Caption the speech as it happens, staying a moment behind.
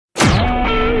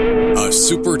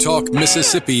SuperTalk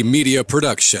Mississippi media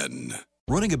production.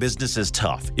 Running a business is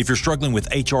tough. If you're struggling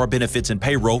with HR, benefits, and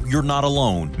payroll, you're not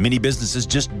alone. Many businesses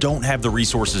just don't have the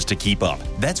resources to keep up.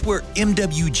 That's where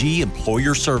MWG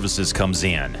Employer Services comes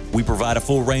in. We provide a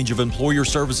full range of employer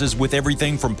services with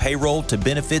everything from payroll to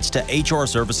benefits to HR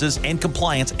services and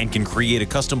compliance, and can create a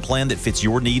custom plan that fits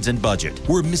your needs and budget.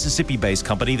 We're a Mississippi-based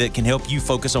company that can help you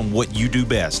focus on what you do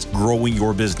best, growing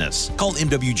your business. Call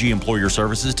MWG Employer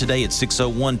Services today at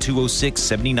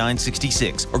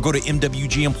 601-206-7966 or go to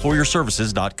MWGEmployerServices.com.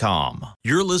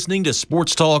 You're listening to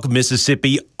Sports Talk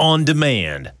Mississippi On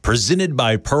Demand, presented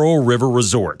by Pearl River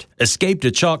Resort. Escape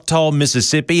to Choctaw,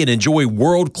 Mississippi and enjoy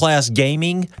world-class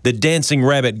gaming, the Dancing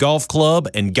Rabbit Golf Club,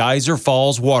 and Geyser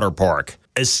Falls Water Park.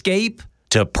 Escape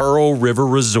to Pearl River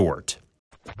Resort.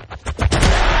 To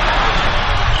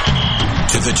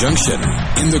the junction,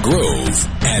 in the Grove,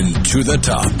 and to the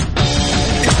top.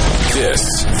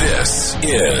 This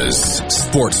is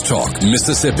Sports Talk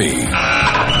Mississippi.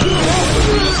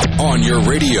 On your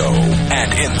radio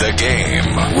and in the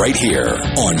game, right here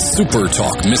on Super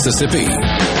Talk Mississippi.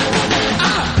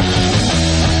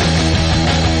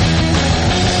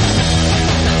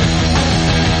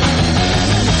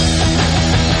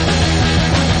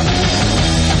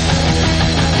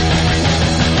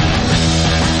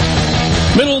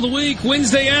 Middle of the week,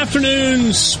 Wednesday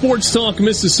afternoon, Sports Talk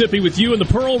Mississippi with you in the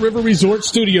Pearl River Resort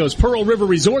Studios. Pearl River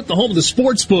Resort, the home of the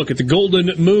sports book at the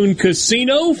Golden Moon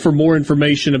Casino. For more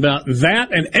information about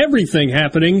that and everything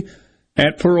happening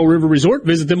at Pearl River Resort,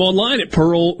 visit them online at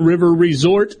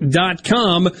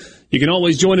pearlriverresort.com. You can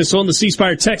always join us on the C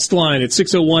Spire text line at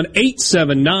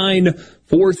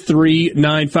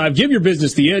 601-879-4395. Give your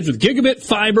business the edge with gigabit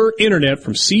fiber internet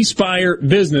from C Spire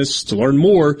Business. To learn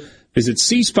more, visit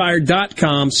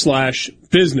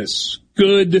cspire.com/business.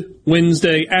 Good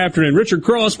Wednesday afternoon. Richard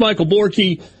Cross, Michael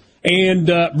Borkey, and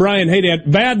Brian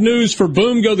Haydad. Bad news for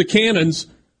Boom Go the Cannons.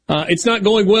 It's not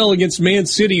going well against Man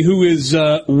City, who is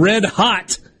red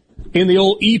hot in the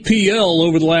old EPL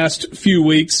over the last few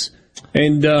weeks.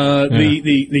 And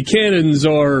the Cannons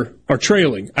are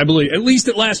trailing, I believe, at least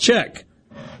at last check.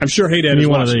 I'm sure Haydad is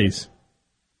one of these.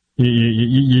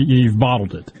 You've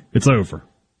bottled it. It's over.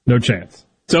 No chance.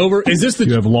 It's over.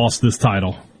 You have lost this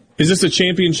title. Is this a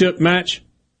championship match?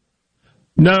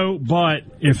 No, but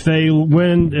if they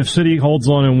win, if City holds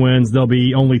on and wins, they'll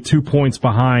be only 2 points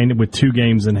behind with 2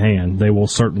 games in hand. They will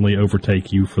certainly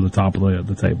overtake you for the top of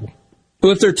the table.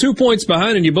 Well, if they're 2 points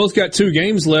behind and you both got 2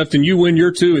 games left, and you win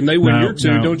your 2 and they win your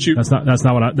 2, don't you? That's not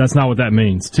what that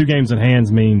means. 2 games in hand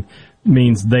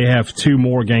means they have 2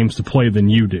 more games to play than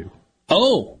you do.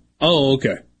 Oh,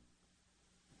 okay.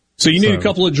 So you need a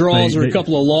couple of draws or a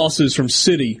couple of losses from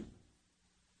City.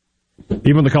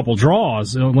 Even the couple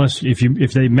draws, unless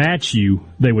if they match you,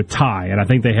 they would tie, and I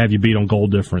think they have you beat on goal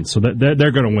difference, so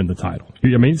they're going to win the title.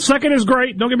 I mean, second is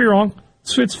great. Don't get me wrong;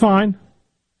 it's fine,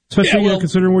 especially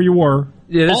considering where you were.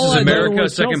 Yeah, this is America.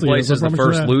 Second place is the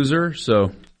first loser,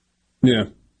 so yeah,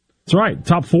 that's right.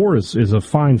 Top 4 is a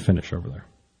fine finish over there.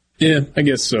 Yeah, I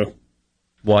guess so.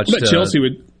 I bet Chelsea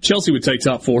would take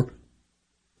top 4,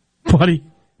 buddy,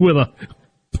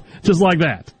 just like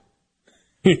that.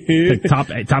 top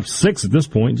 6 at this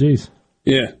point, geez.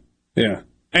 Yeah.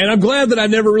 And I'm glad that I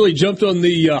never really jumped on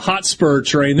the Hotspur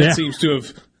train. That seems to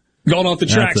have gone off the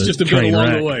tracks just a bit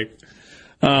along the way.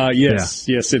 Yes,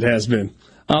 it has been.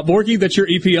 Borky, that's your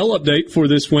EPL update for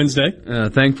this Wednesday.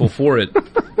 Thankful for it.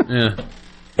 Yeah.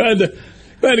 Glad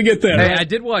to get that. Hey, I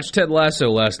did watch Ted Lasso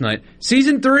last night.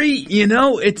 Season 3,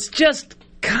 it's just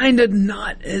kind of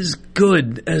not as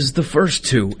good as the first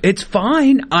 2. It's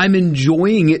fine. I'm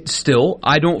enjoying it still.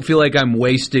 I don't feel like I'm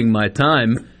wasting my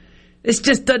time. It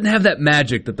just doesn't have that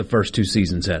magic that the first 2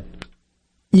 seasons had.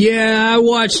 Yeah, I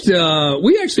watched,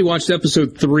 we actually watched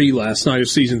episode 3 last night of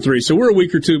season 3, so we're a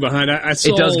week or 2 behind. I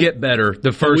saw it does get better.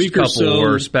 The first couple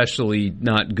were especially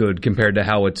not good compared to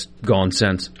how it's gone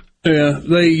since. Yeah,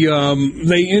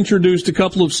 they introduced a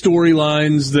couple of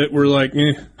storylines that were like,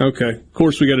 okay, of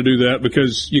course we got to do that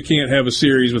because you can't have a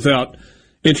series without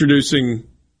introducing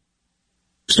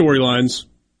storylines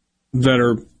that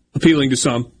are appealing to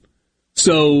some.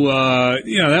 So,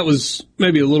 that was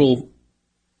maybe a little,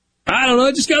 I don't know,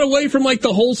 it just got away from like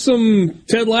the wholesome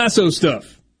Ted Lasso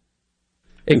stuff.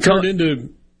 It turned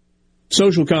into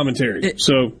social commentary.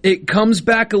 It comes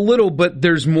back a little, but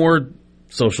there's more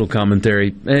social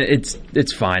commentary. It's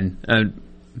fine.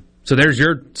 So there's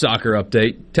your soccer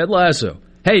update. Ted Lasso.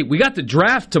 Hey, we got the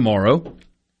draft tomorrow.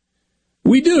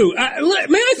 We do.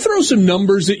 May I throw some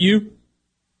numbers at you?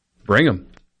 Bring them.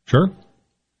 Sure.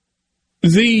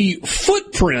 The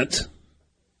footprint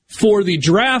for the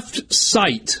draft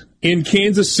site in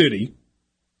Kansas City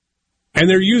and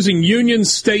they're using Union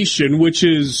Station, which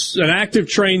is an active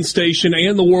train station,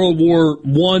 and the World War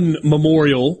I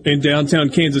Memorial in downtown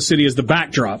Kansas City as the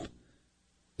backdrop.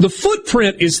 The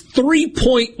footprint is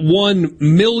 3.1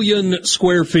 million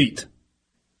square feet.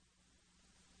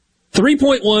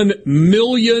 3.1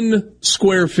 million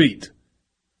square feet.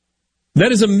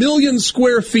 That is 1 million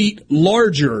square feet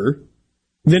larger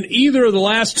than either of the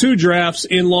last two drafts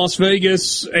in Las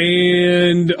Vegas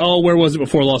and, where was it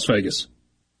before Las Vegas?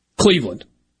 Cleveland.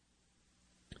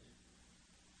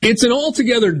 It's an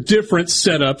altogether different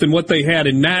setup than what they had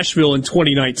in Nashville in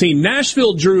 2019.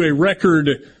 Nashville drew a record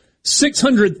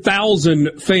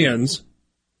 600,000 fans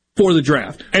for the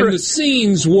draft. And the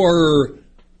scenes were...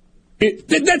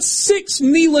 that's 6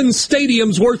 Neyland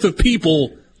Stadiums worth of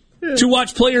people to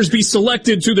watch players be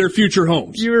selected to their future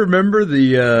homes. You remember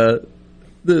the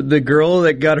girl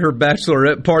that got her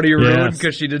bachelorette party ruined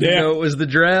because she didn't know it was the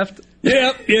draft?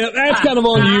 Yeah, that's kind of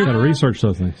on you. Got to research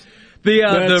those things.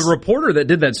 The reporter that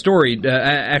did that story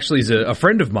actually is a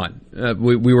friend of mine.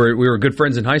 We were good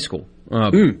friends in high school.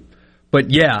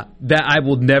 But yeah, that I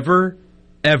will never,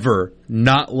 ever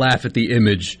not laugh at the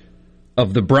image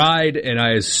of the bride, and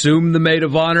I assume the maid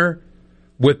of honor,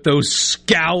 with those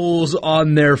scowls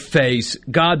on their face.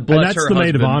 God bless her husband. And that's the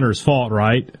maid of honor's fault,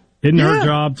 right? Isn't her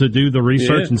job to do the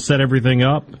research and set everything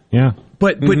up? Yeah.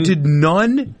 But did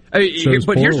none... but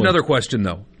here's another question,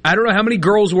 though. I don't know how many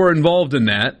girls were involved in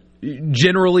that.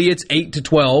 Generally, it's 8 to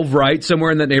 12, right?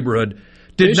 Somewhere in that neighborhood.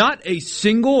 Did not a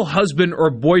single husband or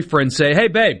boyfriend say, hey,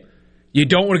 babe, you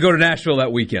don't want to go to Nashville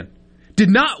that weekend? Did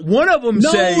not one of them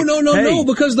say... No,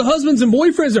 because the husbands and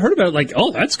boyfriends that heard about it, like,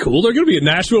 oh, that's cool. They're going to be in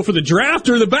Nashville for the draft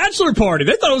or the bachelor party.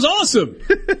 They thought it was awesome.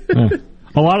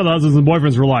 A lot of the husbands and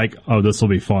boyfriends were like, oh, this will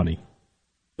be funny.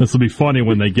 This will be funny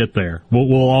when they get there.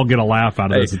 We'll all get a laugh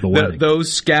out of this at the wedding.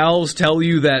 Those scowls tell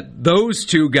you that those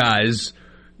two guys,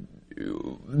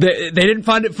 they didn't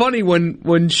find it funny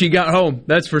when she got home.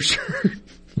 That's for sure.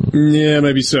 Yeah,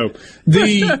 maybe so.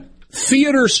 The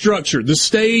theater structure, the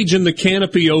stage and the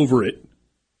canopy over it,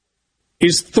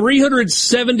 is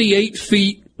 378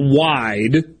 feet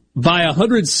wide by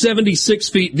 176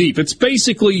 feet deep. It's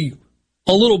basically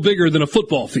a little bigger than a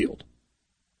football field.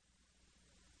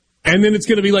 And then it's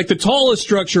going to be like the tallest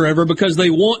structure ever because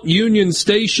they want Union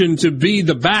Station to be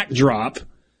the backdrop.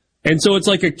 And so it's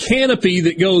like a canopy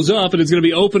that goes up, and it's going to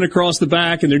be open across the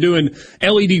back, and they're doing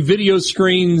LED video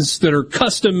screens that are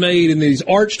custom made in these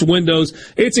arched windows.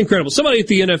 It's incredible. Somebody at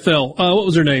the NFL, what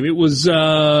was her name? It was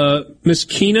Miss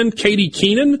Keenan, Katie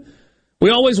Keenan. We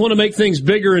always want to make things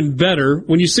bigger and better.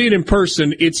 When you see it in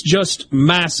person, it's just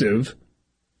massive.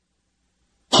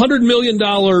 $100 million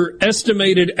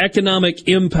estimated economic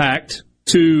impact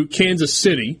to Kansas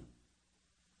City.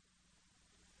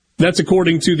 That's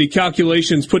according to the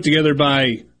calculations put together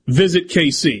by Visit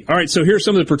KC. All right, so here's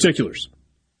some of the particulars.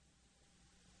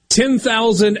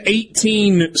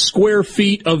 10,018 square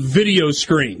feet of video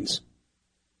screens,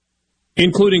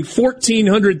 including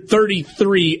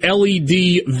 1,433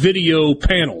 LED video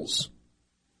panels.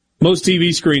 Most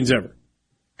TV screens ever.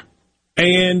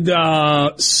 And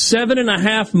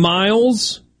 7.5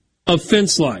 miles of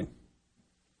fence line.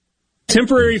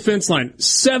 Temporary fence line.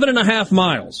 7.5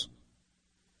 miles.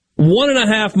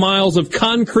 1.5 miles of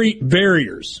concrete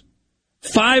barriers,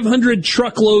 500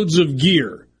 truckloads of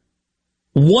gear,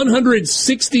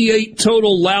 168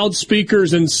 total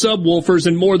loudspeakers and subwoofers,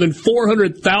 and more than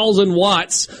 400,000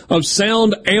 watts of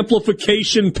sound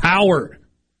amplification power.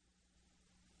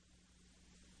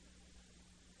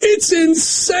 It's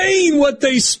insane what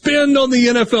they spend on the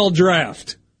NFL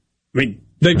draft. I mean,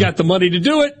 they've got the money to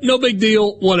do it. No big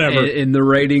deal. Whatever. And the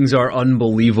ratings are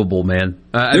unbelievable, man.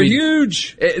 They're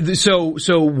huge.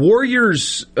 So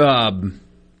Warriors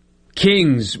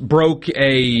Kings broke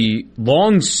a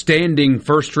long-standing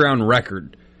first-round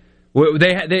record.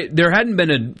 There hadn't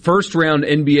been a first-round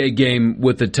NBA game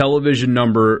with a television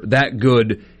number that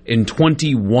good in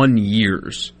 21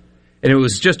 years. And it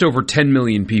was just over 10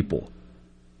 million people.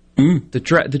 The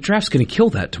draft's going to kill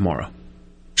that tomorrow.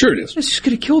 Sure it is. It's just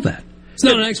going to kill that. It's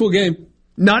not an actual game.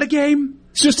 Not a game.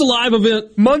 It's just a live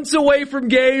event. Months away from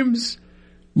games.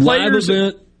 Live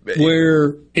event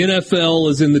where NFL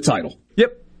is in the title.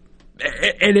 Yep.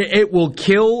 And it will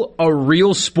kill a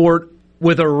real sport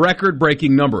with a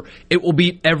record-breaking number. It will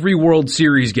beat every World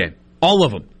Series game. All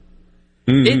of them.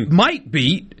 Mm-hmm. It might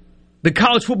beat the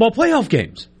college football playoff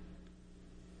games.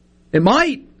 It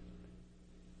might.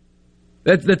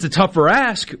 That's a tougher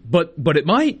ask, but it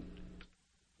might.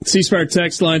 C-Spire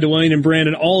text line, Dwayne and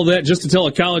Brandon, all of that just to tell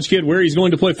a college kid where he's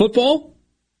going to play football?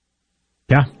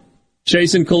 Yeah.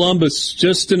 Chasing Columbus,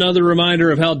 just another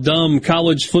reminder of how dumb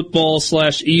college football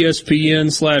 /ESPN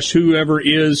 /whoever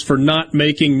is for not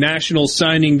making National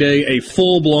Signing Day a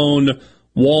full-blown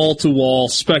wall-to-wall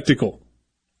spectacle.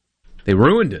 They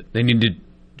ruined it. They need to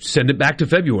send it back to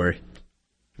February,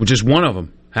 which is one of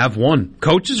them. Have one.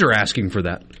 Coaches are asking for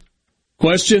that.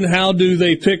 Question, how do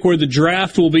they pick where the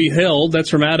draft will be held? That's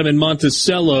from Adam in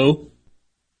Monticello.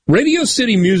 Radio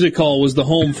City Music Hall was the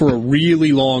home for a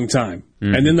really long time,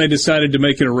 and then they decided to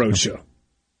make it a road show.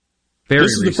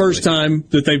 This is the first time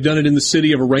that they've done it in the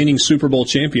city of a reigning Super Bowl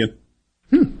champion.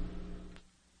 Yeah,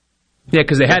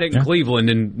 because they had it in Cleveland,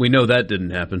 and we know that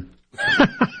didn't happen.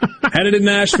 Had it in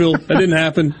Nashville. That didn't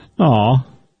happen. Aw.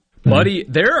 Buddy,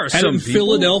 there are Had some it in people...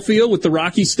 Philadelphia with the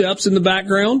Rocky Steps in the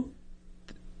background.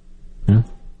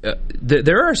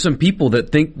 There are some people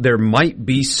that think there might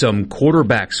be some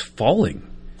quarterbacks falling.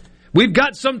 We've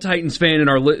got some Titans fans in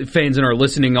our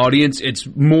listening audience. It's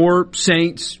more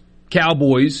Saints,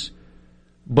 Cowboys.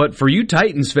 But for you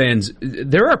Titans fans,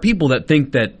 there are people that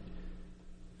think that,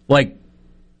 like,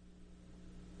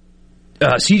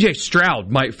 C.J. Stroud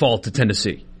might fall to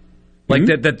Tennessee. Like,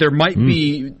 that there might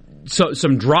be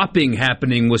some dropping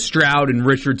happening with Stroud and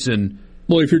Richardson.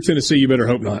 Well, if you're Tennessee, you better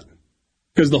hope not.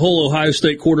 Because the whole Ohio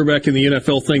State quarterback in the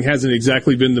NFL thing hasn't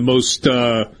exactly been the most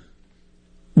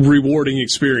rewarding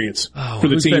experience for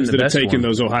the teams that have taken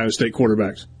those Ohio State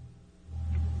quarterbacks.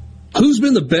 Who's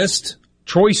been the best?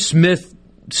 Troy Smith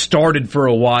started for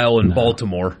a while in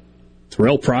Baltimore.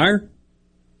 Terrell Pryor?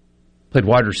 Played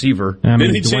wide receiver. I mean,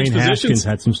 Didn't he change Dwayne positions? Haskins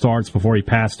had some starts before he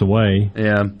passed away.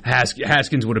 Yeah,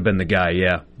 Haskins would have been the guy,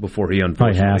 before he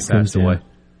unfortunately passed away.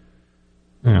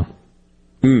 Yeah.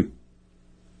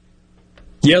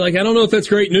 Yeah, I don't know if that's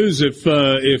great news if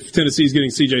Tennessee's getting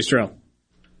C.J. Stroud.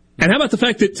 And how about the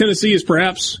fact that Tennessee is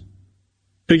perhaps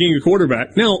picking a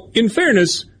quarterback? Now, in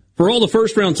fairness, for all the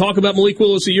first-round talk about Malik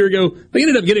Willis a year ago, they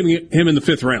ended up getting him in the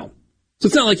 5th round. So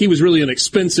it's not like he was really an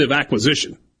expensive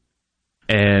acquisition.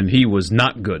 And he was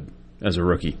not good as a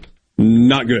rookie.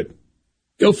 Not good.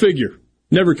 Go figure.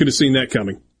 Never could have seen that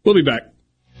coming. We'll be back.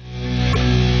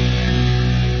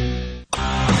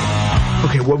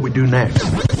 Okay, what we do next?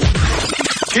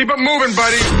 Keep it moving,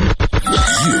 buddy.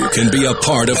 You can be a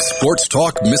part of Sports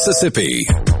Talk Mississippi.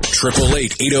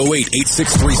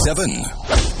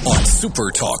 888-808-8637 on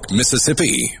Super Talk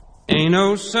Mississippi. Ain't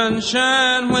no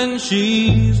sunshine when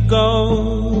she's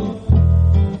gone.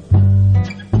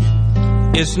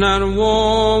 It's not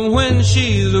warm when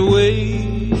she's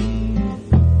away.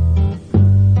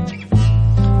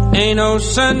 Ain't no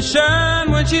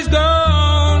sunshine when she's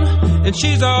gone, and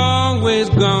she's always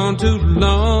gone too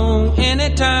long.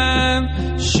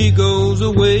 Anytime she goes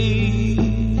away,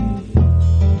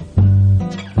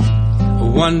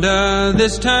 wonder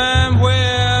this time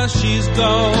where she's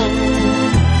gone.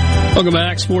 Welcome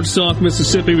back, Sports Talk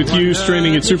Mississippi with you,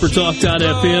 streaming at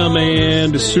supertalk.fm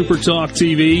and SuperTalk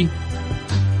TV.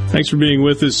 Thanks for being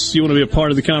with us. You want to be a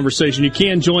part of the conversation, you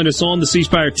can join us on the C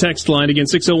Spire text line. Again,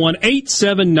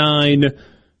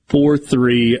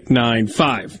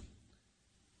 601-879-4395.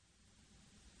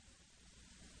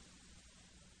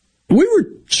 We were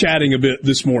chatting a bit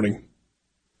this morning,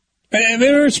 and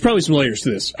there's probably some layers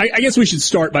to this. I guess we should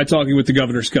start by talking with the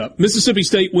Governor's Cup. Mississippi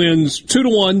State wins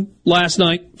 2-1 last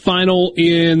night, final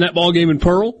in that ballgame in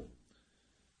Pearl.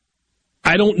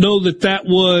 I don't know that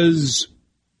was...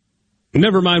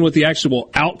 Never mind what the actual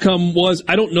outcome was.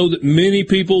 I don't know that many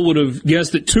people would have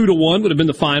guessed that 2-1 would have been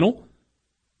the final.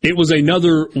 It was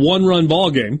another one-run ball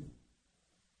game.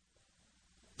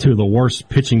 Two of the worst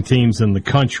pitching teams in the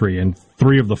country, and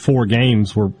 3 of the 4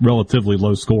 games were relatively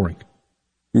low scoring.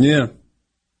 Yeah.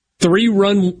 3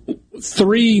 one-run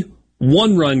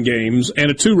games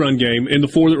and a 2-run game in the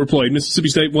 4 that were played. Mississippi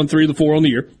State won 3 of the 4 on the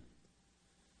year.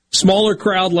 Smaller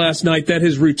crowd last night. That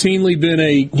has routinely been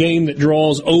a game that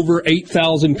draws over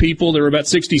 8,000 people. There were about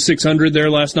 6,600 there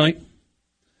last night.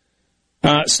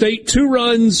 State 2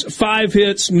 runs, 5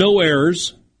 hits, no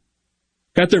errors.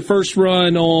 Got their first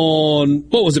run on,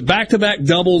 back-to-back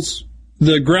doubles.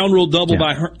 The ground rule double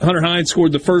by Hunter Hines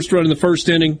scored the first run in the first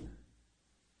inning.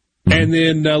 And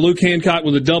then Luke Hancock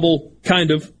with a double,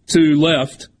 kind of, to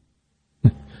left.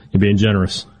 You're being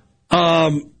generous.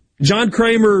 John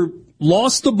Kramer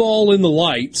lost the ball in the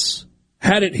lights,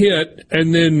 had it hit,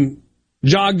 and then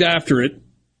jogged after it.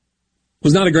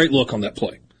 Was not a great look on that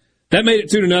play. That made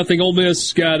it 2-0. Ole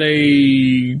Miss got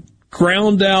a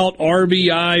ground-out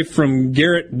RBI from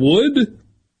Garrett Wood,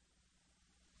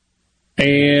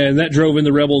 and that drove in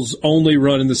the Rebels' only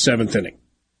run in the 7th inning.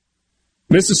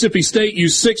 Mississippi State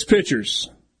used 6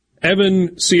 pitchers.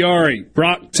 Evan Ciari,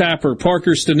 Brock Tapper,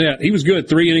 Parker Stinnett. He was good.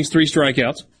 3 innings, 3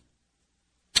 strikeouts.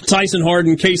 Tyson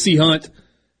Harden, Casey Hunt,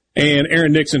 and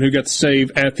Aaron Nixon, who got the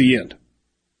save at the end.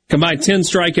 Combined 10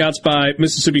 strikeouts by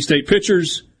Mississippi State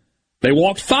pitchers. They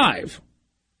walked 5.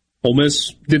 Ole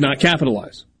Miss did not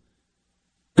capitalize.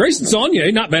 Grayson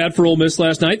Saunier, not bad for Ole Miss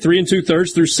last night. 3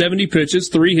 2/3 through 70 pitches,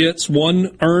 3 hits,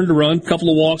 1 earned run, couple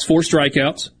of walks, 4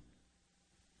 strikeouts.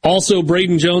 Also,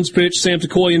 Braden Jones pitched, Sam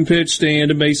Tekoyan pitched,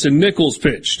 and Mason Nichols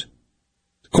pitched.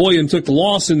 Tekoyan took the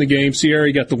loss in the game.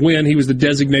 Sierra got the win. He was the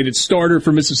designated starter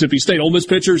for Mississippi State. Ole Miss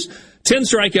pitchers, 10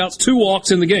 strikeouts, 2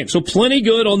 walks in the game. So plenty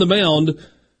good on the mound,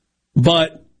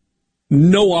 but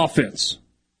no offense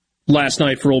last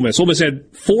night for Ole Miss. Ole Miss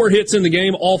had 4 hits in the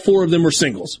game. All 4 of them were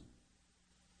singles.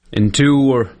 And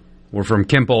 2 were from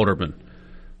Kemp Alderman,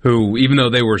 who, even though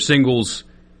they were singles,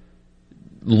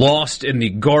 lost in the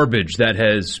garbage that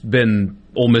has been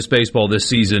Ole Miss baseball this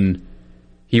season,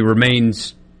 he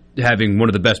remains having one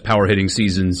of the best power hitting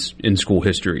seasons in school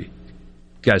history.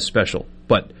 Guy's special.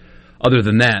 But other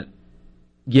than that,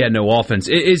 yeah, no offense.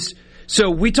 So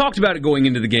we talked about it going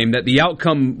into the game, that the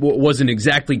outcome wasn't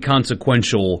exactly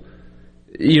consequential.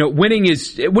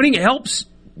 Winning helps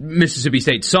Mississippi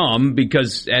State some,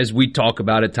 because as we talk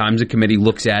about at times, the committee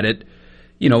looks at it,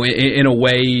 in a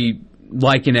way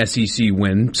like an SEC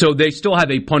win. So they still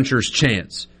have a puncher's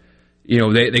chance.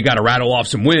 They got to rattle off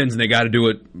some wins, and they got to do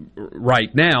it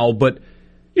right now. But,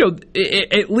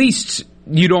 at least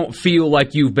you don't feel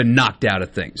like you've been knocked out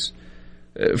of things.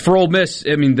 For Ole Miss,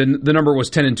 I mean, the number was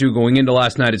 10-2 going into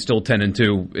last night. It's still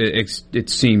 10-2. It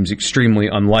seems extremely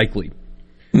unlikely.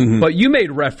 Mm-hmm. But you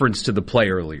made reference to the play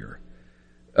earlier.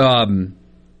 An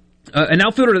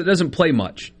outfielder that doesn't play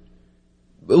much.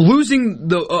 Losing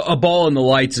a ball in the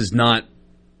lights is not...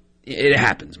 It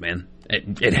happens, man.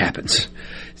 It happens.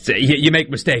 You make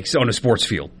mistakes on a sports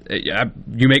field.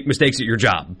 You make mistakes at your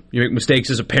job. You make mistakes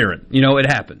as a parent. It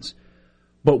happens.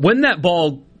 But when that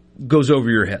ball goes over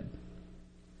your head,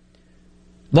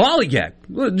 lollygag.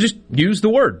 Just use the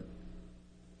word.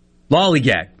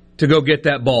 Lollygag to go get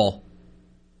that ball.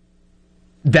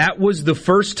 That was the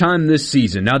first time this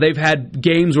season. Now, they've had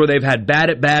games where they've had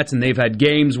bad at-bats, and they've had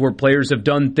games where players have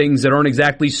done things that aren't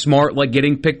exactly smart, like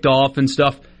getting picked off and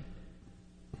stuff.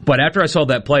 But after I saw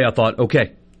that play, I thought,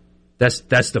 okay, that's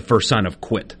the first sign of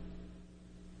quit.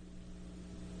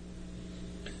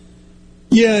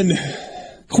 Yeah, and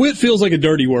quit feels like a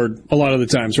dirty word a lot of the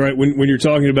times, right? When you're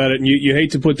talking about it, and you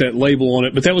hate to put that label on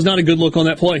it, but that was not a good look on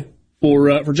that play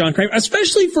for John Kramer,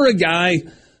 especially for a guy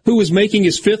who was making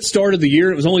his 5th start of the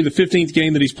year. It was only the 15th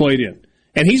game that he's played in.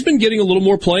 And he's been getting a little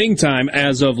more playing time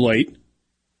as of late.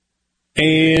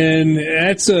 And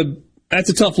that's a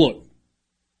tough look.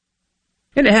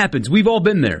 And it happens. We've all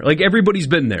been there. Like, everybody's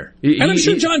been there. And I'm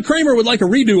sure John Kramer would like a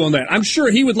redo on that. I'm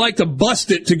sure he would like to bust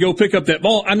it to go pick up that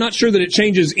ball. I'm not sure that it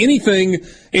changes anything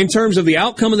in terms of the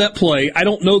outcome of that play. I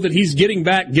don't know that he's getting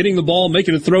the ball,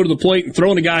 making a throw to the plate, and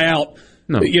throwing a guy out.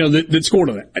 No. That scored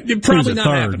on that. It probably not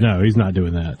happening. No, he's not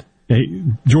doing that.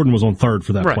 Jordan was on third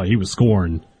for that play. He was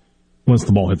scoring once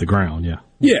the ball hit the ground, yeah.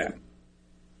 Yeah.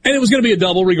 And it was going to be a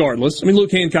double regardless. I mean,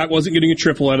 Luke Hancock wasn't getting a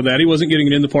triple out of that. He wasn't getting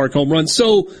an in-the-park home run.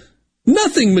 So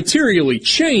nothing materially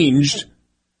changed,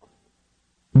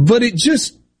 but it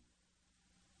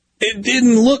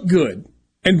didn't look good.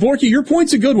 And, Borky, your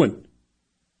point's a good one.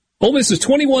 Ole Miss is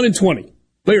 21-20.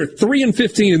 They are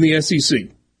 3-15 in the SEC.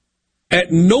 At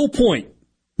no point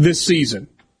this season,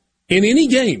 in any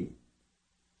game,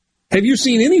 have you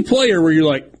seen any player where you're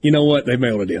like, you know what, they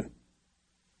mailed it in.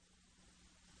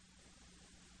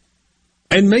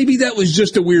 And maybe that was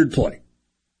just a weird play.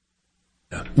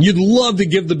 You'd love to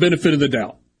give the benefit of the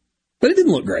doubt. But it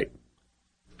didn't look great.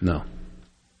 No.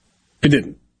 It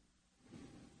didn't.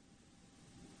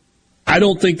 I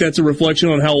don't think that's a reflection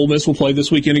on how Ole Miss will play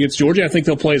this weekend against Georgia. I think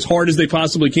they'll play as hard as they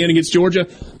possibly can against Georgia,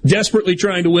 desperately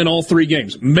trying to win all 3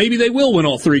 games. Maybe they will win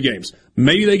all 3 games.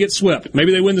 Maybe they get swept.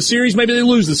 Maybe they win the series. Maybe they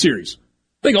lose the series.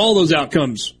 I think all those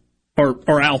outcomes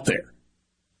are out there.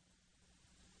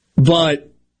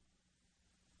 But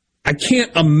I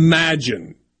can't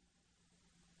imagine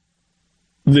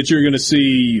that you're going to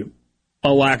see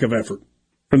a lack of effort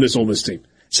from this Ole Miss team.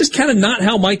 It's just kind of not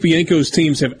how Mike Bianco's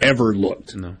teams have ever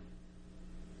looked. No.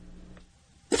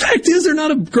 The fact is, they're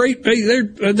not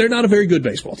a very good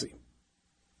baseball team.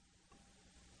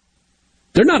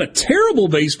 They're not a terrible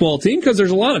baseball team because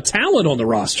there's a lot of talent on the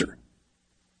roster.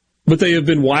 But they have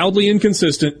been wildly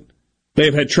inconsistent. They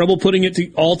have had trouble putting it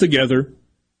all together.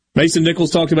 Mason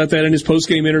Nichols talked about that in his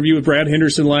post-game interview with Brad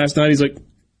Henderson last night. He's like,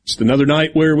 just another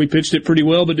night where we pitched it pretty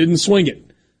well but didn't swing it.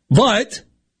 But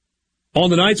on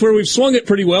the nights where we've swung it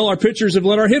pretty well, our pitchers have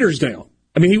let our hitters down.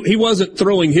 I mean, he wasn't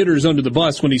throwing hitters under the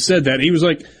bus when he said that. He was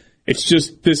like, It's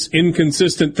just this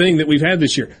inconsistent thing that we've had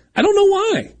this year. I don't know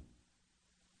why.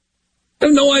 I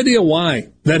have no idea why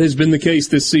that has been the case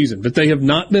this season, but they have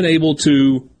not been able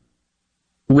to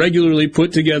regularly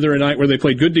put together a night where they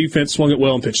played good defense, swung it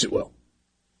well, and pitched it well.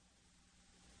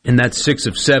 And that's 6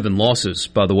 of 7 losses,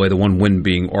 by the way, the one win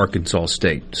being Arkansas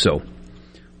State. So,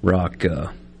 rock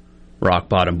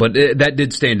bottom. But that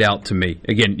did stand out to me.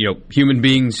 Again, human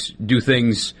beings do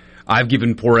things. I've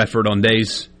given poor effort on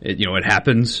days. It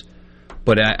happens.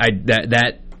 But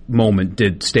that moment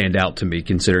did stand out to me,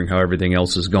 considering how everything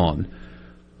else is gone.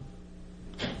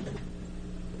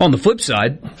 On the flip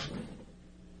side,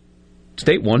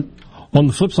 State won. On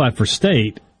the flip side for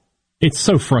State, it's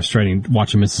so frustrating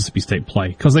watching Mississippi State play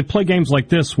because they play games like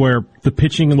this where the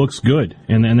pitching looks good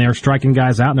and they're striking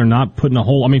guys out and they're not putting a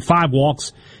whole. 5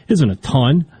 walks isn't a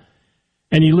ton.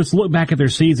 And you just look back at their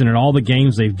season and all the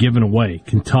games they've given away.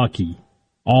 Kentucky,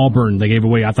 Auburn, they gave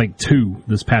away, I think, 2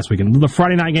 this past weekend. The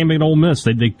Friday night game against Ole Miss,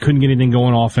 they couldn't get anything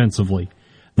going offensively.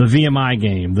 The VMI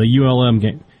game, the ULM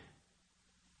game.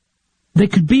 They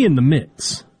could be in the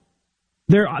mix.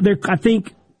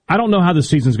 I don't know how the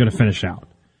season's going to finish out,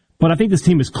 but I think this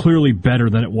team is clearly better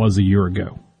than it was a year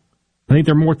ago. I think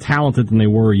they're more talented than they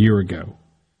were a year ago,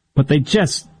 but they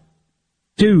just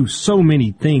do so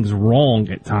many things wrong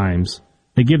at times.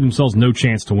 They give themselves no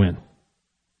chance to win.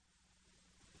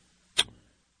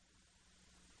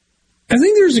 I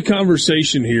think there's a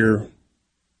conversation here.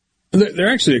 There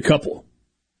are actually a couple.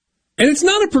 And it's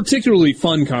not a particularly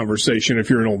fun conversation if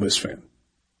you're an Ole Miss fan.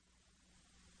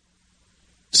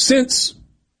 Since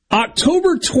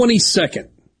October 22nd,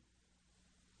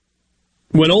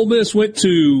 when Ole Miss went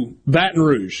to Baton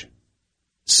Rouge,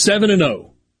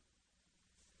 7-0,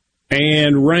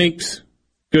 and ranked,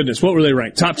 what were they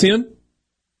ranked? Top 10?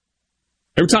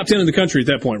 They were top 10 in the country at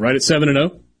that point, right? At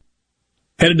 7-0?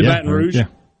 Headed to Baton Rouge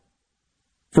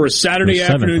for a Saturday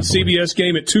afternoon CBS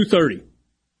game at 2:30.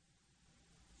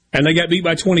 And they got beat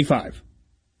by 25.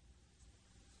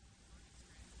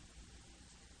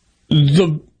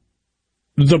 The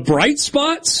bright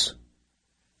spots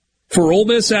for Ole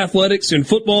Miss athletics in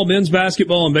football, men's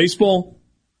basketball, and baseball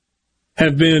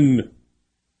have been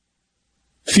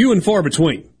few and far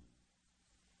between.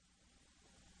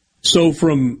 So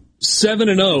from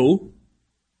 7-0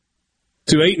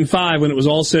 to 8-5 when it was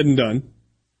all said and done,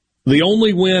 the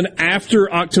only win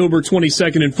after October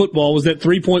 22nd in football was that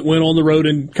 3-point win on the road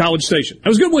in College Station. That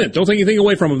was a good win. Don't take anything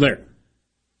away from them there.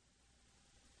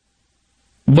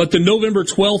 But the November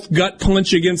 12th gut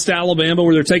punch against Alabama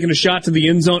where they're taking a shot to the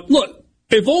end zone. Look,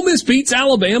 if Ole Miss beats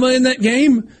Alabama in that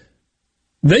game,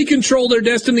 they control their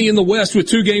destiny in the West with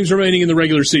 2 games remaining in the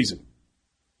regular season.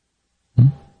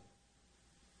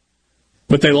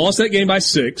 But they lost that game by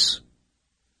 6.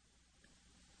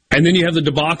 And then you have the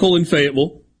debacle in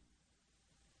Fayetteville.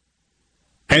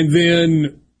 And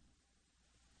then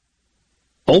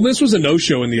Ole Miss was a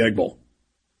no-show in the Egg Bowl.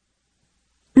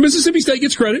 Mississippi State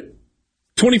gets credit,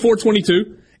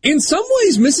 24-22. In some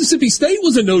ways, Mississippi State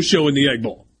was a no-show in the Egg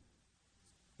Bowl.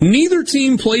 Neither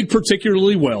team played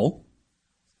particularly well.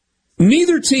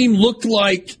 Neither team looked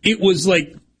like it was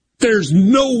like, there's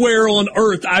nowhere on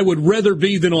earth I would rather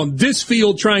be than on this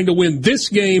field trying to win this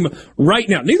game right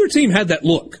now. Neither team had that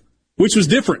look, which was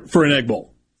different for an Egg Bowl.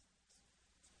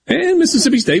 And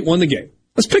Mississippi State won the game.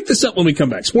 Let's pick this up when we come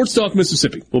back. Sports Talk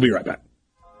Mississippi. We'll be right back.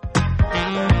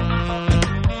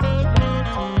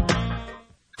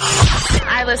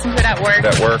 I listen to it at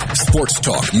work. Sports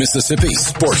Talk Mississippi.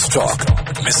 Sports Talk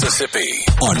Mississippi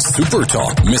on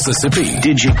SuperTalk Mississippi.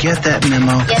 Did you get that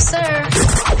memo? Yes, sir.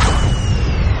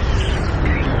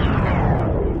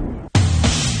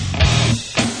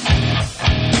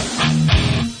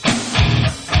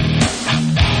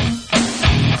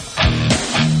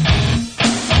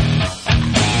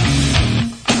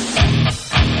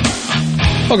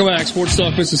 Welcome back, Sports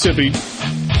Talk Mississippi,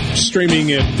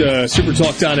 streaming at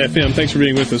supertalk.fm. Thanks for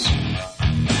being with us.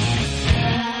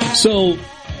 So,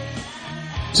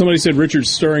 somebody said Richard's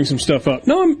stirring some stuff up.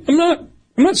 No, I'm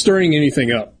not stirring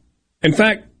anything up. In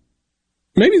fact,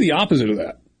 maybe the opposite of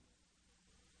that.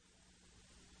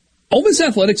 Ole Miss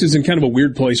athletics is in kind of a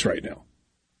weird place right now.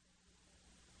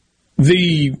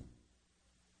 The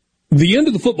end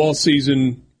of the football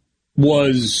season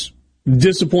was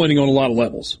disappointing on a lot of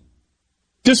levels.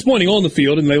 Disappointing on the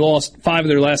field, and they lost 5 of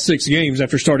their last 6 games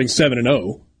after starting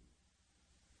 7-0.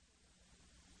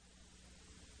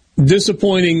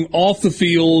 Disappointing off the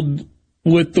field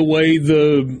with the way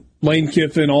the Lane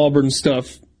Kiffin, Auburn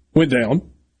stuff went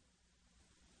down.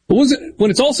 But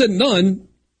when it's all said and done,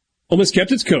 Ole Miss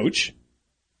kept its coach,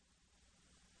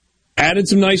 added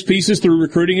some nice pieces through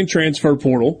recruiting and transfer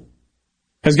portal,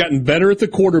 has gotten better at the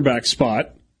quarterback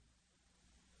spot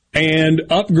and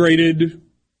upgraded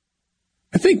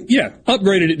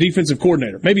at defensive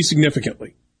coordinator, maybe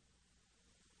significantly.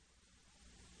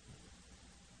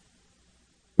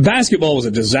 Basketball was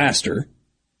a disaster.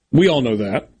 We all know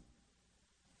that.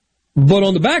 But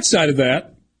on the backside of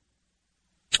that,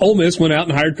 Ole Miss went out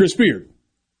and hired Chris Beard,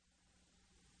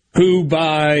 who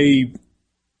by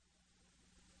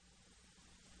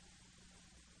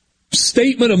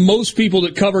statement of most people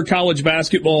that cover college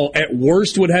basketball, at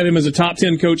worst would have him as a top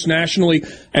 10 coach nationally,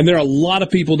 and there are a lot of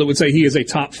people that would say he is a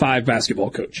top 5 basketball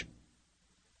coach.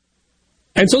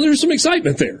 And so there's some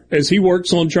excitement there as he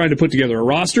works on trying to put together a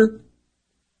roster.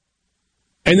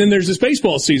 And then there's this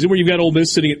baseball season where you've got Ole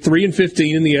Miss sitting at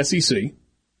 3-15 in the SEC,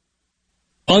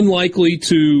 unlikely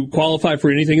to qualify for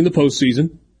anything in the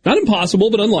postseason. Not impossible,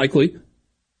 but unlikely.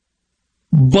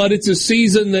 But it's a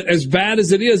season that, as bad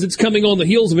as it is, it's coming on the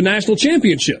heels of a national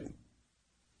championship.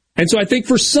 And so I think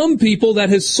for some people that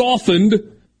has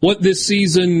softened what this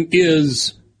season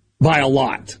is by a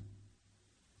lot.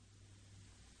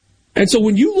 And so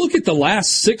when you look at the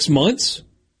last 6 months,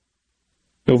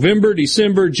 November,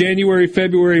 December, January,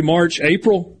 February, March,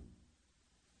 April,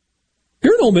 if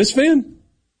you're an Ole Miss fan,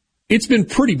 it's been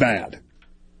pretty bad.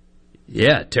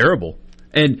 Yeah, terrible.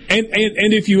 And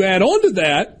if you add on to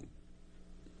that,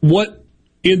 what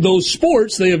in those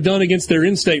sports they have done against their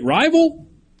in-state rival,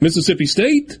 Mississippi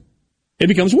State, it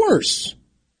becomes worse.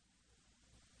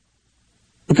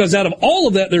 Because out of all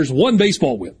of that, there's one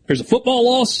baseball win. There's a football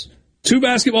loss, 2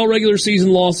 basketball regular season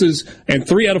losses, and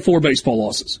 3 out of 4 baseball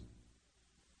losses.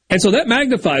 And so that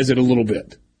magnifies it a little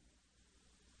bit.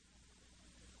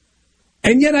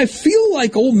 And yet I feel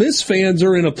like Ole Miss fans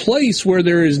are in a place where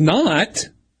there is not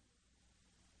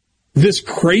this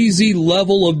crazy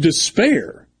level of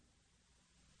despair.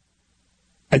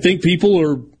 I think people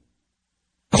are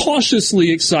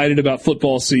cautiously excited about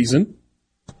football season.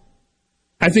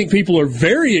 I think people are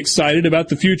very excited about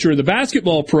the future of the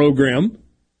basketball program.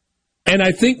 And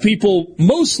I think people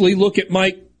mostly look at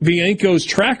Mike Bianco's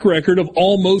track record of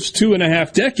almost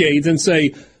 2.5 decades and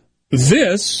say,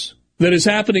 this that is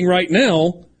happening right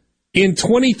now in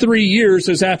 23 years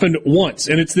has happened once,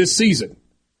 and it's this season.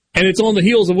 And it's on the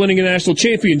heels of winning a national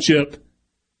championship.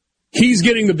 He's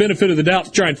getting the benefit of the doubt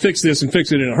to try and fix this and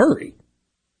fix it in a hurry.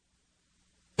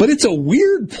 But it's a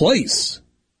weird place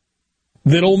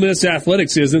that Ole Miss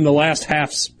athletics is in the last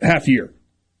half year.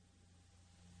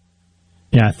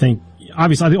 Yeah, I think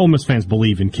Ole Miss fans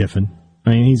believe in Kiffin.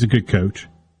 I mean, he's a good coach.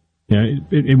 You know,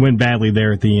 it went badly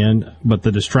there at the end, but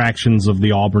the distractions of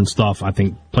the Auburn stuff, I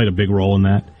think, played a big role in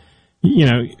that. You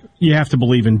know, you have to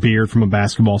believe in Beard from a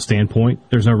basketball standpoint.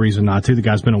 There's no reason not to. The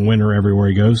guy's been a winner everywhere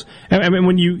he goes. I mean,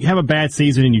 when you have a bad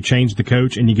season and you change the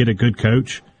coach and you get a good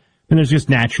coach, then there's just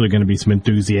naturally going to be some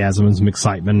enthusiasm and some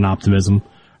excitement and optimism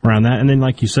around that. And then,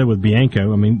 like you said with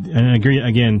Bianco, I mean, and I agree,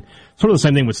 again, sort of the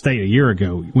same thing with State a year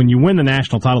ago. When you win the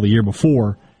national title the year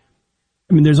before,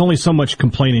 I mean, there's only so much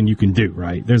complaining you can do,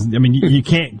 right? You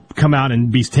can't come out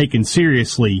and be taken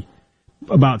seriously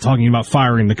about talking about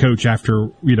firing the coach after,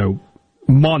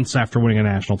 months after winning a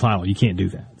national title. You can't do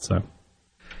that. So,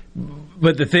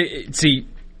 but the thing,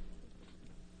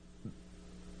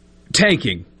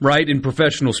 tanking, right, in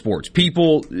professional sports.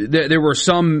 People, there were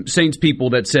some Saints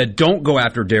people that said, don't go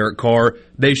after Derek Carr,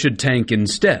 they should tank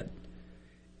instead.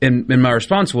 And my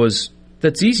response was,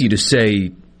 that's easy to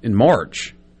say in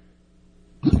March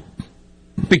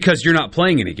because you're not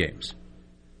playing any games.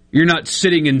 You're not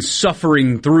sitting and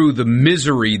suffering through the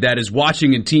misery that is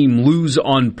watching a team lose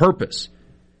on purpose.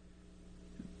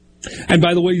 And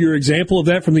by the way, your example of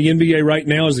that from the NBA right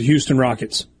now is the Houston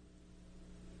Rockets.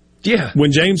 Yeah.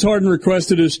 When James Harden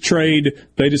requested his trade,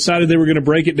 they decided they were going to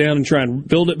break it down and try and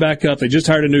build it back up. They just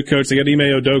hired a new coach. They got Ime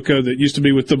Udoka that used to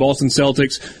be with the Boston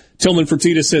Celtics. Tillman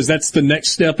Fertitta says that's the next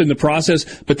step in the process,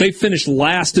 but they finished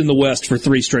last in the West for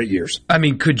 3 straight years. I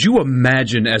mean, could you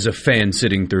imagine as a fan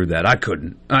sitting through that? I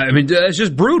couldn't. I mean, it's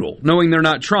just brutal knowing they're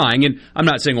not trying. And I'm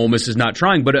not saying Ole Miss is not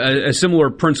trying, but a similar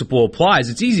principle applies.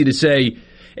 It's easy to say,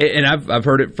 and I've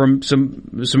heard it from some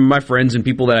of my friends and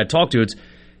people that I talk to, it's,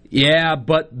 yeah,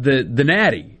 but the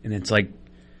natty. And it's like,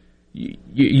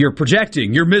 you're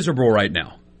projecting. You're miserable right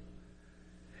now.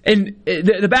 And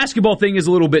the basketball thing is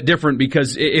a little bit different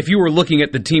because if you were looking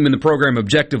at the team and the program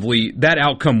objectively, that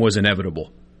outcome was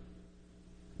inevitable.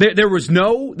 There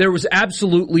was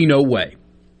absolutely no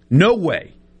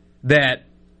way that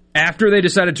after they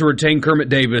decided to retain Kermit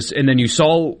Davis and then you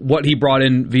saw what he brought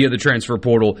in via the transfer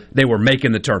portal, they were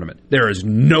making the tournament. There is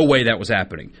no way that was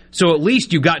happening. So at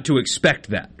least you got to expect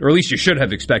that, or at least you should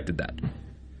have expected that.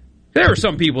 There are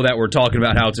some people that were talking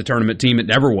about how it's a tournament team. It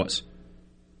never was.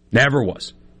 Never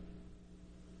was.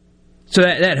 So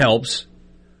that helps.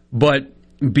 But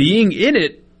being in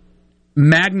it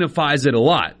magnifies it a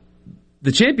lot.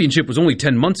 The championship was only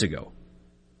 10 months ago.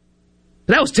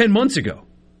 That was 10 months ago.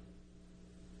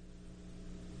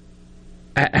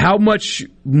 How much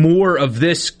more of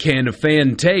this can a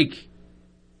fan take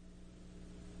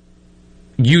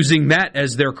using that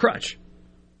as their crutch?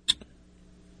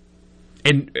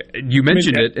 And you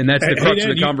mentioned it, and that's the crux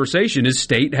of the conversation, is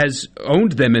State has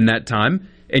owned them in that time.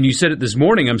 And you said it this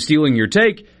morning, I'm stealing your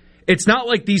take. It's not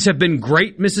like these have been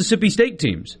great Mississippi State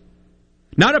teams.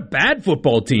 Not a bad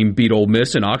football team beat Ole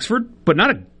Miss in Oxford, but not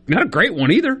a great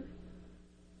one either.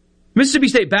 Mississippi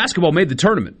State basketball made the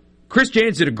tournament. Chris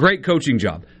Jans did a great coaching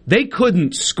job. They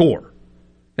couldn't score,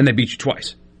 and they beat you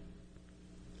twice.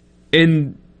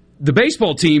 And the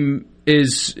baseball team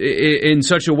is in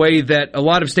such a way that a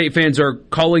lot of State fans are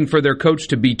calling for their coach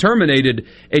to be terminated,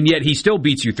 and yet he still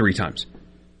beats you 3 times.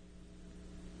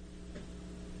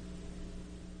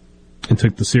 And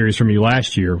took the series from you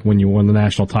last year when you won the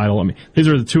national title. I mean, these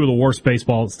are the 2 of the worst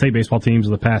state baseball teams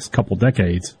of the past couple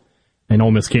decades, and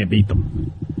Ole Miss can't beat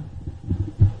them.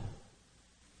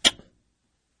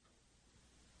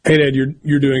 Hey, Dad,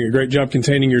 you're doing a great job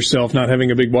containing yourself, not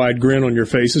having a big wide grin on your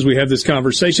face as we have this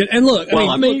conversation. And look,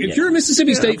 if you're a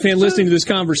Mississippi State fan listening to this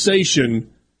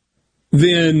conversation,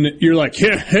 then you're like,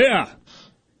 yeah,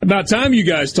 about time you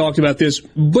guys talked about this.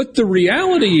 But the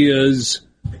reality is,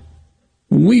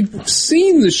 we've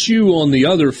seen the shoe on the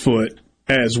other foot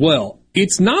as well.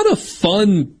 It's not a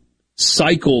fun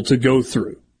cycle to go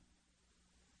through.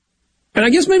 And I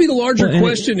guess maybe the larger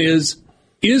question is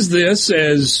this,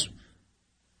 as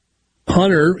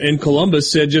Hunter in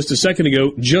Columbus said just a second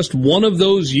ago, just one of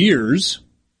those years,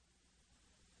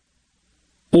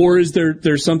 or is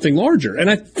there something larger? And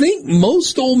I think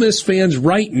most Ole Miss fans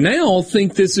right now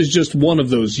think this is just one of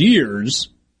those years.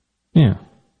 Yeah.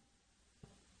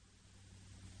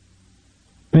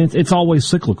 I mean, it's always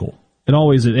cyclical.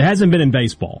 It hasn't been in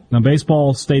baseball. Now,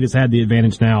 baseball, State has had the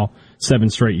advantage now 7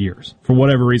 straight years for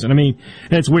whatever reason. I mean,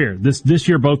 it's weird. This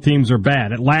year, both teams are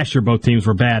bad. Last year, both teams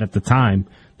were bad at the time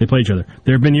they play each other.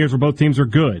 There have been years where both teams are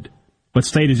good, but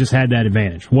State has just had that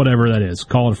advantage, whatever that is.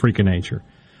 Call it a freak of nature.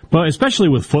 But especially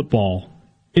with football,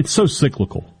 it's so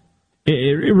cyclical.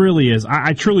 It really is.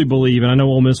 I truly believe, and I know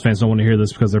Ole Miss fans don't want to hear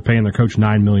this because they're paying their coach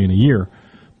 $9 million a year,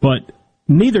 but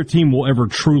neither team will ever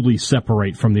truly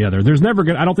separate from the other.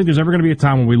 I don't think there's ever going to be a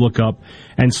time when we look up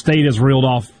and State has reeled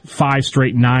off 5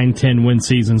 straight 9-10 win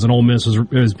seasons, and Ole Miss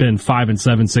has been 5-7,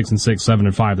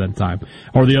 6-6, 7-5 that time,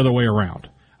 or the other way around.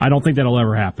 I don't think that'll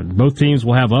ever happen. Both teams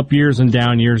will have up years and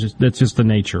down years. That's just the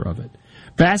nature of it.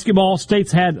 Basketball,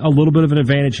 State's had a little bit of an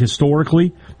advantage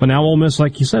historically, but now Ole Miss,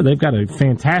 like you said, they've got a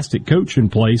fantastic coach in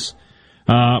place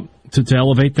to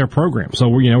elevate their program. So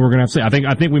we're going to have to see.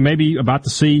 I think we may be about to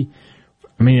see.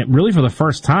 I mean, really for the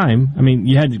first time. I mean,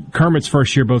 you had Kermit's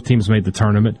first year; both teams made the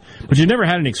tournament, but you never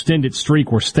had an extended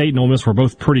streak where State and Ole Miss were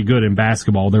both pretty good in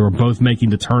basketball. They were both making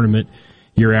the tournament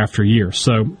year after year.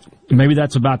 So maybe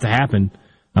that's about to happen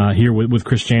here with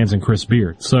Chris Jans and Chris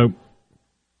Beard. So.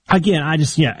 Again, I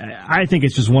think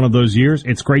it's just one of those years.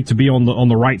 It's great to be on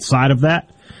the right side of that,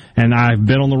 and I've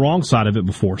been on the wrong side of it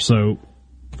before. So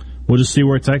we'll just see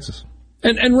where it takes us.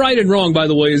 And right and wrong, by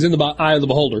the way, is in the eye of the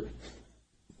beholder.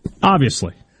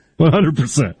 Obviously,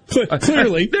 100%.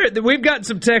 Clearly, we've got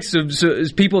some texts of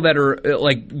people that are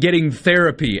like getting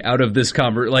therapy out of this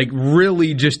conversation. Like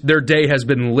really, just their day has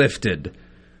been lifted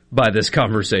by this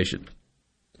conversation.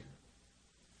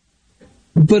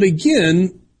 But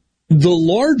again. The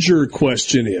larger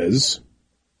question is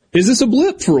this a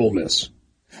blip for Ole Miss?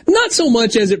 Not so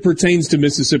much as it pertains to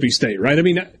Mississippi State, right? I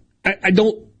mean, I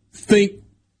don't think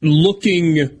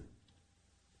looking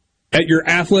at your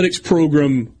athletics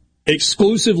program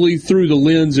exclusively through the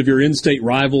lens of your in-state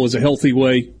rival is a healthy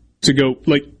way to go.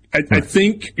 Like, I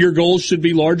think your goals should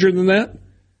be larger than that.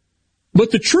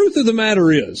 But the truth of the matter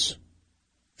is,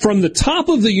 from the top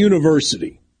of the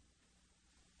university,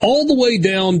 all the way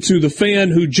down to the fan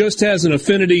who just has an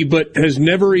affinity but has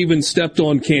never even stepped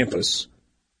on campus.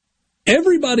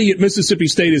 Everybody at Mississippi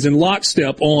State is in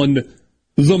lockstep on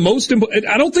the most important.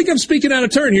 I don't think I'm speaking out of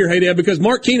turn here, Haydad, because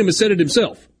Mark Keenum has said it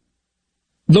himself.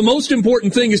 The most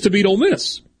important thing is to beat Ole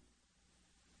Miss.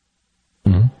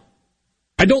 Mm-hmm.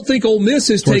 I don't think Ole Miss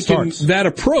has taken that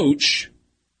approach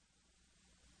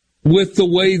with the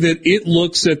way that it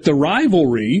looks at the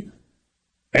rivalry,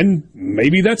 and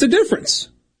maybe that's a difference.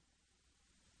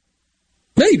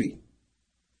 Maybe.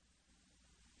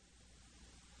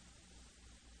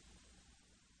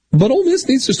 But Ole Miss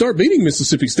needs to start beating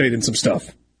Mississippi State in some stuff.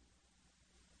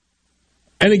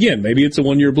 And again, maybe it's a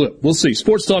one-year blip. We'll see.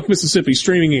 Sports Talk Mississippi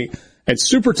streaming at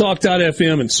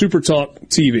SuperTalk.fm and SuperTalk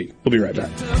TV. We'll be right back.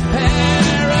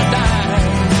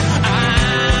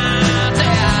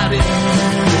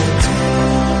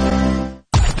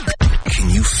 Can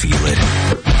you feel it?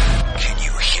 Can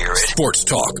you hear it? Sports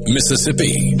Talk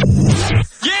Mississippi.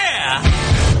 Yeah!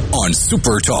 On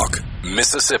SuperTalk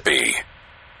Mississippi.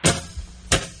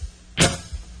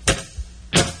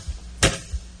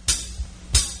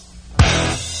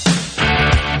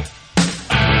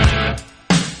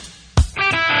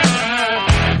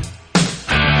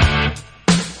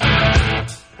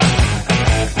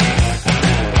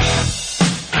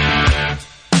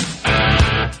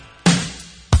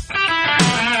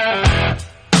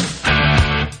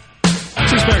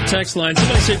 Text line.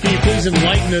 Somebody said, can you please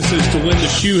enlighten us as to when the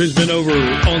shoe has been over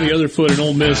on the other foot and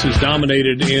Ole Miss has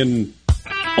dominated in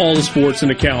all the sports in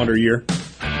the calendar year?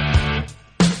 I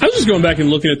was just going back and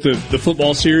looking at the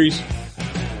football series.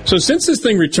 So since this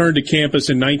thing returned to campus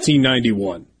in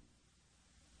 1991,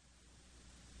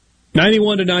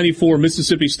 91 to 94,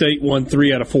 Mississippi State won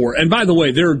 3 out of 4. And by the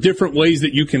way, there are different ways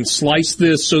that you can slice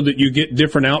this so that you get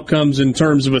different outcomes in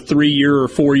terms of a 3-year or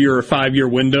 4-year or 5-year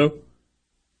window.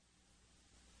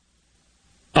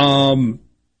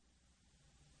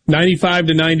 95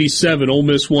 to 97, Ole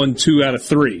Miss won 2 out of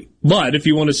 3. But if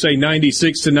you want to say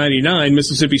 96 to 99,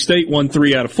 Mississippi State won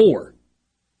 3 out of 4.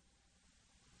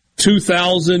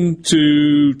 2000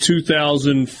 to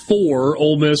 2004,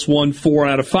 Ole Miss won 4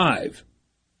 out of 5.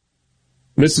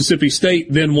 Mississippi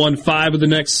State then won 5 of the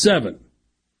next 7.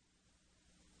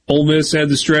 Ole Miss had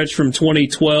the stretch from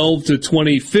 2012 to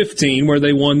 2015 where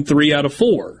they won 3 out of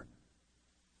 4.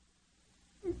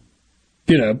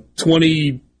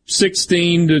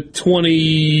 2016 to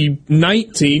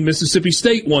 2019, Mississippi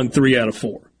State won 3 out of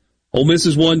 4. Ole Miss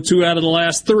has won 2 out of the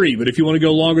last 3, but if you want to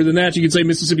go longer than that, you can say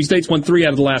Mississippi State's won 3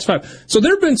 out of the last 5. So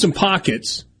there have been some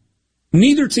pockets.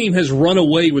 Neither team has run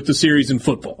away with the series in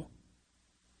football.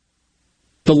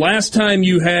 The last time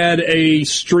you had a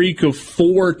streak of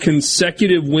 4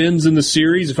 consecutive wins in the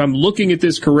series, if I'm looking at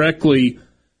this correctly,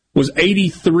 was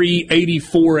 83,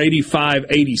 84, 85,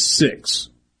 86.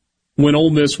 When Ole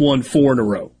Miss won 4 in a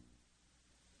row.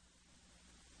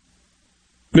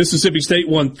 Mississippi State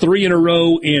won 3 in a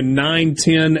row in 9,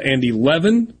 10, and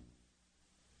 11.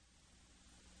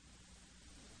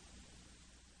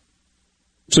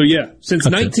 So, yeah, since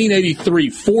 1983,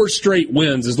 4 straight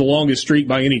wins is the longest streak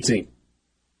by any team.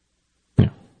 Yeah.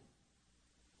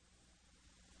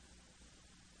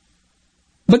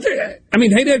 But, hey,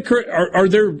 Dad, are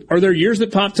there years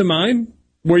that pop to mind?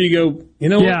 Where you go,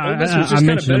 yeah, this was just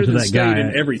kind of better than State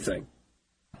in everything.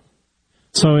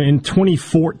 So in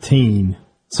 2014,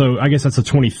 so I guess it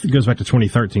goes back to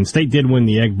 2013. State did win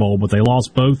the Egg Bowl, but they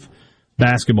lost both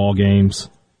basketball games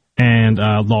and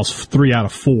lost 3 out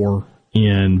of 4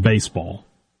 in baseball.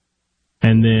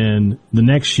 And then the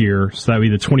next year, so that would be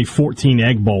the 2014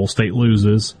 Egg Bowl, State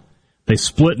loses. They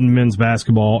split in men's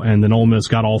basketball, and then Ole Miss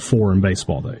got all 4 in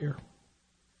baseball that year.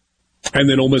 And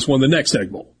then Ole Miss won the next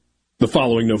Egg Bowl. The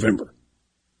following November.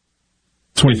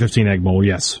 2015 Egg Bowl,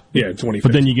 yes. Yeah, 2015.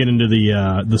 But then you get into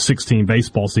the 16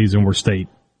 baseball season where State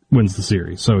wins the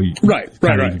series. So right.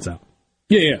 Evens out.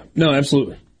 Yeah. No,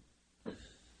 absolutely.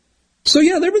 So,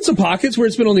 yeah, there have been some pockets where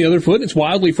it's been on the other foot. It's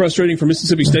wildly frustrating for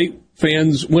Mississippi State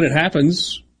fans when it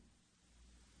happens.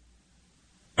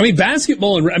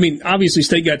 Basketball, obviously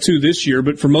State got 2 this year,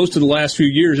 but for most of the last few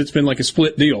years, it's been like a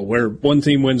split deal where one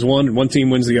team wins one and one team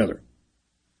wins the other.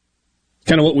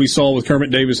 Kind of what we saw with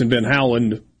Kermit Davis and Ben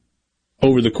Howland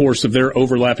over the course of their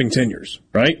overlapping tenures,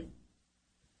 right?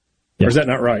 Yeah. Or is that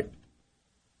not right?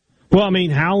 Well,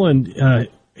 Howland,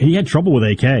 he had trouble with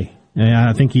AK.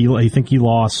 I think he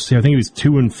lost. I think he was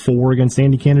 2-4 against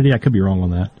Andy Kennedy. I could be wrong on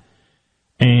that.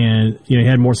 And he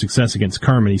had more success against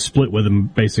Kermit. He split with him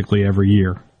basically every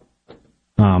year.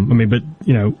 But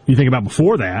you think about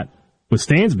before that. With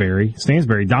Stansbury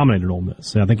dominated Ole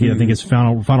Miss. I think his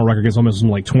final record against Ole Miss was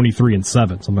like 23-7,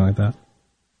 something like that.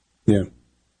 Yeah.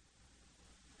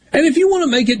 And if you want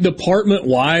to make it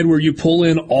department-wide where you pull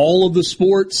in all of the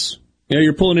sports,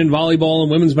 you're pulling in volleyball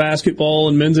and women's basketball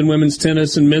and men's and women's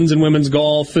tennis and men's and women's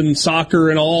golf and soccer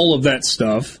and all of that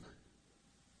stuff,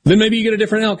 then maybe you get a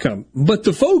different outcome. But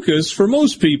the focus for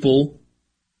most people,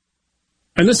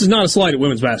 and this is not a slight at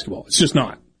women's basketball, it's just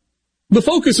not. The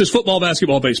focus is football,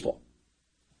 basketball, baseball.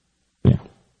 Yeah.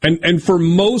 And for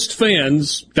most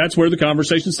fans, that's where the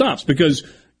conversation stops because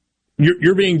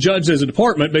you're being judged as a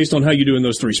department based on how you do in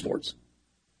those 3 sports.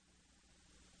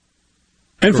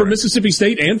 And for Mississippi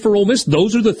State and for Ole Miss,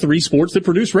 those are the 3 sports that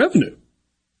produce revenue.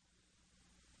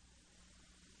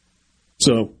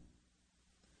 So,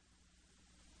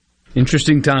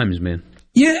 Interesting times, man.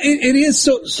 Yeah, it is.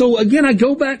 So again, I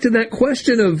go back to that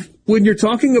question of when you're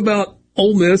talking about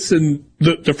Ole Miss and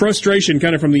the frustration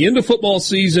kind of from the end of football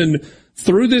season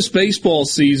through this baseball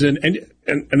season, and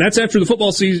that's after the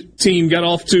football team got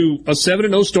off to a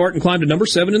 7-0 start and climbed to number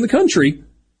 7 in the country.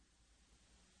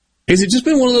 Has it just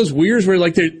been one of those weirds where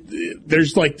like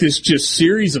there's like this just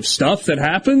series of stuff that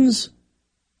happens,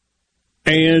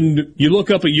 and you look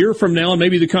up a year from now and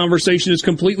maybe the conversation is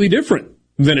completely different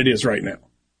than it is right now?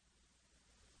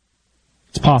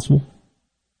 It's possible.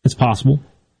 It's possible.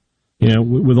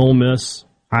 With Ole Miss,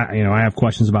 I have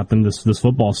questions about them this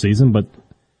football season, but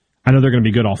I know they're going to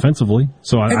be good offensively.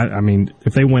 So I mean,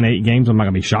 if they win 8 games, I'm not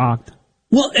going to be shocked.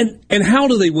 Well, and how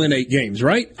do they win 8 games,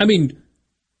 right? I mean,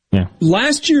 yeah.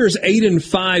 Last year's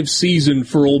 8-5 season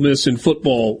for Ole Miss in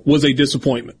football was a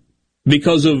disappointment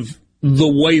because of the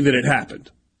way that it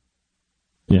happened.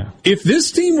 Yeah. If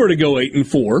this team were to go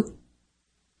 8-4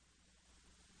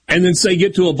 and then say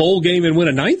get to a bowl game and win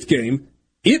a 9th game,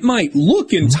 it might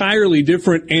look entirely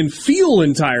different and feel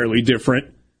entirely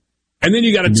different. And then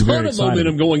you got a ton of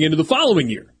momentum going into the following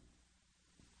year.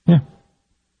 Yeah.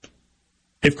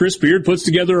 If Chris Beard puts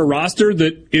together a roster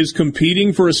that is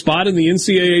competing for a spot in the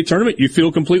NCAA tournament, you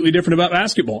feel completely different about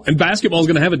basketball. And basketball is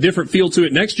going to have a different feel to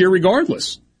it next year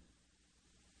regardless.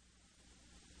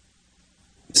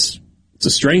 It's a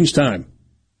strange time.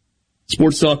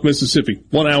 Sports Talk Mississippi,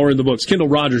 1 hour in the books. Kendall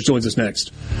Rogers joins us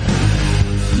next.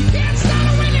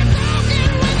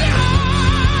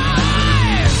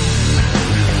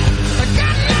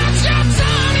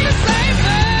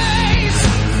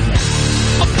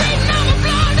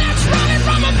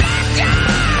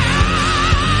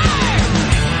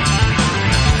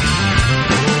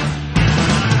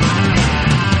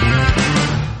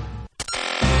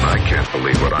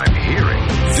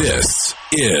 This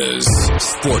is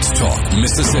Sports Talk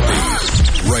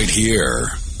Mississippi, right here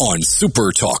on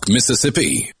Super Talk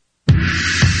Mississippi.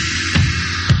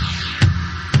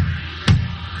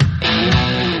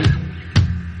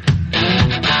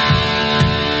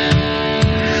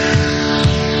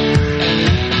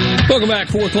 Welcome back,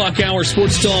 4 o'clock hour,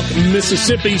 Sports Talk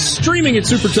Mississippi, streaming at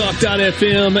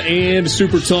supertalk.fm and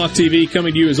SuperTalk TV,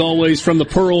 coming to you as always from the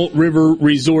Pearl River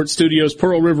Resort Studios.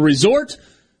 Pearl River Resort,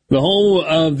 the home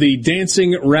of the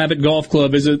Dancing Rabbit Golf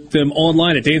Club. Visit them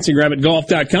online at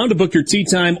dancingrabbitgolf.com to book your tee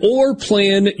time or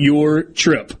plan your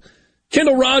trip.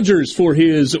 Kendall Rogers for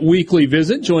his weekly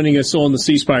visit, joining us on the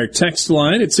C Spire text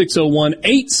line at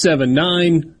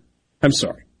 601-879. I'm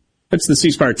sorry. That's the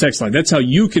C Spire text line. That's how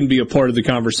you can be a part of the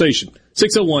conversation.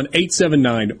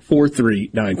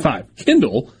 601-879-4395.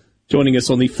 Kendall joining us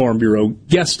on the Farm Bureau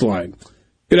guest line.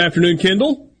 Good afternoon,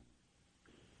 Kendall.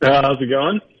 How's it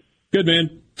going? Good,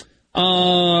 man.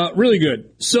 Really good.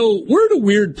 So we're at a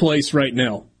weird place right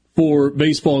now for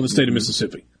baseball in the state of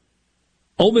Mississippi.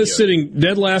 Ole Miss sitting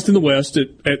dead last in the West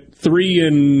at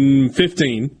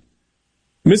 3-15.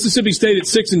 Mississippi State at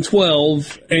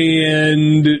 6-12,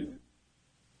 and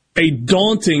a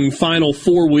daunting final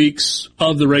 4 weeks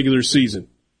of the regular season.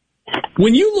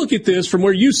 When you look at this from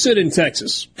where you sit in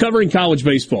Texas, covering college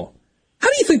baseball, how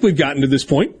do you think we've gotten to this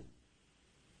point?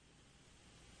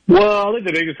 Well, I think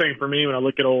the biggest thing for me when I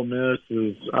look at Ole Miss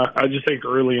is I just think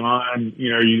early on,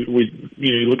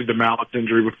 you look at the Mallett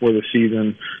injury before the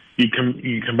season, you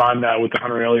combine that with the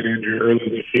Hunter Elliott injury earlier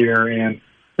this year, and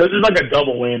this is like a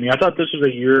double whammy. I thought this was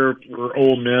a year for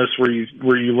Ole Miss where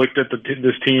you looked at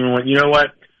this team and went, you know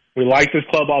what, we like this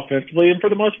club offensively, and for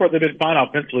the most part they did fine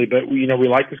offensively, but we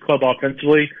like this club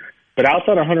offensively. But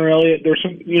outside of Hunter Elliott, there's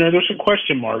some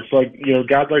question marks, like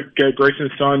guys like Grayson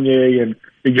Saunier and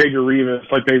Xavier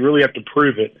Rivas, like they really have to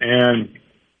prove it. And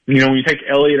when you take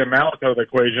Elliott and Mallett out of the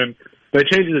equation, that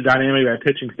changes the dynamic of that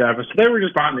pitching staff. And so they were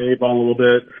just behind the 8 ball a little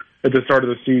bit at the start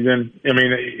of the season. I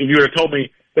mean, if you would have told me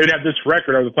they'd have this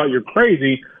record, I would have thought you're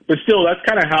crazy. But still, that's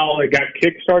kind of how it got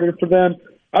kick-started for them.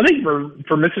 I think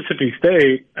for Mississippi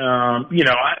State, I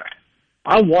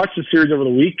watched the series over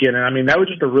the weekend, and I mean, that was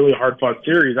just a really hard-fought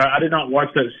series. I did not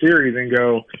watch that series and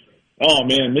go, oh,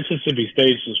 man, Mississippi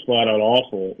State's just flat-out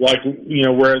awful.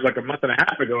 Whereas like a month and a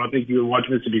half ago, I think you would watch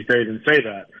Mississippi State and say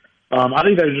that. I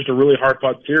think that was just a really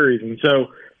hard-fought series. And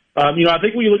so, I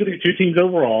think when you look at these two teams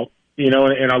overall,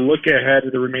 and I look ahead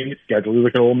at the remaining schedule, you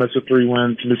look at Ole Miss with 3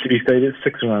 wins, Mississippi State at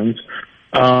 6 wins.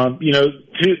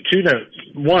 Two notes.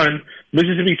 One,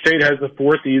 Mississippi State has the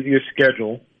 4th easiest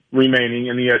schedule remaining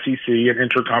in the SEC and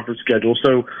interconference schedule.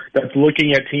 So that's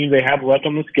looking at teams they have left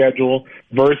on the schedule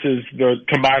versus the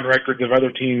combined records of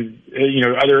other teams,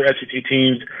 other SEC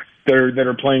teams that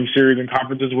are playing series and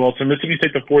conference as well. So Mississippi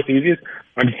State the 4th easiest.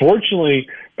 Unfortunately,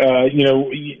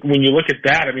 when you look at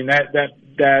that, I mean that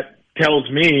tells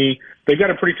me they've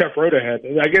got a pretty tough road ahead.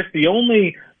 I guess the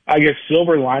only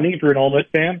silver lining if you're an Ole Miss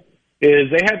fan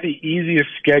is they have the easiest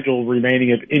schedule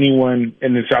remaining of anyone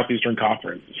in the Southeastern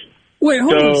Conference. Wait,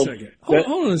 hold on a second.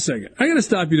 Hold on a second. I got to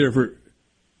stop you there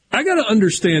I got to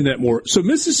understand that more. So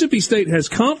Mississippi State has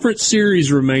conference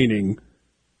series remaining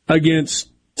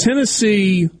against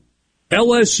Tennessee,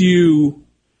 LSU,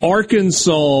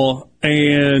 Arkansas,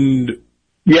 and...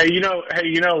 Yeah,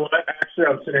 what? Actually,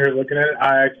 I'm sitting here looking at it.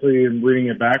 I actually am reading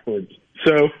it backwards.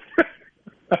 So...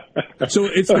 So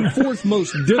it's the fourth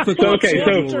most difficult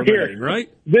schedule remaining, right?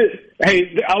 So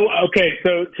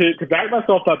to back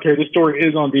myself up here, this story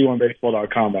is on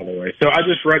D1Baseball.com, by the way. So I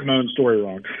just read my own story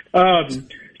wrong.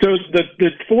 So the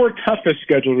four toughest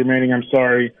schedules remaining,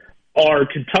 are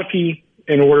Kentucky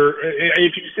in order.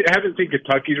 If you haven't seen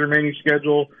Kentucky's remaining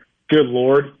schedule, good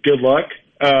Lord, good luck.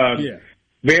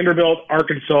 Vanderbilt,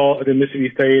 Arkansas, and then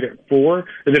Mississippi State at 4,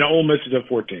 and then Ole Miss is at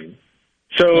 14.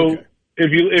 So... Okay.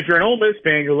 If you're an Ole Miss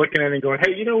fan, you're looking at it and going,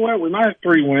 hey, you know what? We might have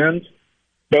 3 wins,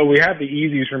 but we have the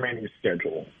easiest remaining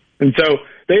schedule. And so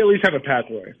they at least have a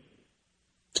pathway.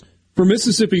 For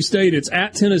Mississippi State, it's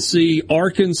at Tennessee,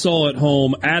 Arkansas at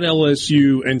home, at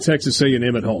LSU, and Texas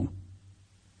A&M at home.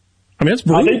 I mean, that's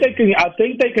brutal. I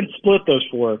think they can split those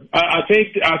 4. I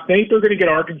think they're going to get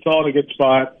Arkansas in a good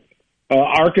spot.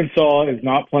 Arkansas is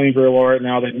not playing very well right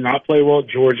now. They did not play well at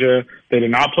Georgia. They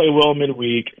did not play well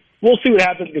midweek. We'll see what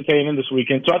happens against A&M this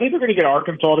weekend. So I think they're going to get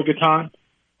Arkansas at a good time.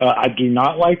 I do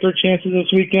not like their chances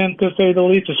this weekend, to say the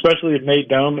least, especially if Nate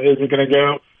Dome isn't going to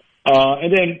go.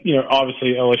 And then,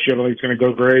 obviously LSU, I don't think it's going to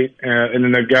go great. And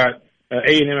then they've got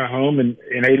A&M at home, and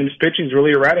A&M's pitching is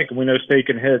really erratic, and we know State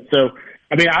can hit. So,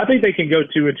 I mean, I think they can go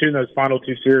 2-2 in those final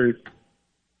 2 series,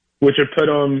 which would put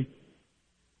them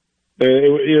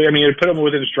it'd put them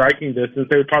within striking distance.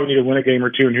 They would probably need to win a game or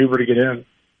 2 in Hoover to get in.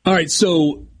 All right,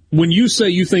 so when you say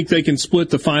you think they can split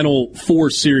the final 4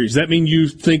 series, that mean you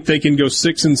think they can go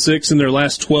 6-6 in their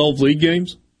last 12 league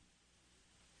games?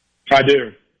 I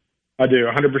do.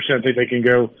 100% think they can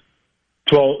go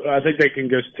 12. I think they can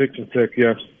go 6-6.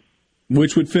 Yes.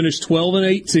 Which would finish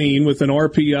 12-18 with an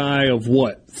RPI of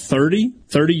what? 30,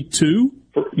 32?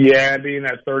 Yeah, being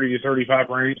that 30 to 35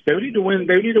 range. They would need to win.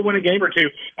 They would need to win a game or 2.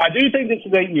 I do think this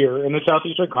is a year in the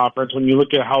Southeastern Conference. When you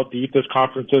look at how deep this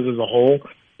conference is as a whole,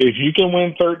 if you can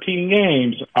win 13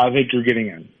 games, I think you're getting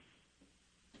in.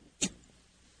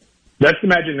 That's the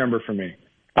magic number for me.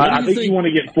 I think you want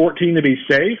to get 14 to be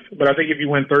safe, but I think if you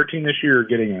win 13 this year, you're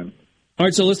getting in. All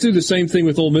right, so let's do the same thing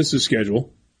with Ole Miss's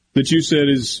schedule that you said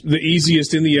is the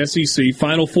easiest in the SEC.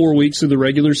 Final 4 weeks of the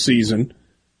regular season.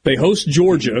 They host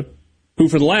Georgia, who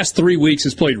for the last 3 weeks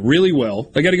has played really well.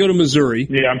 They got to go to Missouri,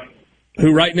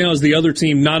 who right now is the other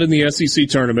team not in the SEC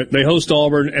tournament. They host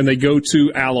Auburn, and they go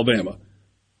to Alabama.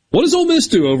 What does Ole Miss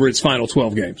do over its final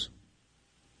 12 games?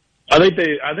 I think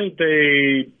they.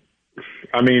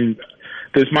 I mean,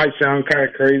 this might sound kind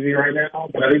of crazy right now,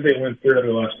 but I think they win 3 out of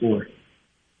the last 4.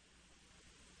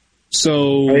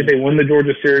 So I think they win the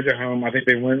Georgia series at home. I think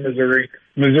they win Missouri.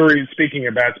 Missouri, speaking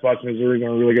of bad spots, Missouri's in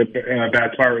a really good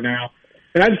bad spot right now.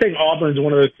 And I just think Auburn's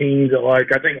one of those teams that,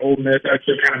 I think Ole Miss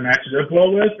actually kind of matches up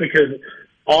well with, because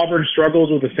Auburn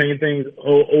struggles with the same things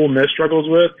Ole Miss struggles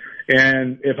with.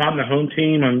 And if I'm the home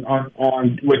team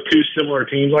on with 2 similar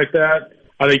teams like that,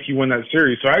 I think you win that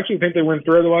series. So I actually think they win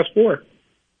 3 of the last 4.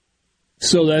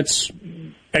 So that's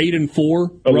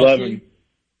 8-4, 11, roughly?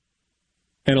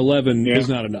 And 11 is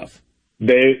not enough.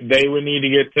 They would need to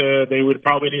get to. They would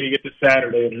probably need to get to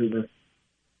Saturday in Hoover.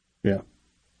 Yeah,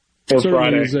 or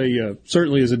Friday.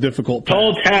 Certainly is a difficult path.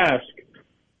 Tall task,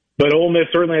 but Ole Miss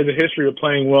certainly has a history of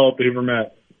playing well at the Hoover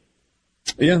Met.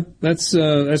 Yeah, that's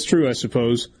true, I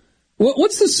suppose.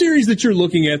 What's the series that you're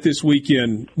looking at this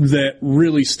weekend that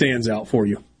really stands out for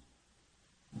you?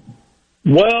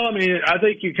 Well, I mean, I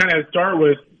think you kind of start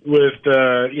with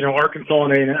Arkansas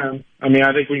and A&M. I mean,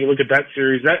 I think when you look at that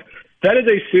series, that is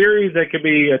a series that could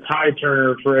be a tide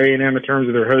turner for A&M in terms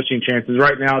of their hosting chances.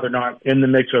 Right now, they're not in the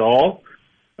mix at all.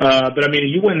 But I mean,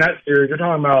 if you win that series, you're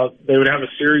talking about they would have a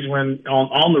series win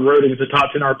on the road against a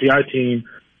top 10 RPI team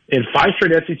in 5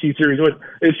 straight SEC series.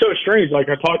 It's so strange. Like,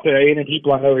 I talked to A&M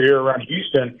people I know here around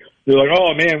Houston. They're like,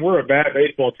 "Oh man, we're a bad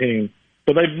baseball team,"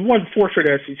 but they've won 4 straight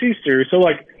SEC series. So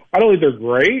I don't think they're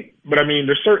great, but I mean,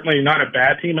 they're certainly not a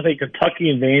bad team. I think Kentucky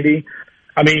and Vandy.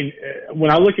 I mean,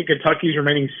 when I look at Kentucky's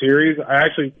remaining series, I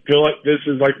actually feel like this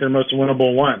is their most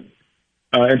winnable one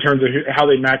in terms of how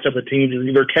they match up with teams.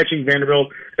 They're catching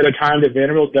Vanderbilt at a time that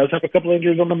Vanderbilt does have a couple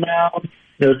injuries on the mound.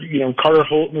 Carter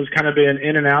Holton has kind of been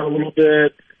in and out a little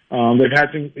bit. They've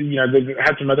had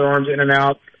some other arms in and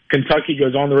out. Kentucky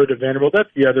goes on the road to Vanderbilt.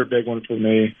 That's the other big one for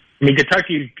me. I mean,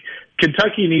 Kentucky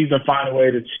Kentucky needs to find a way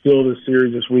to steal this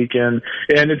series this weekend.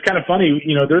 And it's kind of funny,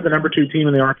 they're the number 2 team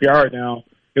in the RPI right now,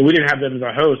 and we didn't have them as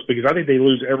a host because I think they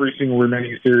lose every single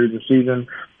remaining series this season.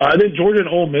 I think Georgia and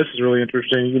Ole Miss is really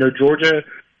interesting. Georgia,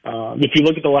 if you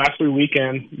look at the last 3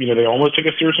 weekends, they almost took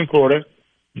a series from Florida.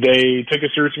 They took a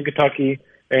series from Kentucky.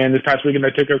 And this past weekend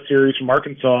they took a series from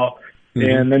Arkansas.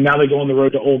 And then now they go on the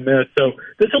road to Ole Miss. So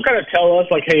this will kind of tell us,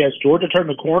 like, hey, has Georgia turned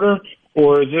the corner,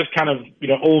 or is this kind of,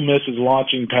 Ole Miss's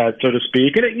launching pad, so to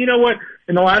speak? And you know what?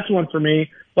 In the last one for me,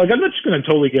 like, I'm not just going to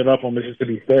totally give up on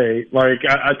Mississippi State. Like,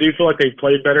 I do feel like they've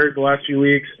played better the last few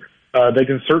weeks. They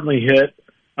can certainly hit.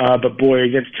 But, boy,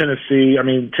 against Tennessee,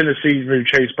 Tennessee's moved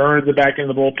Chase Burns the back end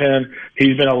of the bullpen.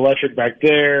 He's been electric back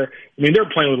there. They're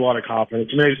playing with a lot of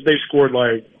confidence. They scored,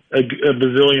 like, a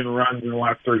bazillion runs in the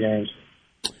last 3 games.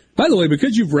 By the way,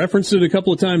 because you've referenced it a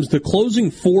couple of times, the closing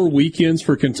 4 weekends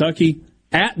for Kentucky,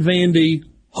 at Vandy,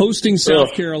 hosting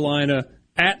South Carolina,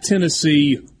 at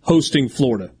Tennessee, hosting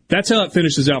Florida. That's how it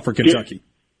finishes out for Kentucky.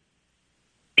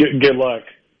 Good luck.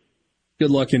 Good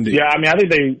luck indeed. Yeah, I think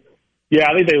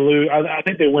they lose. I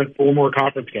think they win 4 more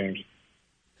conference games.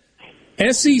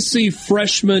 SEC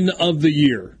Freshman of the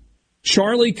Year.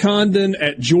 Charlie Condon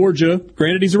at Georgia.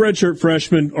 Granted, he's a redshirt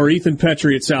freshman, or Ethan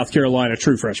Petrie at South Carolina,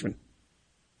 true freshman.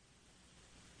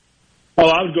 Oh,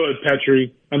 I would go with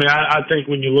Petrie. I think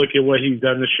when you look at what he's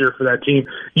done this year for that team,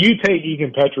 you take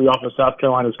Ethan Petrie off of South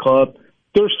Carolina's club,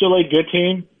 they're still a good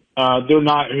team. They're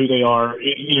not who they are.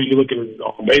 You look at his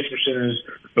on-base percentage,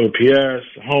 OPS,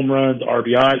 home runs,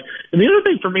 RBIs. And the other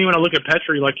thing for me when I look at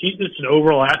Petrie, like, he's just an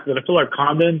overall asset. I feel like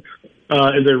Condon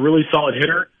is a really solid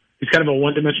hitter. He's kind of a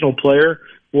one-dimensional player,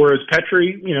 whereas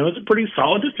Petrie, is a pretty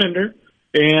solid defender.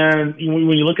 And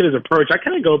when you look at his approach, I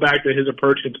kind of go back to his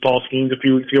approach against Paul Skeens a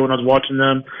few weeks ago when I was watching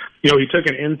them. He took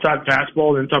an inside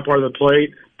fastball, the inside part of the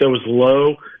plate that was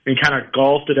low, and kind of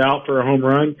golfed it out for a home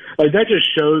run. Like, that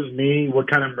just shows me what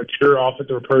kind of mature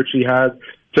offensive approach he has.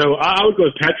 So I would go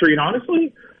with Petrie. And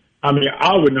honestly, I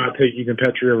would not take Ethan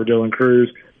Petrie over Dylan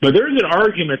Cruz. But there's an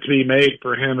argument to be made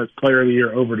for him as Player of the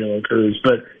Year over Dylan Cruz.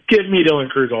 But give me Dylan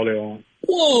Cruz all day long.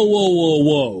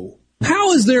 Whoa.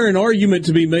 How is there an argument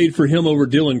to be made for him over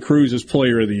Dylan Cruz as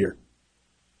Player of the Year?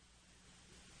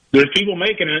 There's people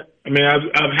making it.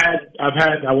 I've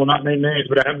had. I will not name names,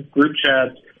 but I have group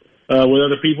chats with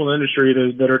other people in the industry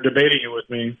that are debating it with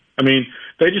me.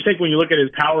 They just think when you look at his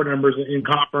power numbers in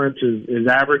conference, his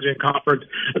average in conference,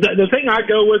 the thing I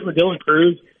go with Dylan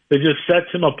Cruz that just sets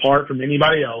him apart from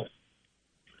anybody else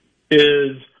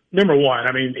is, number one,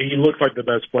 he looks like the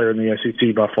best player in the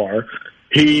SEC by far.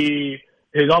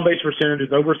 His on-base percentage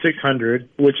is over 600,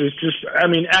 which is just,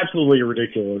 absolutely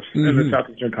ridiculous in the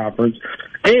Southeastern Conference.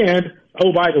 And,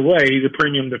 by the way, he's a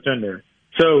premium defender.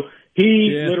 So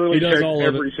he literally checks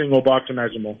every single box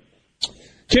imaginable.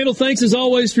 Kendall, thanks as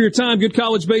always for your time. Good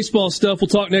college baseball stuff. We'll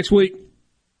talk next week.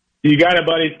 You got it,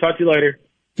 buddy. Talk to you later.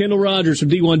 Kendall Rogers from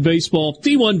D1 Baseball,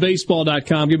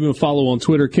 D1Baseball.com. Give him a follow on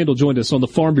Twitter. Kendall joined us on the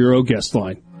Farm Bureau guest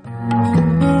line.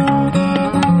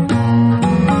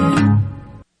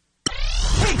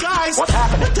 What's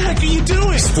happening? What the heck are you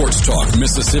doing? Sports Talk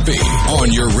Mississippi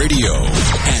on your radio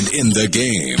and in the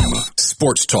game.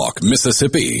 Sports Talk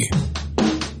Mississippi.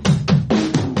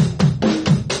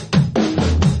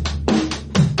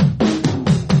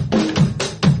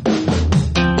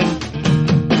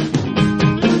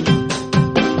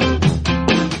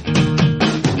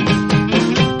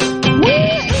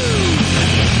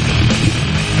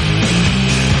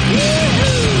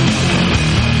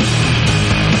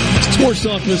 Sports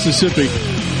Talk Mississippi.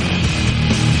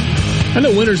 I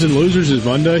know winners and losers is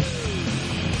Monday.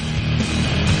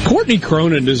 Courtney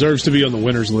Cronin deserves to be on the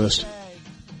winners list.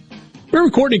 Remember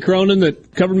Courtney Cronin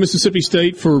that covered Mississippi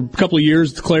State for a couple of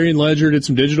years at the Clarion Ledger, did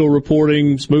some digital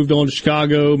reporting, moved on to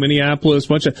Chicago, Minneapolis,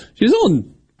 she's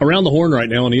on Around the Horn right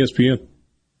now on ESPN.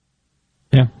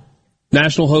 Yeah.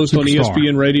 National host on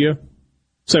ESPN Radio.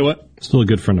 Say what? Still a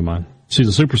good friend of mine. She's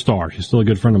a superstar. She's still a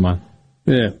good friend of mine.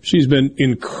 Yeah, she's been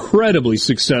incredibly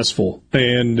successful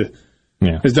and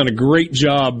has done a great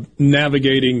job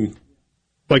navigating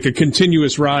like a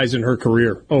continuous rise in her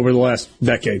career over the last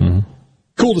decade. Mm-hmm.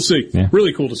 Cool to see. Yeah.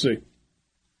 Really cool to see.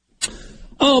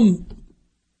 Man,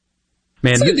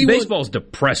 baseball's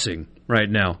depressing right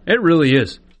now. It really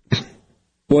is.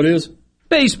 What is?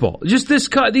 Baseball. Just these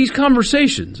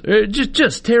conversations are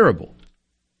just terrible.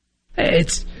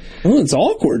 It's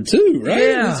awkward, too, right?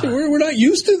 Yeah. We're not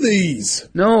used to these.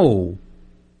 No.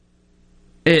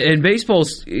 And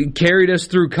baseball's carried us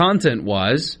through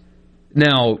content-wise.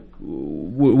 Now,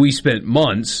 we spent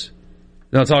months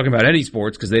not talking about any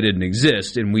sports because they didn't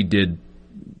exist, and we did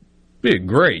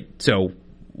great. So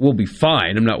we'll be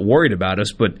fine. I'm not worried about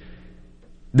us. But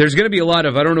there's going to be a lot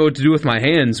of I don't know what to do with my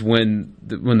hands when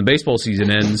the baseball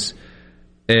season ends.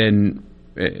 And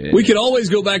we could always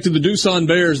go back to the Doosan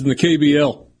Bears and the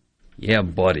KBL. Yeah,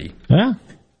 buddy. Yeah.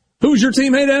 Who was your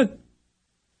team, hey, Dad?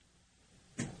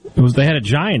 They had a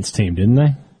Giants team, didn't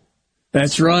they?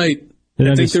 That's right.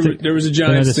 I think there was a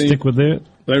Giants team. Stick with it.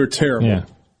 They were terrible. Yeah.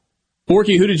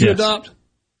 Borky, who did you adopt?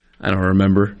 I don't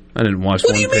remember. I didn't watch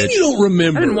one pitch. What do you mean you don't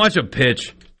remember? I didn't watch a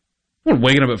pitch. I wasn't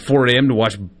waking up at 4 a.m. to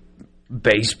watch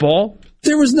baseball.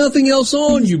 There was nothing else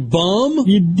on, you bum.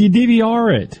 You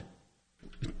DVR it.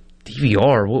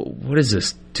 DVR? What is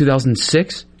this,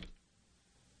 2006?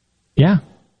 Yeah.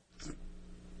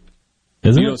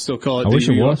 Isn't you it? don't still call it I DVR? wish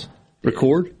it was.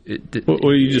 Record?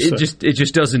 What you just say? It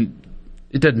just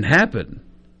doesn't happen.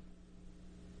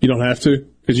 You don't have to?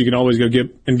 Because you can always go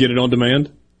get it on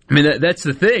demand? I mean, that's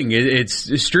the thing.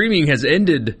 It's streaming has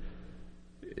ended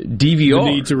DVR.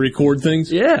 The need to record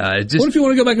things? Yeah. What if you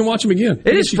want to go back and watch them again?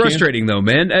 It is frustrating, though,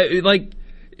 man.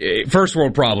 First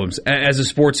world problems as a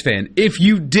sports fan. If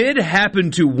you did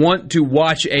happen to want to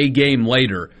watch a game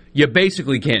later, you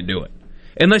basically can't do it.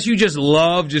 Unless you just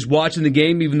love just watching the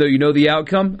game even though you know the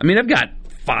outcome. I mean, I've got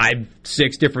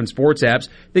 5-6 different sports apps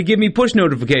that give me push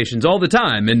notifications all the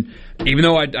time. And even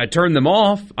though I turn them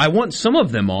off, I want some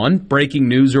of them on, breaking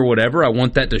news or whatever. I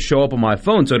want that to show up on my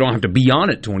phone so I don't have to be on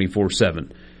it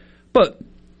 24/7. But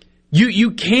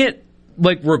you can't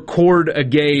record a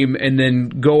game and then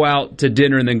go out to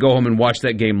dinner and then go home and watch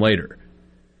that game later.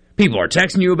 People are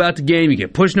texting you about the game. You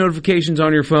get push notifications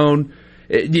on your phone.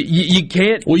 You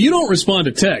can't. Well, you don't respond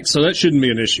to text, so that shouldn't be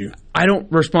an issue. I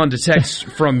don't respond to texts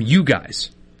from you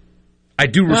guys. I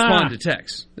do respond to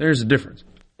texts. There's a difference.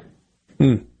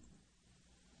 Okay.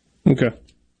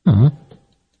 Uh-huh.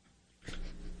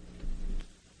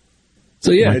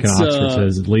 So yeah, Mike Oxford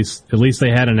says at least they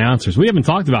had announcers. We haven't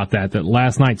talked about that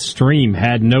last night's stream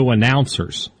had no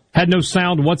announcers, had no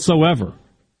sound whatsoever.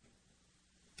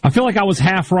 I feel like I was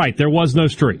half right. There was no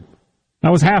stream. I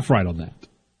was half right on that.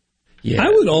 Yeah. I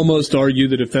would almost argue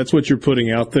that if that's what you're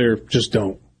putting out there, just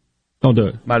don't. Don't do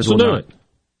it. Might as well do it.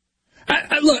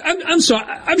 Look, I'm sorry.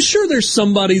 I'm sure there's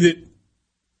somebody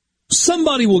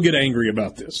will get angry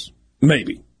about this.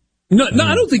 Maybe. No,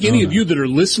 I don't think any of you that are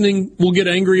listening will get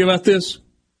angry about this.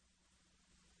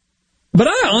 But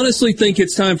I honestly think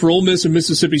it's time for Ole Miss and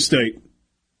Mississippi State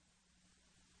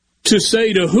to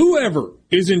say to whoever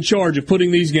is in charge of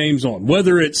putting these games on,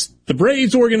 whether it's the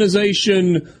Braves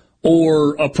organization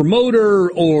or a promoter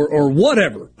or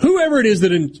whatever, whoever it is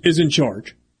that is in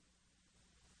charge,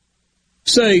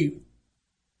 say,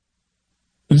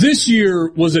 this year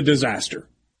was a disaster.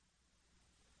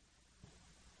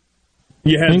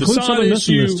 You had the sod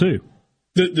issue, too.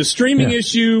 The streaming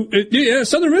issue.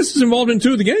 Southern Miss is involved in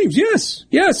 2 of the games.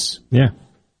 Yes. Yeah.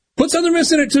 Put Southern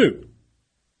Miss in it, too.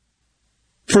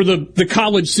 For the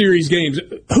college series games.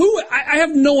 I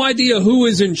have no idea who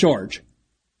is in charge.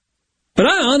 But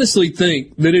I honestly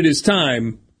think that it is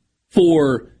time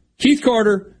for Keith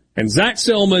Carter and Zach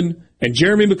Selman and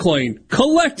Jeremy McClain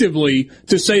collectively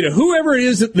to say to whoever it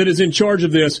is that is in charge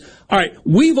of this, all right,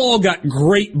 we've all got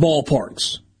great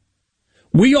ballparks.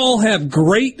 We all have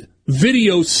great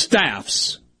video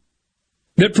staffs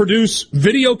that produce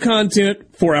video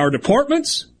content for our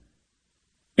departments.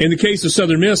 In the case of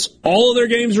Southern Miss, all of their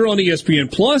games are on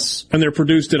ESPN Plus, and they're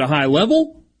produced at a high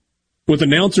level with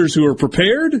announcers who are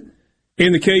prepared.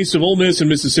 In the case of Ole Miss and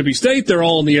Mississippi State, they're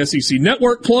all on the SEC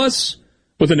Network Plus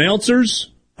with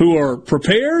announcers who are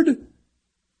prepared.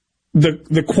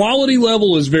 The quality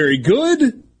level is very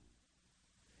good.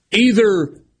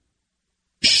 Either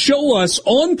show us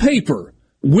on paper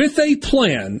with a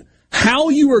plan how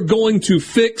you are going to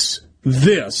fix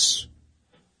this,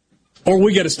 or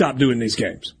we got to stop doing these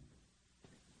games.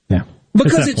 Yeah.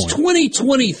 Because it's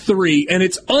 2023 and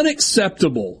it's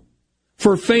unacceptable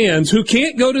for fans who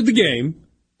can't go to the game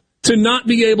to not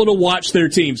be able to watch their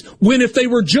teams. When if they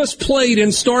were just played in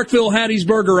Starkville,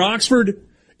 Hattiesburg, or Oxford,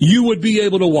 you would be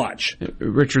able to watch.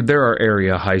 Richard, there are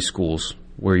area high schools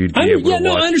where you'd be able to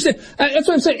watch. I understand. That's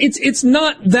what I'm saying. It's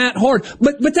not that hard.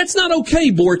 But that's not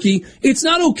okay, Borky. It's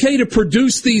not okay to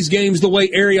produce these games the way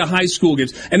area high school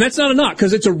gives. And that's not a knock,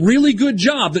 because it's a really good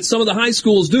job that some of the high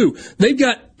schools do. They've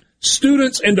got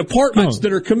students and departments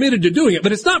that are committed to doing it,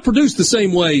 but it's not produced the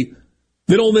same way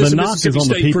that Ole Miss and Mississippi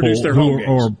State produce their home games.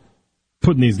 Or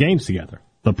putting these games together,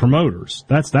 the promoters.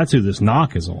 That's who this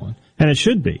knock is on, and it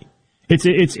should be.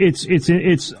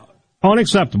 It's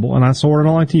unacceptable, and that's the word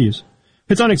I like to use.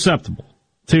 It's unacceptable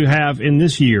to have in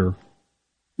this year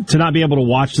to not be able to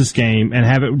watch this game and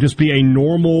have it just be a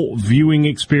normal viewing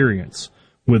experience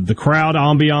with the crowd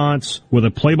ambiance, with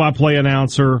a play-by-play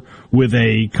announcer, with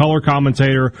a color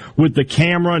commentator, with the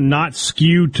camera not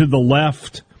skewed to the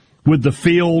left, with the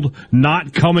field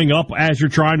not coming up as you're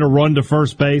trying to run to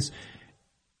first base.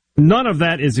 None of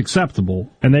that is acceptable,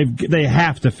 and they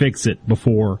have to fix it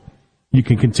before you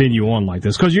can continue on like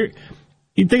this. Because you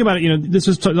think about it, this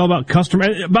is all about customer.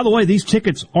 And by the way, these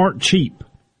tickets aren't cheap.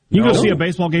 You go see a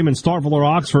baseball game in Starkville or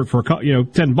Oxford for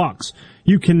 $10.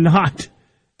 You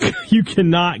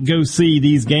cannot go see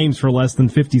these games for less than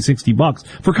 $50-$60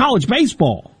 for college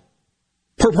baseball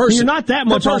per person. You're not that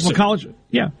much off of college.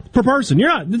 Yeah, per person. You're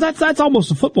not. That's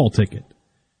almost a football ticket.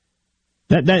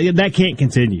 That can't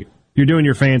continue. You're doing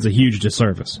your fans a huge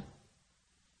disservice.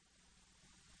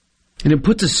 And it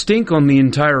puts a stink on the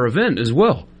entire event as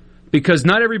well, because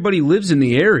not everybody lives in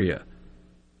the area.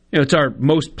 It's our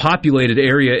most populated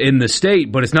area in the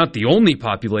state, but it's not the only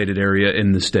populated area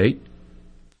in the state.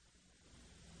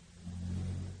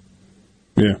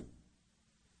 Yeah.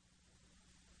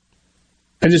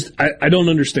 I don't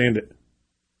understand it.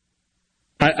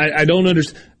 I don't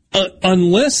understand.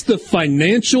 Unless the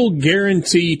financial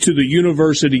guarantee to the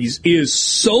universities is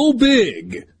so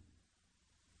big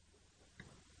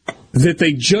that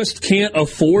they just can't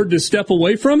afford to step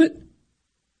away from it.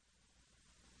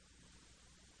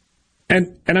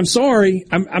 And I'm sorry,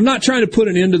 I'm not trying to put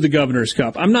an end to the Governor's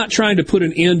Cup. I'm not trying to put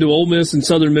an end to Ole Miss and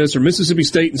Southern Miss or Mississippi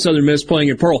State and Southern Miss playing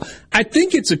in Pearl. I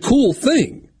think it's a cool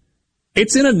thing.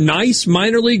 It's in a nice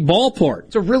minor league ballpark.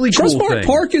 It's a really cool thing. Trustmark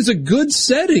Park is a good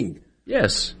setting.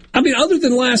 Yes. I mean, other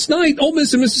than last night, Ole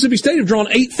Miss and Mississippi State have drawn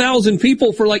 8,000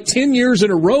 people for like 10 years in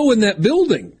a row in that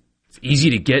building. It's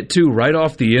easy to get to right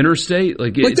off the interstate.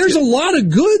 There's a lot of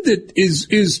good that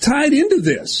is tied into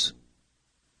this.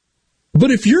 But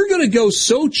if you're going to go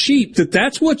so cheap that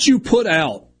that's what you put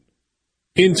out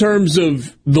in terms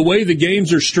of the way the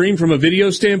games are streamed from a video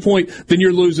standpoint, then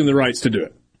you're losing the rights to do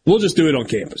it. We'll just do it on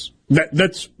campus.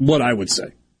 That's what I would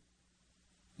say.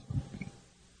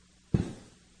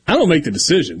 I don't make the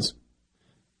decisions.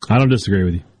 I don't disagree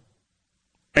with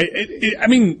you. I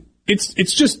mean, it's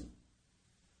just.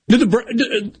 Do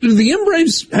the M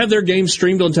Braves have their games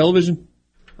streamed on television?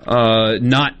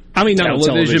 Not on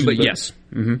television, but yes.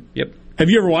 Mm-hmm. Yep. Have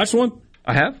you ever watched one?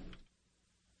 I have.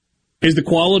 Is the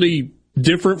quality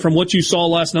different from what you saw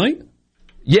last night?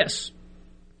 Yes.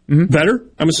 Mm-hmm. Better,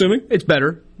 I'm assuming? It's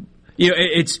better.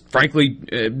 It's frankly,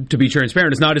 to be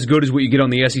transparent, it's not as good as what you get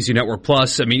on the SEC Network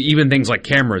Plus. I mean, even things like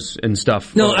cameras and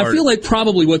stuff. No, I feel like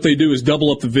probably what they do is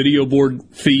double up the video board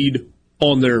feed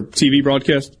on their TV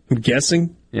broadcast. I'm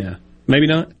guessing. Yeah. Maybe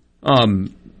not.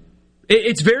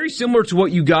 It's very similar to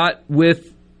what you got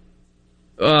with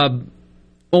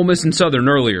Ole Miss and Southern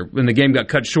earlier when the game got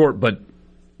cut short, but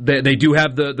they do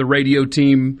have the radio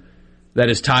team that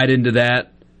is tied into that.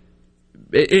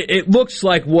 It looks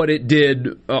like what it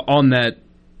did on that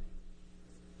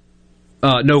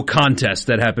no contest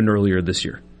that happened earlier this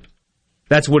year.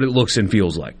 That's what it looks and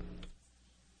feels like,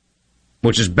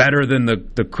 which is better than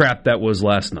the crap that was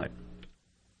last night.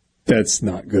 That's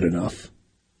not good enough.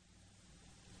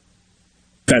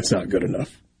 That's not good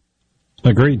enough.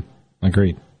 Agreed.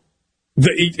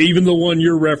 Even the one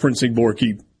you're referencing,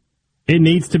 Borky. It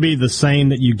needs to be the same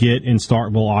that you get in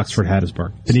Starkville, Oxford,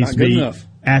 Hattiesburg. It needs to be enough.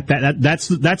 At that. That's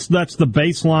the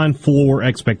baseline floor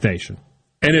expectation.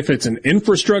 And if it's an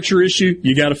infrastructure issue,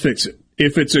 you got to fix it.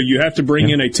 If it's you have to bring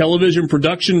in a television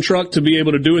production truck to be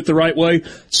able to do it the right way.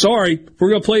 Sorry, if we're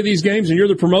going to play these games and you're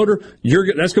the promoter,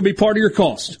 that's going to be part of your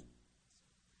cost.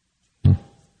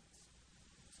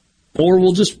 Or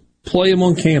we'll just play them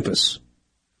on campus.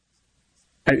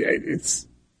 This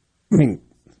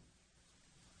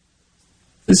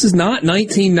is not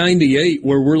 1998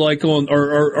 where we're like on,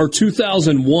 or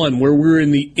 2001 where we're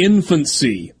in the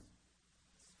infancy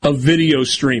of video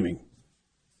streaming.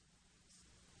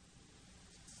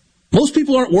 Most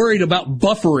people aren't worried about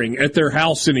buffering at their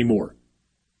house anymore.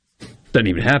 Doesn't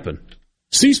even happen.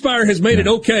 C-Spire has made it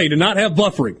okay to not have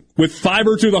buffering with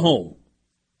fiber to the home.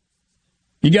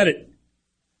 You got it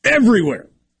everywhere.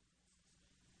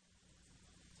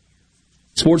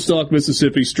 SportsTalk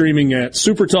Mississippi streaming at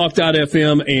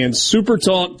SuperTalk.fm and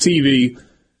SuperTalk TV.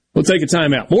 We'll take a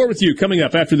timeout. More with you coming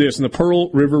up after this in the Pearl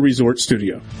River Resort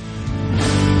Studio.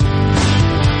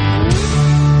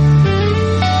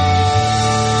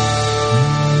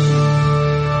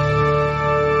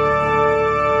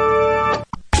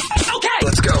 Okay,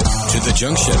 let's go. To the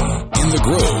junction, in the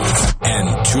Grove,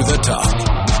 and to the top.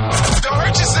 Don't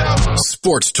hurt yourself.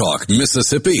 Sports Talk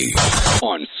Mississippi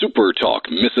on Super Talk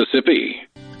Mississippi.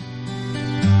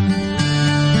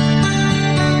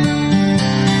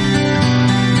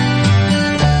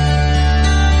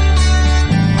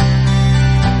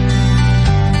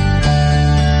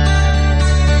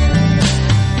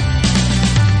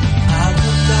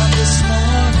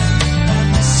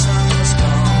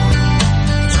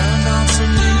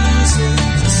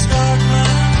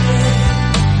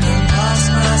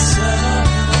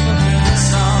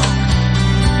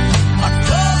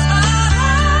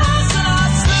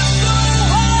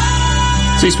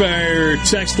 C-Spire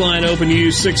text line open to you,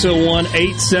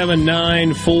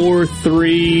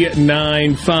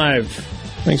 601-879-4395.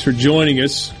 Thanks for joining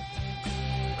us.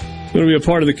 Going to be a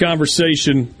part of the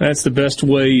conversation. That's the best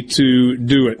way to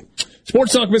do it.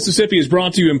 Sports Talk Mississippi is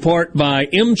brought to you in part by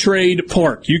M-Trade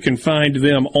Park. You can find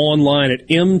them online at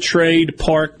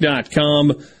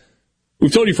mtradepark.com.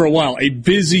 We've told you for a while, a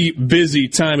busy, busy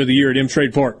time of the year at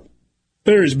M-Trade Park.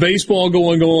 There is baseball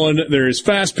going on. There is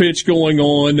fast pitch going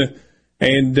on.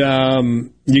 And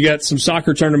you got some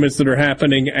soccer tournaments that are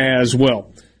happening as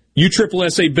well.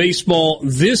 USSSA baseball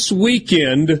this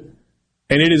weekend, and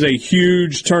it is a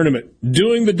huge tournament.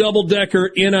 Doing the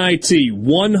double-decker NIT,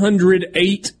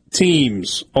 108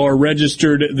 teams are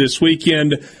registered this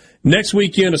weekend. Next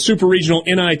weekend, a super regional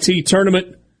NIT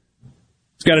tournament.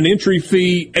 It's got an entry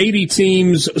fee, 80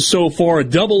 teams so far, a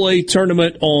double-A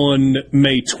tournament on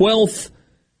May 12th.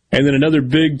 And then another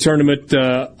big tournament,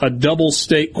 a double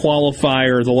state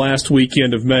qualifier the last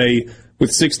weekend of May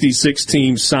with 66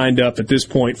 teams signed up at this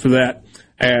point for that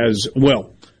as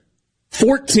well.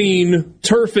 14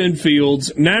 turf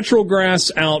infields, natural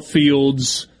grass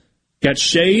outfields, got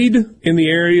shade in the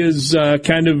areas,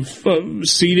 kind of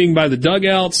seating by the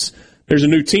dugouts. There's a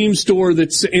new team store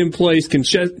that's in place,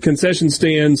 concession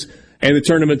stands, and the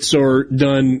tournaments are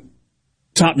done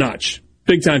top-notch.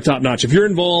 Big-time top-notch. If you're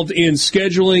involved in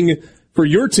scheduling for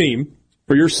your team,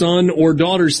 for your son or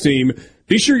daughter's team,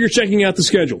 be sure you're checking out the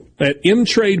schedule at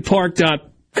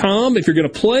mtradepark.com. If you're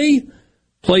going to play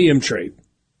M-Trade.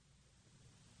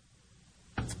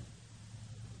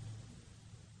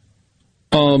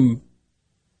 Going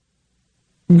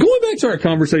back to our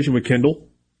conversation with Kendall,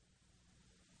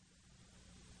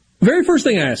 very first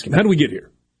thing I asked him, how did we get here?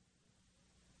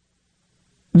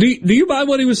 Do you buy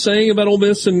what he was saying about Ole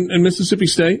Miss and Mississippi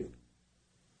State?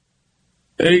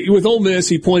 With Ole Miss,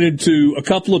 he pointed to a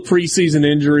couple of preseason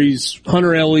injuries,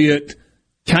 Hunter Elliott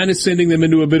kind of sending them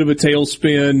into a bit of a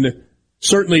tailspin.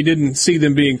 Certainly didn't see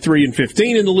them being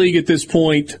 3-15 in the league at this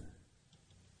point,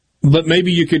 but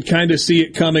maybe you could kind of see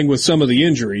it coming with some of the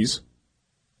injuries.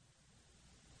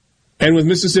 And with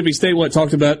Mississippi State,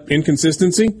 talked about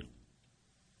inconsistency?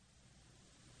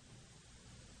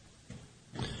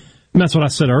 And that's what I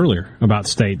said earlier about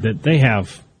State, that they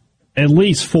have at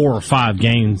least 4 or 5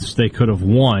 games they could have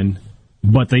won,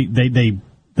 but they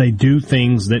do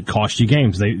things that cost you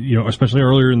games. They, especially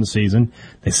earlier in the season,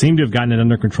 they seem to have gotten it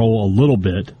under control a little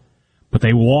bit, but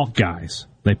they walk guys.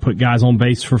 They put guys on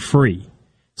base for free.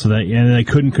 And they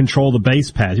couldn't control the base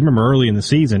paths. You remember early in the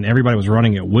season, everybody was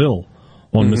running at will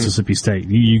on Mississippi State.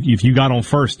 If you got on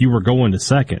first, you were going to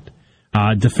second.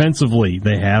 Defensively,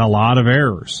 they had a lot of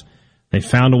errors. They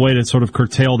found a way to sort of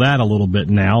curtail that a little bit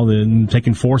now. Then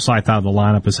taking Forsythe out of the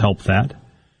lineup has helped that.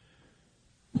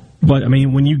 But,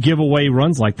 when you give away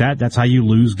runs like that, that's how you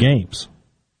lose games.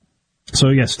 So,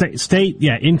 State,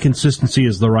 inconsistency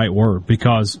is the right word,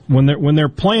 because when they're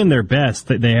playing their best,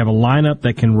 they have a lineup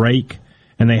that can rake,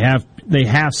 and they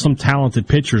have some talented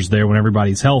pitchers there when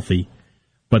everybody's healthy,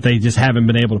 but they just haven't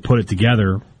been able to put it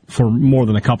together for more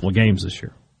than a couple of games this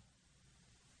year.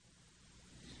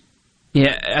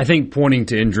 Yeah, I think pointing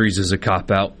to injuries is a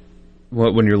cop-out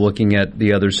when you're looking at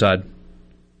the other side.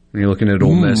 When you're looking at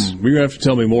Ole Miss. You're going to have to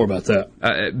tell me more about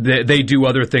that. They do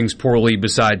other things poorly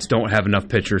besides don't have enough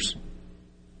pitchers.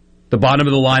 The bottom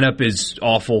of the lineup is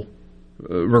awful.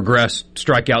 Regressed,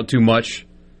 strike out too much.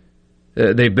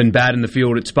 They've been bad in the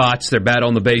field at spots. They're bad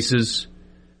on the bases.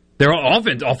 They're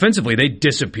offensively, they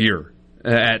disappear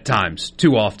at times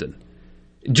too often.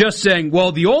 Just saying,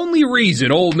 the only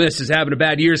reason Ole Miss is having a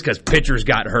bad year is because pitchers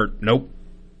got hurt. Nope.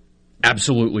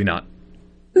 Absolutely not.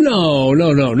 No,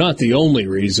 not the only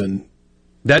reason.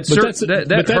 That's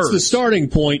the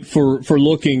starting point for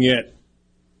looking at.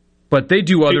 But they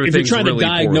do other things really poorly. If you're trying to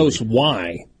diagnose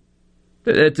why.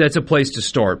 That's a place to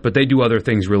start, but they do other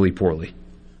things really poorly.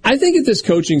 I think that this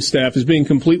coaching staff is being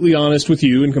completely honest with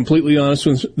you and completely honest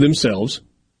with themselves.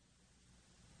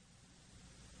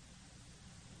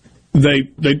 They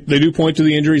do point to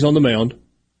the injuries on the mound.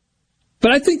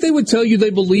 But I think they would tell you they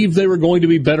believe they were going to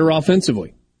be better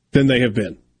offensively than they have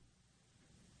been.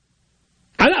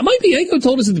 Mike Bianco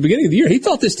told us at the beginning of the year he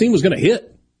thought this team was going to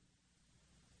hit.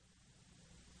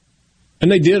 And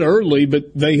they did early,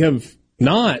 but they have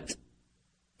not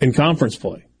in conference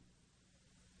play.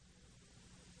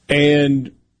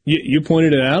 And you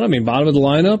pointed it out. Bottom of the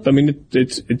lineup.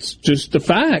 It's just a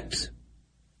fact.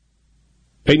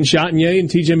 Peyton Chatagnier and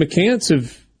T.J. McCants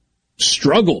have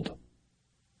struggled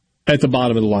at the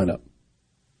bottom of the lineup.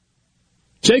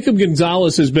 Jacob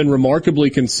Gonzalez has been remarkably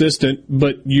consistent,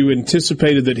 but you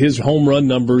anticipated that his home run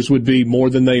numbers would be more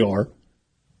than they are.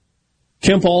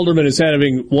 Kemp Alderman is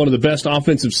having one of the best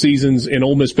offensive seasons in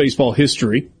Ole Miss baseball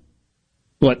history.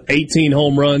 18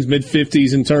 home runs,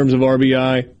 mid-50s in terms of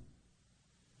RBI.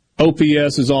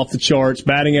 OPS is off the charts.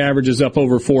 Batting average is up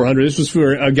over 400. This was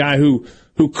for a guy who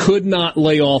could not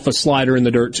lay off a slider in the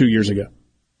dirt 2 years ago.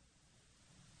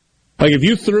 Like, if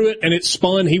you threw it and it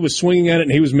spun, he was swinging at it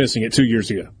and he was missing it 2 years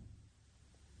ago.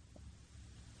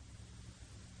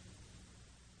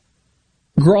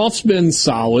 Groff's been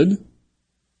solid.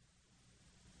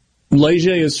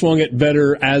 Leger has swung it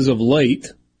better as of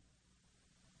late.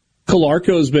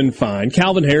 Calarco's been fine.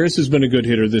 Calvin Harris has been a good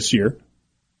hitter this year.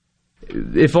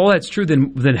 If all that's true,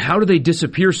 then how do they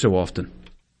disappear so often?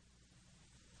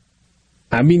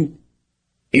 I mean,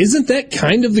 isn't that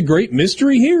kind of the great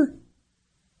mystery here?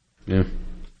 Yeah.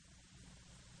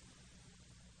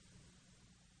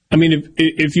 I mean,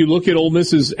 if you look at Ole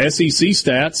Miss's SEC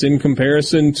stats in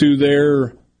comparison to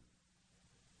their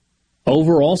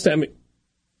overall stat,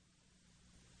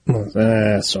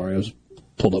 sorry, I was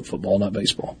pulled up football, not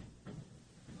baseball.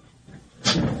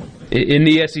 In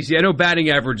the SEC, I know batting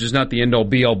average is not the end-all,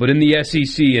 be-all, but in the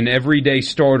SEC, an everyday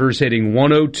starter's hitting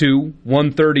 102,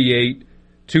 138,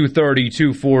 230,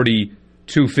 240,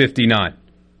 259.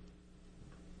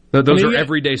 Those are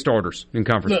everyday starters in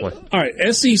conference play. All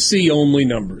right, SEC-only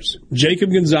numbers.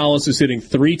 Jacob Gonzalez is hitting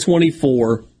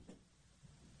 324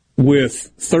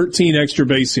 with 13 extra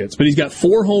base hits, but he's got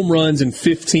 4 home runs and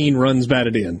 15 runs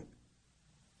batted in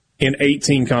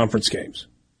 18 conference games.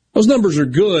 Those numbers are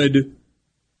good,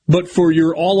 but for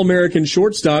your All-American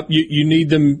shortstop, you need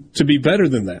them to be better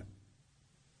than that.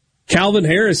 Calvin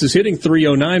Harris is hitting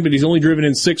 309, but he's only driven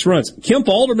in 6 runs. Kemp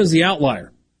Alderman's the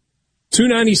outlier.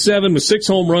 297 with 6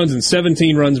 home runs and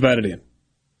 17 runs batted in.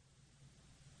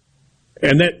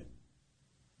 And that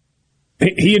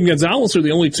he and Gonzalez are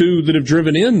the only two that have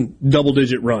driven in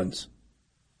double-digit runs.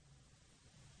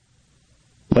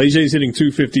 Leger's hitting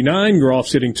 259,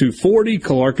 Groff's hitting 240,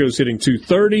 Calarco's hitting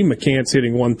 230, McCant's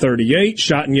hitting 138,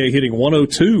 Chatinier hitting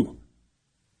 102.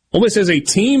 Ole Miss has a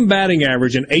team batting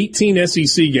average in 18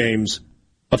 SEC games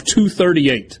of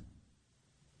 238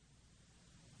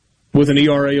 with an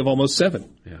ERA of almost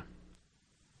 7. Yeah.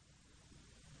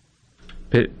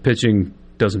 Pitching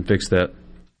doesn't fix that.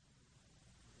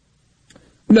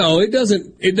 No, it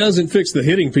doesn't. It doesn't fix the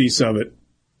hitting piece of it.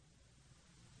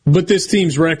 But this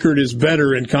team's record is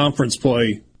better in conference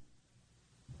play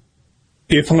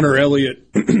if Hunter Elliott,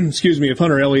 if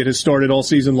Hunter Elliott has started all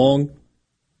season long,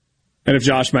 and if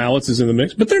Josh Mallitz is in the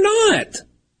mix. But they're not.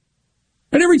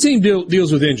 And every team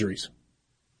deals with injuries.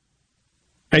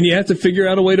 And you have to figure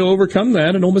out a way to overcome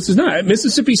that, and Ole Miss is not. At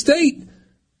Mississippi State,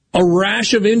 a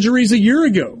rash of injuries a year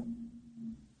ago.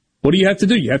 What do you have to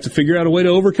do? You have to figure out a way to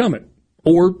overcome it.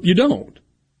 Or you don't.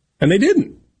 And they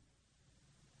didn't.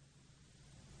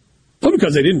 Not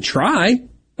because they didn't try. Not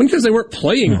because they weren't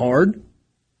playing hard.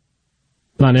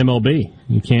 It's not MLB.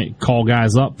 You can't call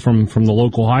guys up from the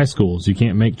local high schools. You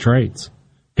can't make trades.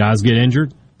 Guys get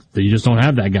injured, you just don't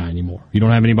have that guy anymore. You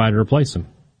don't have anybody to replace him.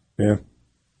 Yeah.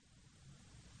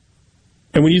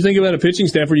 And when you think about a pitching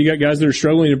staff where you got guys that are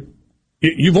struggling,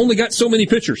 you've only got so many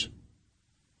pitchers.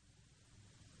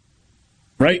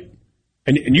 Right?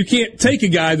 And you can't take a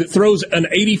guy that throws an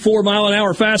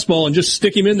 84-mile-an-hour fastball and just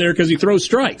stick him in there because he throws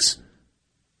strikes.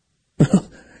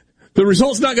 The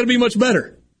result's not going to be much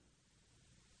better.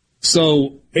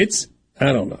 So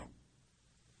I don't know.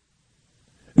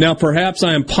 Now, perhaps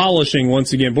I am polishing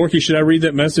once again. Borky, should I read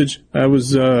that message? I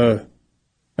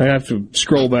have to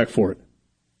scroll back for it.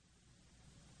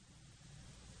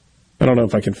 I don't know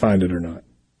if I can find it or not.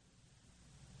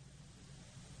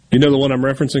 You know the one I'm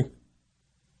referencing?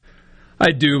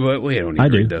 I do, but we don't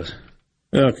need to read those.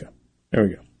 Okay. There we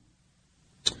go.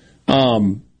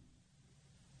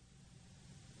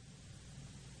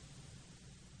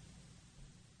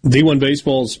 D1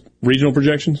 Baseball's regional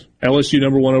projections. LSU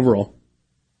number 1 overall.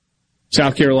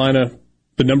 South Carolina,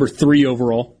 the number 3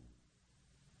 overall.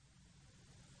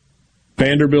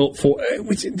 Vanderbilt,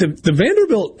 the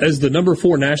Vanderbilt as the number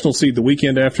 4 national seed the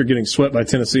weekend after getting swept by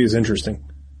Tennessee is interesting.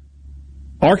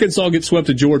 Arkansas gets swept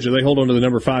to Georgia. They hold on to the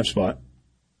number 5 spot.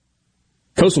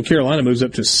 Coastal Carolina moves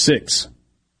up to 6.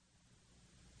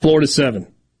 Florida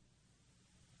 7.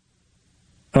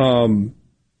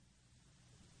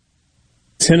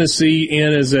 Tennessee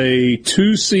in as a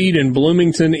 2 seed in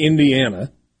Bloomington,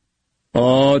 Indiana.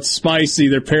 Oh, it's spicy.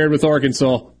 They're paired with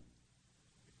Arkansas.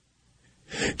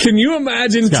 Can you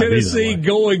imagine Tennessee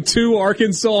going to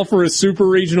Arkansas for a super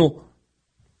regional?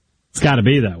 It's got to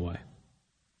be that way.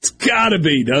 It's got to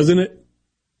be, doesn't it?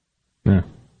 Yeah.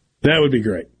 That would be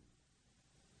great.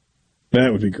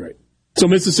 That would be great. So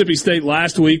Mississippi State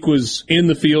last week was in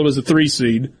the field as a 3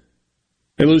 seed.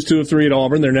 They lose 2 of 3 at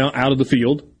Auburn. They're now out of the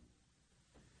field.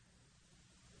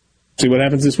 See what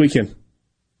happens this weekend.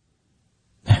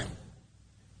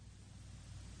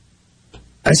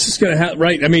 That's just going to happen,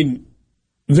 right? I mean,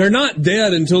 they're not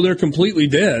dead until they're completely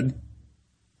dead.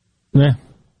 Yeah.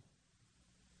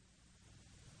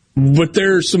 But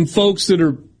there are some folks that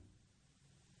are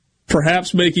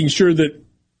perhaps making sure that...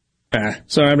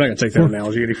 sorry, I'm not going to take that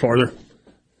analogy any farther.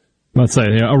 Let's say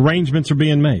arrangements are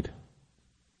being made.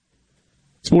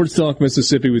 Sports Talk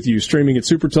Mississippi with you, streaming at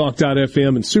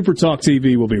supertalk.fm and SuperTalk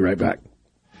TV. We'll be right back.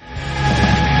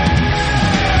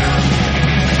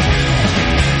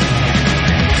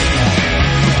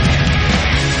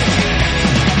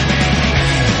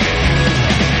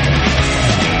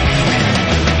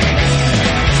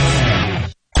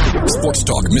 Sports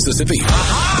Talk Mississippi.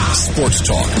 Sports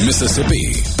Talk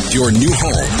Mississippi. Your new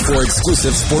home for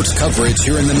exclusive sports coverage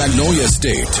here in the Magnolia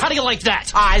State. How do you like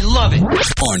that? I love it.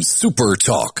 On Super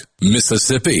Talk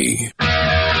Mississippi.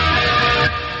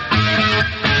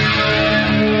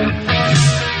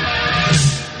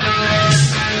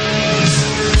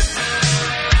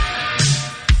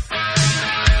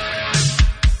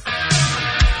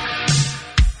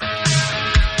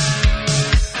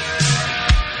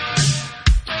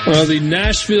 The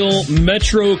Nashville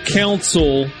Metro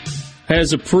Council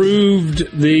has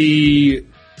approved the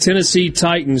Tennessee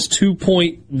Titans'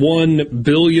 $2.1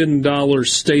 billion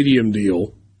stadium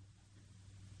deal.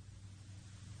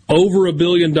 Over $1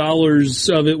 billion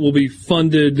of it will be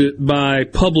funded by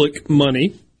public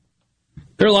money.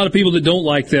 There are a lot of people that don't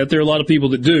like that. There are a lot of people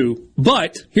that do.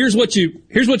 But here's what you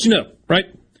know, right?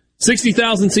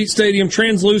 60,000 seat stadium,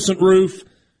 translucent roof,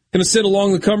 going to sit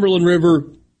along the Cumberland River.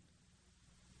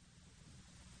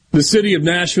 The city of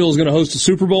Nashville is going to host a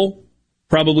Super Bowl,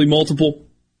 probably multiple.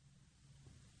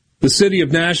 The city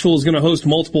of Nashville is going to host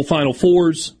multiple Final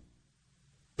Fours.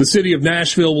 The city of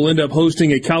Nashville will end up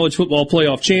hosting a college football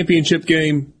playoff championship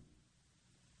game.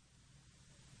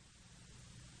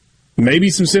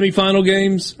 Maybe some semifinal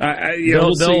games.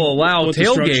 They'll allow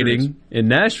tailgating in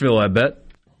Nashville, I bet.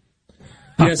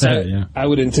 Yes, I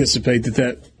would anticipate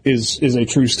that is a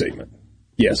true statement.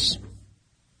 Yes.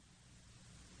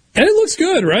 And it looks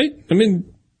good, right? I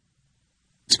mean,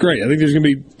 it's great. I think there's going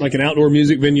to be like an outdoor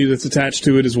music venue that's attached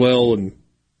to it as well, and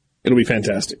it'll be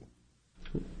fantastic.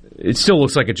 It still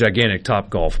looks like a gigantic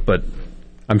Topgolf, but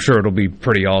I'm sure it'll be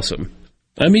pretty awesome.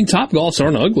 I mean, Topgolfs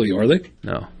aren't ugly, are they?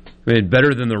 No. I mean,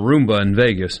 better than the Roomba in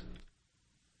Vegas.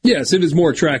 Yes, it is more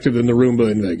attractive than the Roomba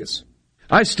in Vegas.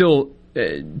 I still,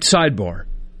 sidebar,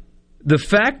 the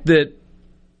fact that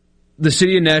the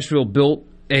city of Nashville built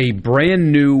a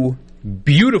brand new,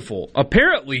 beautiful,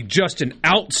 apparently just an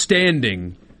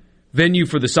outstanding venue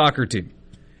for the soccer team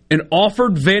and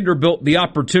offered Vanderbilt the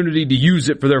opportunity to use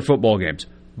it for their football games.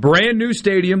 Brand new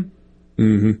stadium,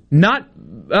 not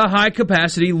a high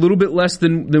capacity, a little bit less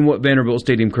than what Vanderbilt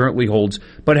Stadium currently holds,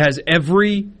 but has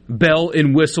every bell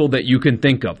and whistle that you can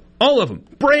think of. All of them.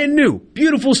 Brand new,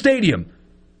 beautiful stadium.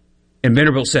 And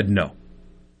Vanderbilt said no.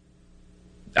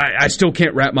 I still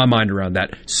can't wrap my mind around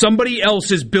that. Somebody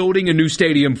else is building a new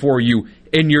stadium for you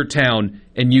in your town,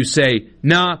 and you say,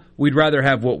 nah, we'd rather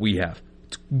have what we have.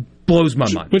 It blows my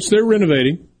mind. Which they're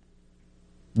renovating.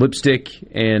 Lipstick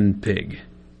and pig.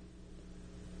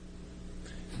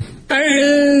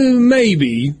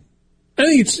 Maybe. I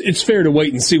think it's fair to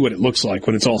wait and see what it looks like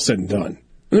when it's all said and done.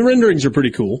 And the renderings are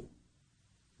pretty cool.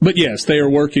 But yes, they are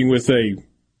working with a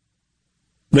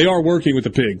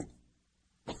pig.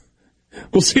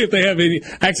 We'll see if they have any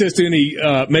access to any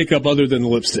makeup other than the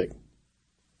lipstick.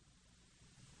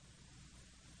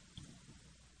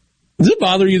 Does it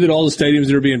bother you that all the stadiums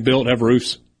that are being built have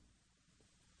roofs?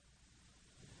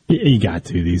 You got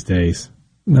to these days.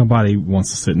 Nobody wants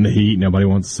to sit in the heat. Nobody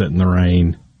wants to sit in the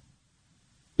rain.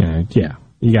 Yeah,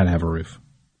 you got to have a roof.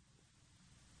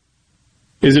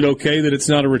 Is it okay that it's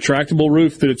not a retractable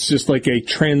roof, that it's just like a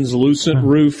translucent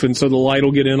roof, and so the light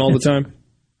will get in all the time?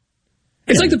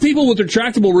 It's like the people with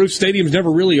retractable roof stadiums never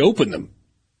really open them.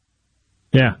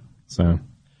 Yeah, so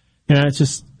it's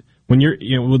just when you're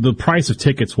with the price of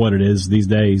tickets, what it is these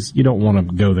days, you don't want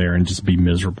to go there and just be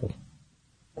miserable.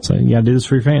 So you got to do this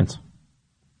for your fans.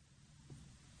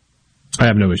 I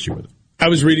have no issue with it. I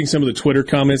was reading some of the Twitter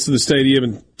comments to the stadium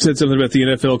and said something about the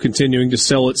NFL continuing to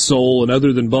sell its soul, and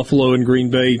other than Buffalo and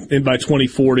Green Bay, and by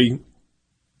 2040,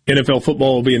 NFL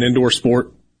football will be an indoor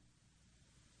sport.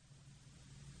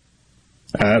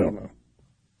 I don't know.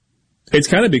 It's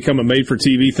kind of become a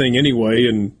made-for-TV thing anyway,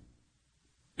 and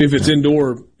if it's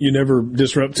indoor, you never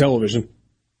disrupt television.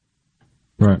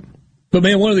 Right. But,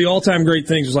 man, one of the all-time great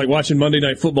things was like watching Monday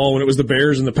Night Football when it was the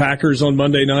Bears and the Packers on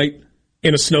Monday night.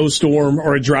 in a snowstorm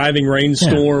or a driving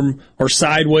rainstorm or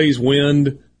sideways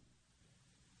wind.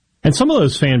 And some of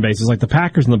those fan bases, like the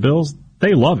Packers and the Bills,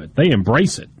 they love it. They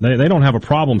embrace it. They don't have a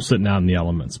problem sitting out in the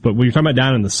elements. But when you're talking about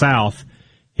down in the South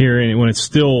here, when it's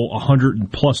still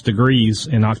 100+ degrees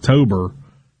in October,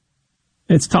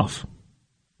 it's tough.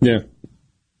 Yeah.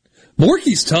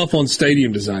 Borky's tough on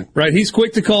stadium design, right? He's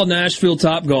quick to call Nashville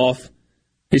Top Golf.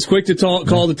 He's quick to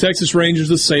call the Texas Rangers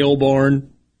the Sale Barn.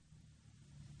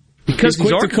 Because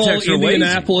he's quick to call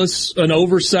Indianapolis an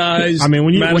oversized. I mean,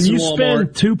 when you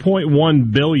Walmart. spend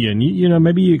 $2.1 billion,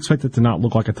 maybe you expect it to not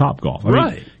look like a Top Golf. I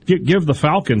mean, give the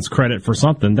Falcons credit for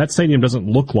something. That stadium doesn't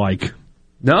look like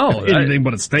anything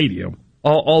but a stadium.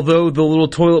 Although the little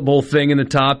toilet bowl thing in the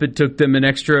top, it took them an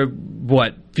extra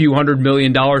few $100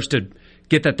 million to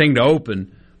get that thing to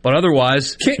open. But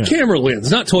otherwise, camera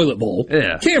lens, not toilet bowl.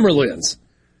 Yeah, camera lens.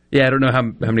 Yeah, I don't know how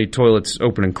many toilets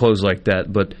open and close like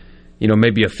that, but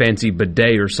maybe a fancy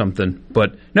bidet or something.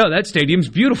 But no, that stadium's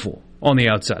beautiful on the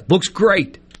outside. Looks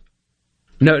great.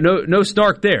 No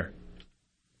snark there.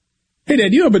 Hey,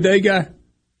 Dad, you a bidet guy?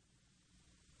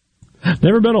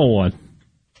 Never been on one.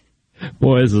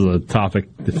 Boy, this is a topic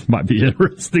that might be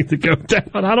interesting to go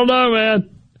down. I don't know,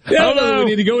 man. Yeah, I don't know if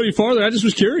we need to go any farther. I just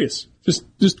was curious.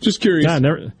 Just curious. Yeah,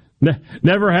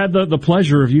 never had the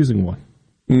pleasure of using one.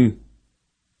 Mm.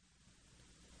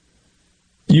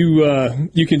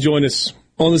 You can join us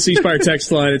on the C Spire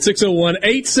text line at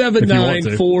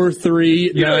 601-879-4395.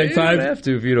 You don't have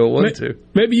to if you don't want to.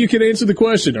 Maybe you can answer the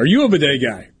question. Are you a bidet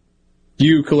guy?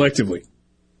 You collectively.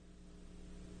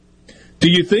 Do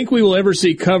you think we will ever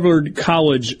see covered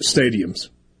college stadiums?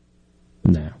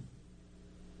 No.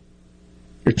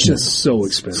 They're just so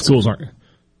expensive. Schools aren't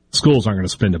going to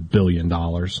spend $1 billion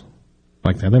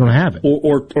like that. They don't have it.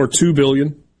 Or $2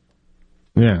 billion.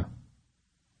 Yeah.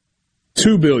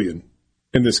 $2 billion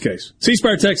in this case. C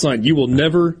Spire text line. You will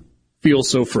never feel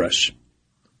so fresh.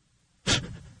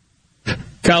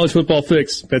 College Football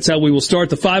Fix. That's how we will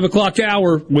start the 5 o'clock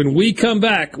hour when we come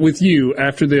back with you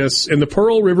after this in the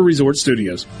Pearl River Resort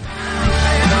Studios.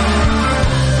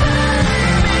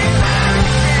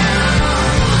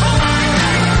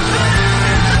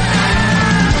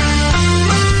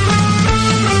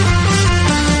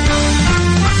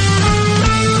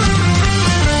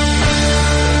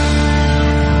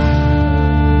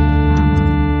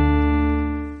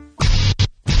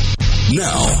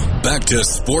 Now, back to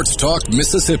Sports Talk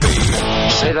Mississippi.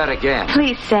 Say that again.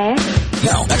 Please say it.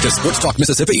 Now, back to Sports Talk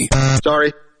Mississippi.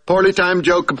 Sorry, poorly timed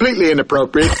joke, completely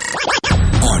inappropriate.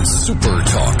 On Super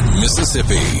Talk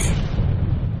Mississippi.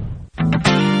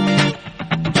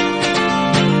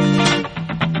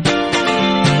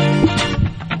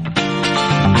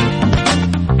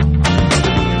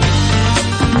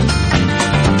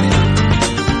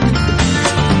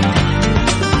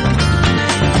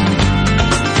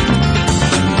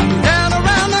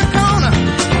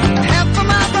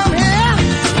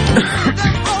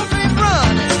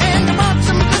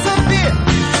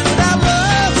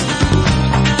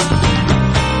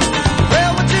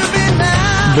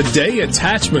 Bidet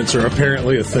attachments are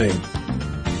apparently a thing.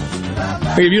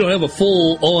 Hey, if you don't have a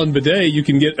full-on bidet, you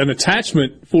can get an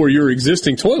attachment for your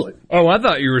existing toilet. Oh, I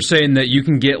thought you were saying that you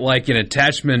can get like an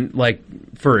attachment like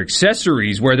for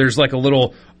accessories where there's like a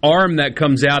little arm that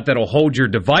comes out that'll hold your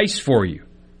device for you.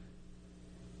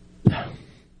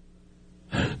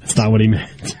 That's not what he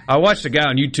meant. I watched a guy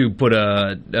on YouTube put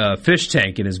a fish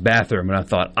tank in his bathroom, and I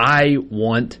thought, I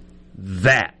want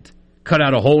that. Cut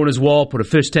out a hole in his wall, put a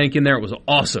fish tank in there. It was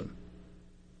awesome.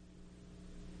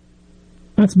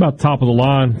 That's about top of the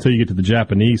line until you get to the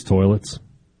Japanese toilets.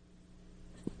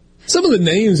 Some of the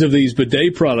names of these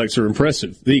bidet products are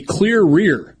impressive. The Clear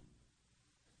Rear.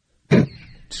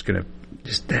 Just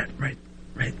that right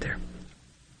there.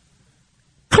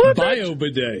 Bio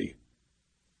Bidet.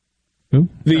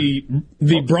 The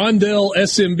Brondell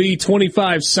SMB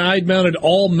 25 side-mounted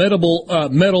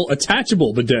all-metal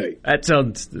attachable bidet. That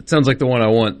sounds like the one I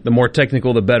want. The more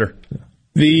technical, the better.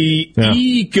 The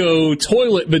Eco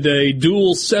Toilet Bidet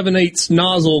dual 7/8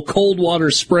 nozzle cold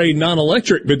water spray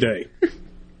non-electric bidet.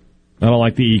 I don't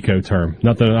like the eco term.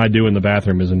 Nothing I do in the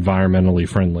bathroom is environmentally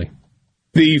friendly.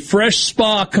 The Fresh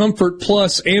Spa Comfort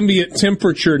Plus ambient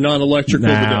temperature non-electrical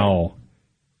bidet.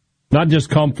 Not just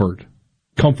comfort.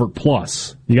 Comfort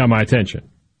Plus. You got my attention.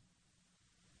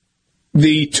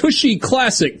 The Tushy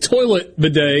Classic Toilet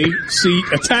Bidet Seat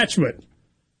Attachment.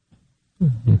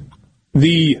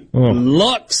 The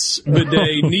Lux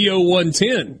Bidet Neo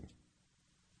 110.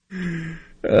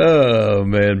 Oh,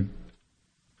 man.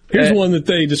 Here's one that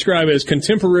they describe as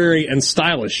contemporary and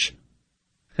stylish.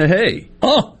 Hey.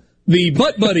 Oh, the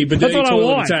Butt Buddy Bidet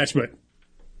Toilet Attachment.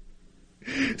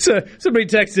 So somebody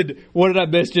texted, what did I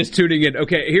miss just tuning in?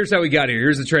 Okay, here's how we got here.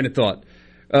 Here's the train of thought.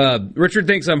 Richard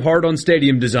thinks I'm hard on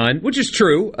stadium design, which is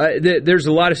true. There's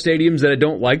a lot of stadiums that I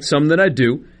don't like, some that I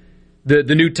do.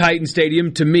 The new Titan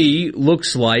Stadium, to me,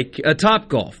 looks like a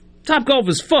Topgolf. Topgolf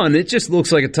is fun. It just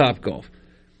looks like a Topgolf.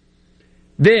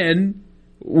 Then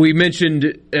we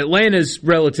mentioned Atlanta's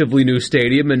relatively new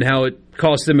stadium and how it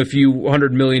cost them a few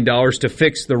 $100 million to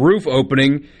fix the roof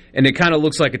opening, and it kind of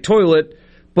looks like a toilet,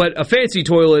 but a fancy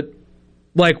toilet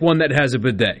like one that has a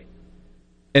bidet.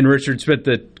 And Richard spent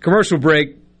the commercial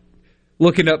break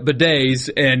looking up bidets,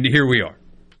 and here we are.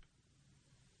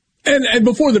 And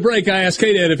before the break, I asked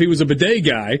K-Dad if he was a bidet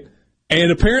guy,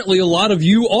 and apparently a lot of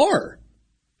you are.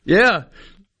 Yeah,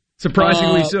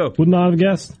 surprisingly so. Would not have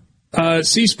guessed.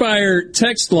 C-Spire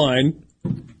text line,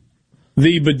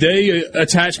 the bidet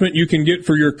attachment you can get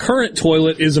for your current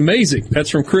toilet is amazing. That's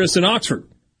from Chris in Oxford.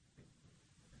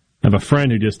 I have a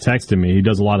friend who just texted me. He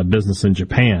does a lot of business in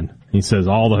Japan. He says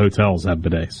all the hotels have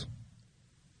bidets.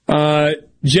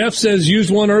 Jeff says, used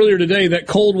one earlier today. That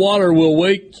cold water will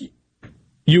wake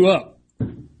you up.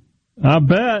 I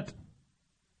bet.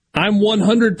 I'm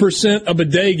 100% a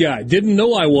bidet guy. Didn't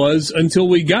know I was until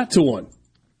we got to one.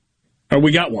 Or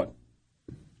we got one.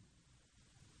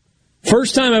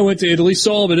 First time I went to Italy,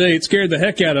 saw a bidet. It scared the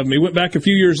heck out of me. Went back a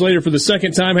few years later for the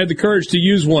second time, had the courage to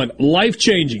use one.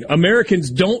 Life-changing. Americans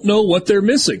don't know what they're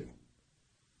missing.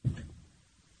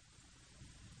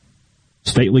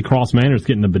 Stately Cross Manor's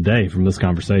getting a bidet from this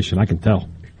conversation. I can tell.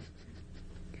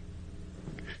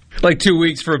 Like 2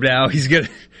 weeks from now, he's going to...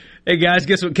 Hey, guys,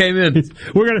 guess what came in?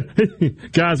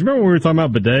 Guys, remember when we were talking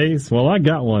about bidets? Well, I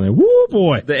got one. And woo,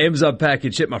 boy. The Amazon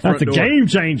package hit my front door. That's a game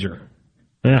changer.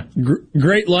 Yeah.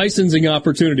 Great licensing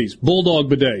opportunities. Bulldog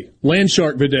bidet,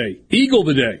 Landshark bidet, Eagle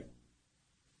bidet.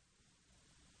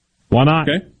 Why not?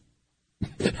 Okay.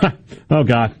 Oh,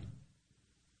 God.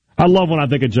 I love when I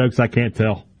think of jokes I can't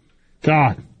tell.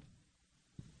 God.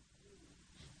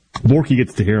 Borky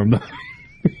gets to hear them, though.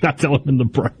 I tell him in the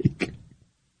break.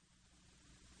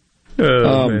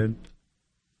 Oh, man.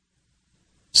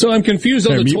 So I'm confused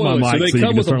on the toilet. So they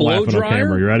come with a blow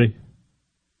dryer? You ready?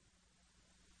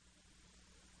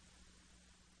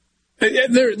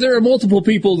 There are multiple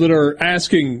people that are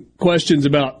asking questions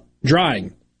about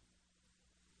drying.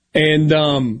 And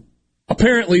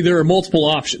apparently there are multiple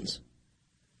options.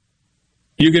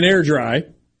 You can air dry,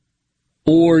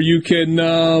 or you can...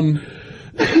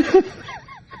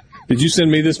 Did you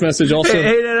send me this message also?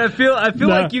 Hey, I feel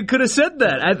like you could have said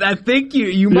that. I think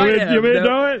you might have. You may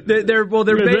know it? There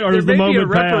may be a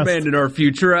reprimand in our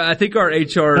future. I think our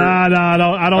HR...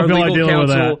 I don't feel like dealing with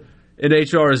that. And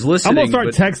HR is listening. I'm going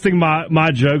to start texting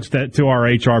my jokes to our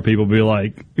HR people. Be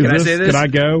like, can I say this? Can I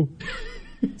go?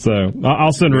 So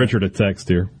I'll send Richard a text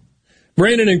here.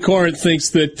 Brandon in Corinth thinks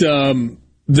that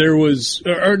there was,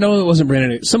 or no, it wasn't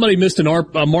Brandon. Somebody missed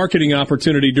a marketing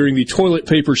opportunity during the toilet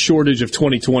paper shortage of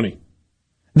 2020.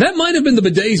 That might have been the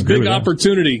bidet's big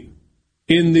opportunity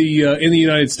in the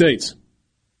United States.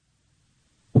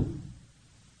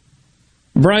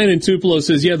 Brian in Tupelo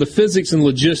says, "Yeah, the physics and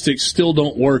logistics still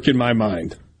don't work in my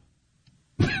mind."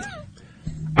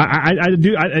 I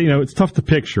do. It's tough to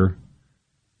picture.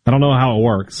 I don't know how it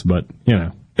works, but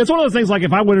it's one of those things. Like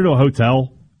if I went into a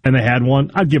hotel and they had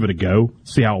one, I'd give it a go,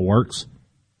 see how it works,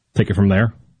 take it from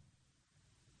there.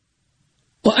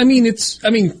 Well,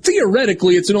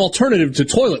 theoretically, it's an alternative to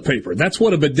toilet paper. That's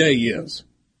what a bidet is.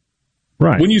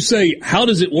 Right. When you say, how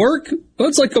does it work? Well,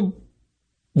 it's like a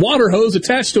water hose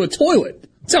attached to a toilet.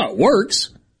 That's how it works.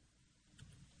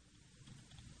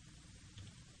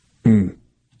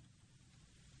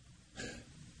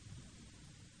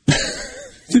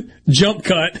 Jump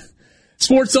cut.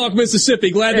 Sports Talk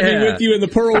Mississippi. Glad to be with you in the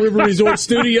Pearl River Resort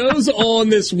Studios on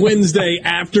this Wednesday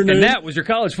afternoon. And that was your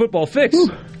college football fix.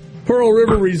 Pearl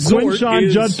River Resort.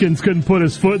 Quinshon Judkins couldn't put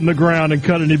his foot in the ground and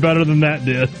cut any better than that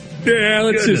did. Yeah,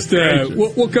 let's just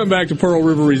we'll come back to Pearl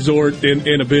River Resort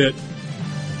in a bit.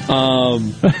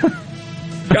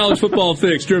 College football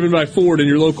fix driven by Ford and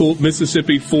your local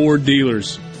Mississippi Ford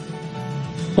dealers.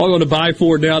 Log on to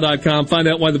buyfordnow.com. Find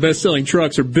out why the best-selling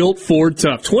trucks are built Ford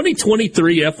tough.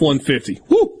 2023 F-150.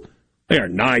 Woo! They are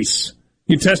nice.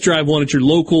 You can test drive one at your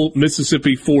local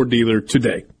Mississippi Ford dealer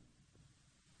today.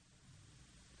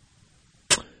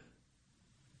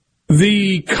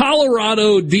 The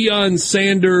Colorado Deion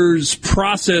Sanders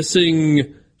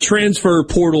processing transfer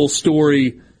portal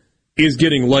story is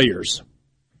getting layers.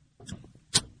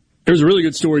 There's a really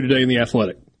good story today in The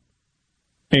Athletic,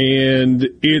 and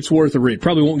it's worth a read.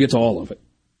 Probably won't get to all of it.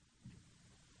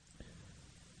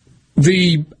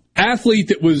 The athlete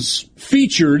that was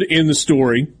featured in the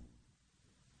story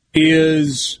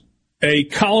is a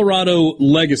Colorado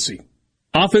legacy,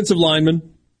 offensive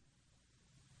lineman,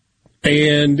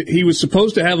 and he was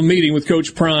supposed to have a meeting with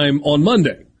Coach Prime on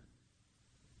Monday.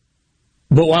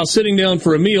 But while sitting down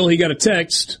for a meal, he got a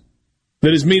text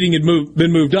that his meeting had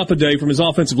been moved up a day from his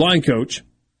offensive line coach.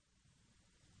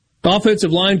 The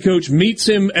offensive line coach meets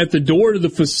him at the door to the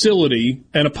facility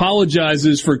and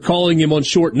apologizes for calling him on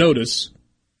short notice.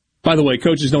 By the way,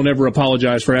 coaches don't ever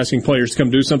apologize for asking players to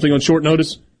come do something on short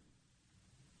notice.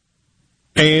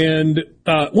 And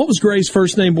what was Gray's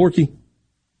first name, Borky?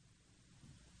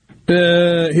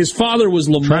 His father was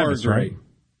Lamar Travis, Gray. right?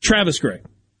 Travis Gray.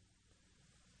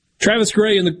 Travis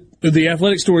Gray in the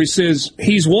Athletic story says,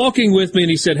 he's walking with me and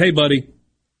he said, hey, buddy,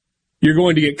 you're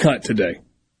going to get cut today.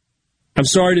 I'm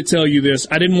sorry to tell you this.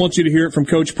 I didn't want you to hear it from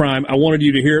Coach Prime. I wanted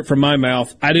you to hear it from my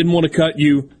mouth. I didn't want to cut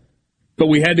you, but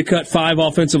we had to cut 5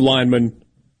 offensive linemen,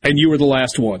 and you were the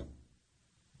last one.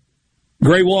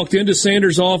 Gray walked into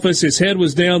Sanders' office. His head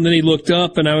was down. Then he looked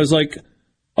up, and I was like,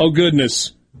 oh,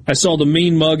 goodness. I saw the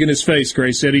mean mug in his face,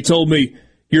 Gray said. He told me,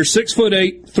 you're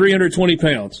 6'8", 320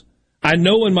 pounds. I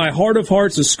know in my heart of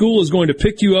hearts the school is going to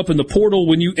pick you up in the portal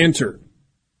when you enter.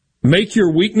 Make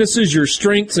your weaknesses your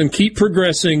strengths and keep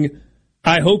progressing.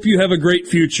 I hope you have a great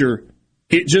future.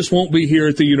 It just won't be here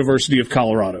at the University of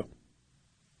Colorado.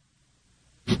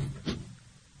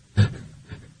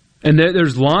 And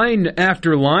there's line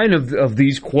after line of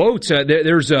these quotes.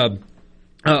 There's a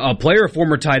player, a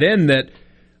former tight end, that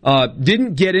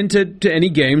didn't get into any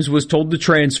games, was told to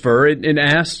transfer, and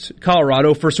asked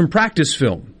Colorado for some practice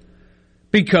film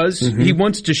because he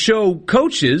wants to show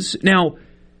coaches. Now,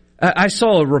 I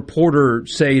saw a reporter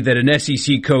say that an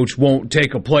SEC coach won't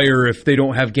take a player if they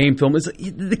don't have game film.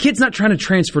 The kid's not trying to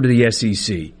transfer to the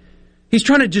SEC. He's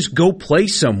trying to just go play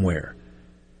somewhere.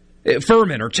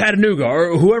 Furman or Chattanooga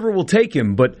or whoever will take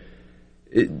him, but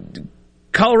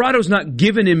Colorado's not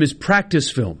giving him his practice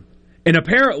film. And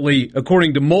apparently,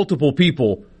 according to multiple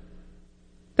people,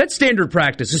 that's standard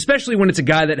practice, especially when it's a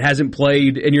guy that hasn't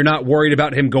played and you're not worried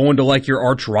about him going to like your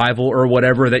arch rival or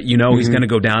whatever that you know he's going to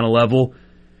go down a level.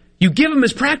 You give him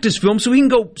his practice film so he can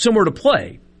go somewhere to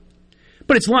play.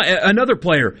 But it's like another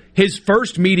player, his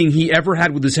first meeting he ever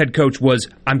had with his head coach was,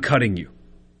 I'm cutting you.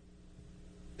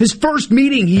 His first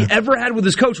meeting he ever had with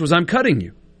his coach was, I'm cutting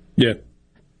you. Yeah.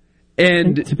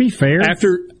 And to be fair,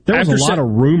 there was a lot of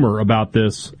rumor about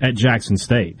this at Jackson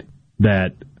State,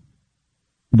 that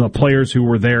the players who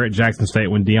were there at Jackson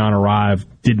State when Deion arrived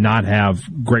did not have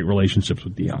great relationships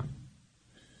with Deion.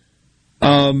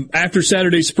 After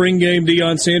Saturday's spring game,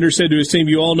 Deion Sanders said to his team,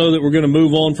 you all know that we're going to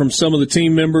move on from some of the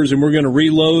team members and we're going to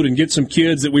reload and get some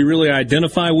kids that we really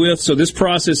identify with. So this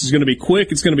process is going to be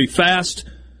quick. It's going to be fast,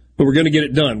 but we're going to get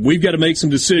it done. We've got to make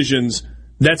some decisions.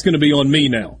 That's going to be on me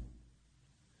now.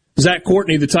 Zach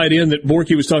Courtney, the tight end that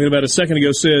Borky was talking about a second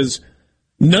ago, says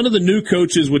none of the new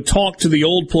coaches would talk to the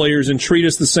old players and treat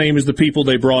us the same as the people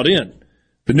they brought in.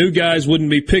 The new guys wouldn't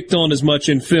be picked on as much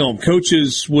in film.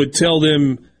 Coaches would tell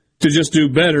them to just do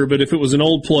better, but if it was an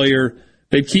old player,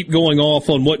 they'd keep going off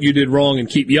on what you did wrong and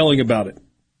keep yelling about it.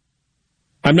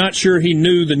 I'm not sure he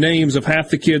knew the names of half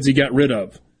the kids he got rid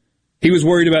of. He was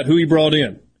worried about who he brought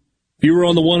in. If you were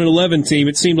on the 1-11 team,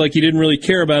 it seemed like he didn't really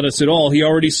care about us at all. He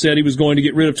already said he was going to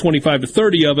get rid of 25 to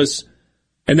 30 of us,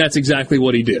 and that's exactly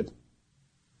what he did.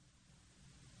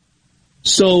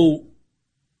 So,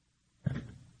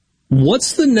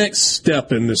 what's the next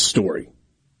step in this story?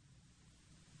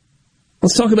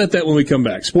 Let's talk about that when we come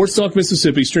back. Sports Talk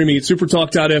Mississippi, streaming at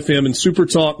supertalk.fm and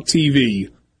SuperTalk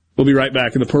TV. We'll be right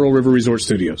back in the Pearl River Resort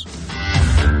Studios.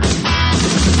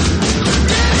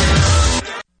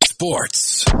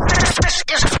 Sports.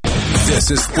 This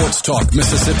is Sports Talk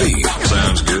Mississippi.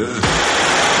 Sounds good.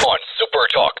 On Super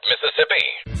Talk Mississippi.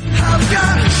 I've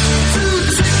got 2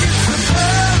 tickets to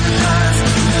paradise.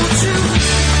 Won't you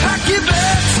pack your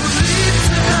bags and leave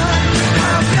tonight?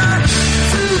 I've got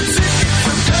 2 tickets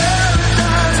to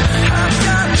paradise. I've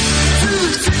got 2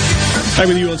 tickets to Back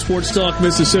with you on Sports Talk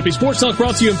Mississippi. Sports Talk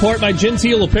brought to you in part by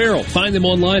Genteel Apparel. Find them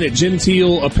online at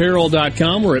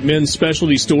genteelapparel.com or at men's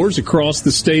specialty stores across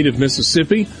the state of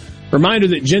Mississippi. Reminder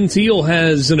that Genteel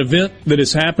has an event that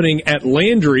is happening at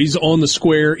Landry's on the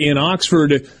square in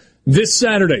Oxford this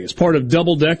Saturday as part of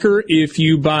Double Decker. If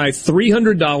you buy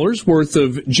 $300 worth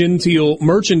of Genteel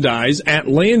merchandise at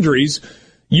Landry's,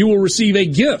 you will receive a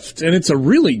gift, and it's a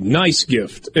really nice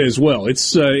gift as well.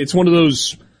 It's one of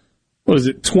those,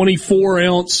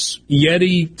 24-ounce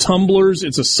Yeti tumblers.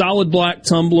 It's a solid black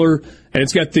tumbler, and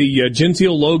it's got the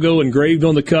Genteel logo engraved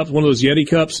on the cup, one of those Yeti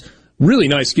cups. Really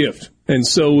nice gift. And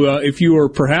so if you are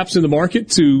perhaps in the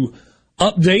market to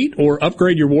update or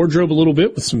upgrade your wardrobe a little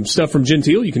bit with some stuff from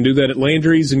Gentile, you can do that at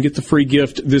Landry's and get the free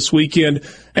gift this weekend.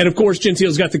 And, of course,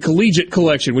 Gentile's got the Collegiate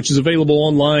Collection, which is available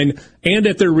online and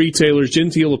at their retailers,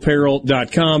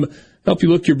 gentileapparel.com. Help you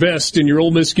look your best in your Ole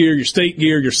Miss gear, your State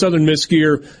gear, your Southern Miss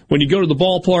gear. When you go to the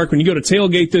ballpark, when you go to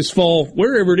tailgate this fall,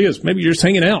 wherever it is, maybe you're just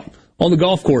hanging out on the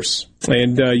golf course,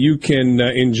 and you can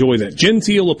enjoy that.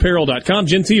 GentileApparel.com.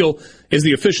 Gentile is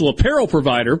the official apparel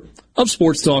provider of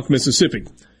Sports Talk Mississippi.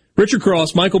 Richard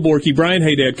Cross, Michael Borky, Brian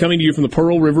Haydad coming to you from the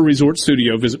Pearl River Resort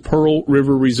Studio. Visit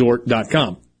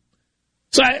pearlriverresort.com.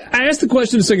 So I asked the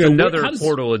question a second ago. Another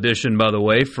portal edition, by the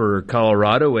way, for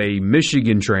Colorado, a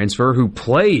Michigan transfer who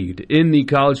played in the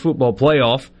college football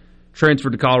playoff,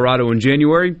 transferred to Colorado in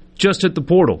January, just hit the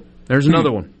portal. There's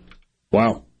another one.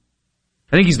 Wow.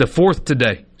 I think he's the fourth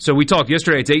today. So we talked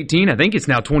yesterday, it's 18. I think it's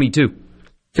now 22.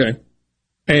 Okay.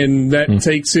 And that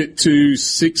takes it to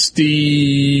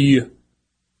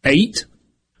 68?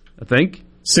 I think.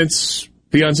 Since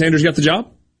Deion Sanders got the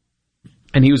job?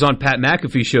 And he was on Pat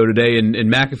McAfee's show today, and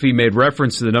McAfee made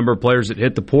reference to the number of players that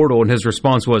hit the portal, and his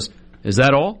response was, is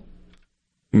that all?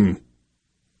 All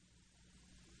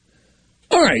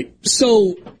right.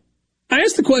 So I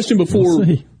asked the question before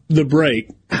the break,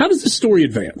 how does this story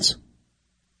advance?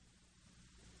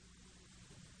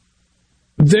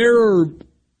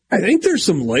 I think there's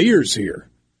some layers here.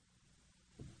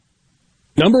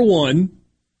 Number one,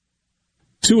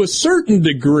 to a certain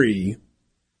degree,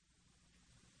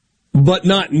 but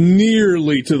not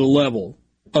nearly to the level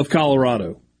of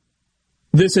Colorado,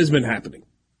 this has been happening,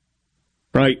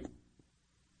 right?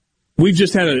 We've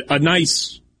just had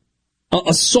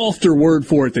a softer word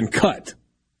for it than cut.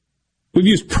 We've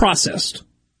used processed.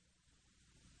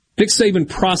 Nick Saban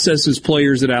processes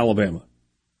players at Alabama.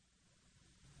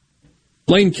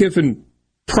 Lane Kiffin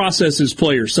processes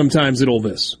players sometimes at Ole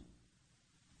Miss.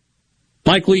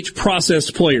 Mike Leach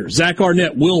processed players. Zach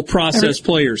Arnett will process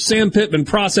players. Sam Pittman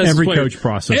processes players. Every coach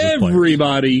processes players.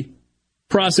 Everybody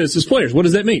processes players. What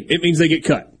does that mean? It means they get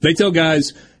cut. They tell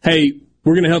guys, hey,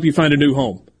 we're going to help you find a new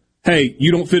home. Hey,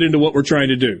 you don't fit into what we're trying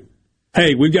to do.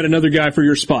 Hey, we've got another guy for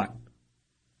your spot.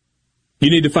 You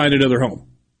need to find another home.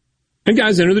 And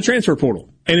guys enter the transfer portal.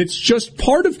 And it's just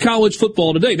part of college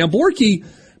football today. Now, Borky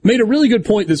made a really good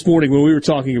point this morning when we were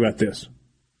talking about this.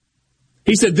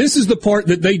 He said, this is the part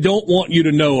that they don't want you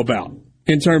to know about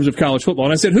in terms of college football.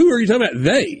 And I said, who are you talking about?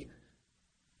 They.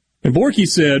 And Borky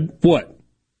said, what?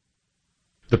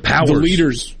 The powers.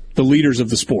 The leaders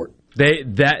of the sport.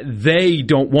 They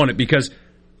don't want it because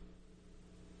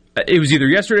it was either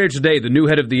yesterday or today the new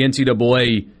head of the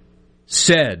NCAA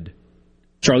said,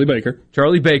 Charlie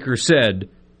Baker said,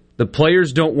 the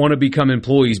players don't want to become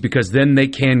employees because then they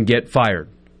can get fired.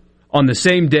 On the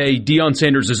same day, Deion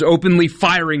Sanders is openly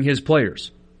firing his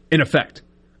players, in effect.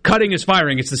 Cutting is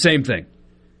firing, it's the same thing.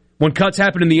 When cuts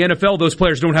happen in the NFL, those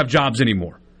players don't have jobs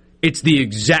anymore. It's the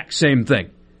exact same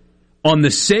thing. On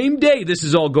the same day this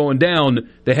is all going down,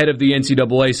 the head of the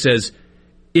NCAA says,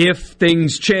 if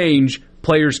things change,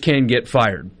 players can get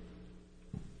fired.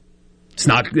 That's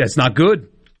not good.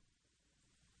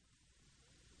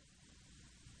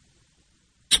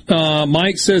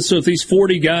 Mike says, so if these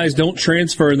 40 guys don't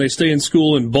transfer and they stay in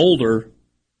school in Boulder,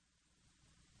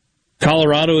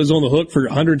 Colorado is on the hook for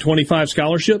 125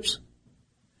 scholarships?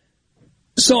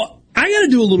 So I got to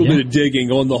do a little bit of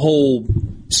digging on the whole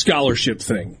scholarship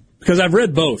thing because I've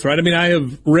read both, right? I mean, I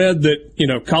have read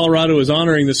that, Colorado is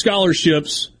honoring the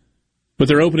scholarships, but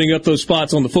they're opening up those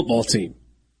spots on the football team.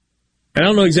 And I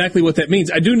don't know exactly what that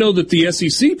means. I do know that the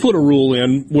SEC put a rule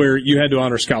in where you had to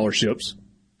honor scholarships.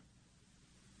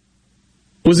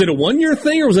 Was it a 1-year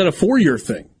thing or was that a 4-year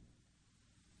thing?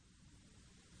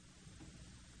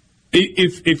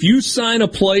 If you sign a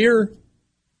player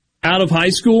out of high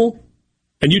school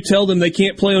and you tell them they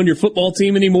can't play on your football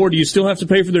team anymore, do you still have to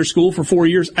pay for their school for 4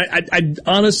 years? I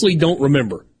honestly don't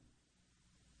remember.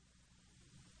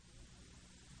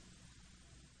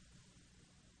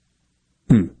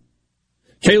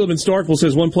 Caleb in Starkville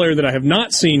says one player that I have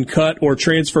not seen cut or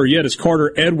transfer yet is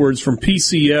Carter Edwards from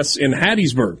PCS in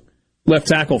Hattiesburg. Left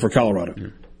tackle for Colorado.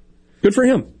 Good for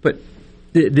him. But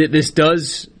this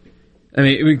does,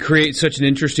 it would create such an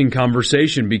interesting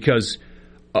conversation because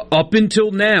up until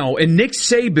now, and Nick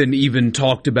Saban even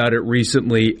talked about it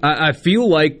recently, I feel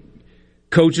like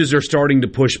coaches are starting to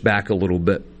push back a little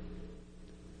bit.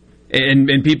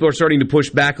 And people are starting to push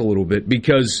back a little bit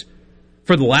because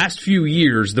for the last few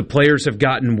years, the players have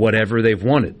gotten whatever they've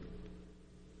wanted.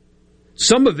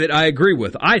 Some of it I agree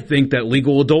with. I think that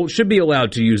legal adults should be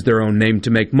allowed to use their own name to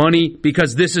make money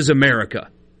because this is America.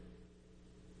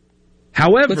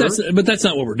 However... But that's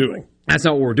not what we're doing. That's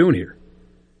not what we're doing here.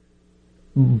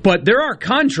 But there are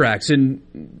contracts in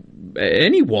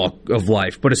any walk of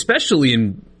life, but especially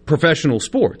in professional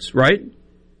sports, right?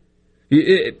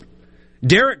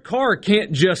 Derek Carr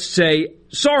can't just say,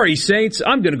 sorry, Saints,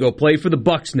 I'm going to go play for the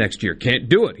Bucs next year. Can't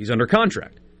do it. He's under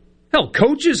contract. Hell,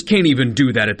 coaches can't even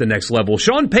do that at the next level.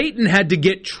 Sean Payton had to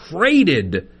get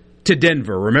traded to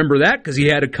Denver. Remember that? Because he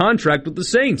had a contract with the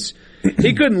Saints.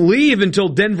 He couldn't leave until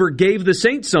Denver gave the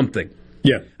Saints something.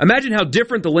 Yeah. Imagine how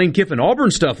different the Lane Kiffin-Auburn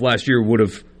stuff last year would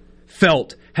have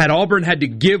felt had Auburn had to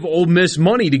give Ole Miss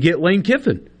money to get Lane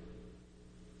Kiffin.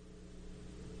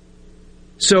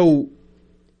 So,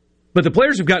 but the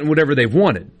players have gotten whatever they've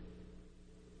wanted.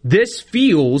 This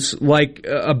feels like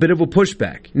a bit of a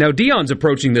pushback. Now, Deion's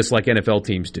approaching this like NFL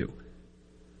teams do.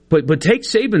 But take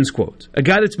Saban's quote. A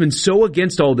guy that's been so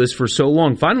against all this for so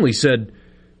long finally said,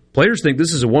 players think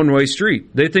this is a one-way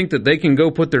street. They think that they can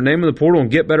go put their name in the portal and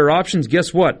get better options.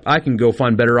 Guess what? I can go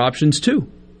find better options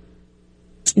too.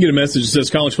 You get a message that says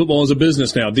college football is a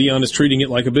business now. Deion is treating it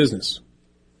like a business.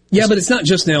 Yeah, but it's not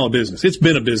just now a business. It's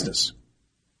been a business.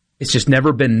 It's just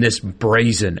never been this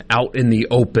brazen, out in the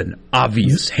open,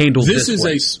 obvious, handled this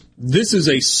way. This is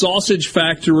a sausage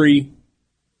factory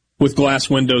with glass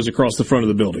windows across the front of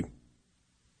the building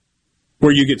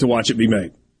where you get to watch it be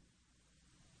made.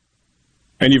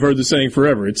 And you've heard the saying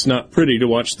forever, it's not pretty to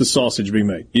watch the sausage be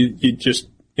made. You just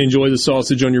enjoy the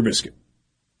sausage on your biscuit.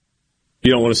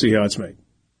 You don't want to see how it's made.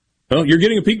 Well, you're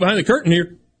getting a peek behind the curtain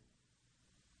here.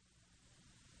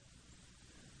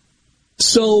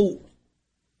 So,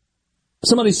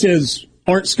 somebody says,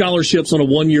 aren't scholarships on a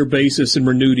one-year basis and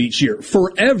renewed each year?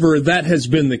 Forever, that has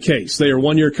been the case. They are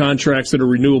one-year contracts that are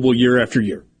renewable year after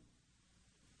year.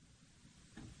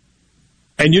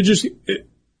 And I'm just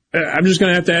going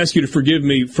to have to ask you to forgive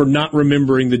me for not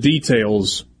remembering the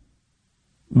details,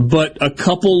 but a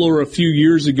couple or a few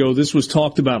years ago, this was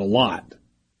talked about a lot,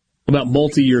 about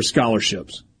multi-year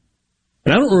scholarships.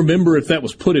 And I don't remember if that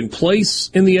was put in place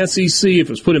in the SEC, if it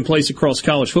was put in place across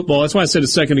college football. That's why I said a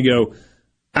second ago,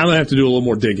 I'm going to have to do a little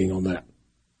more digging on that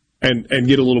and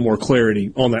get a little more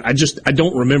clarity on that. I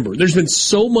don't remember. There's been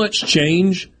so much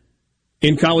change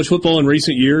in college football in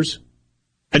recent years,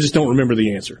 I just don't remember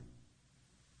the answer.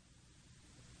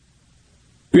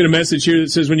 We got a message here that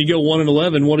says, when you go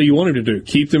 1-11, what do you want him to do?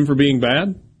 Keep them from being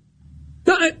bad?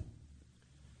 No,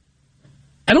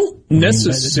 I don't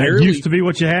necessarily. That used to be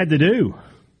what you had to do.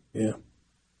 Yeah.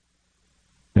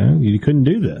 You couldn't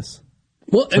do this.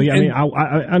 Well, I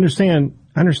understand.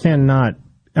 I understand not.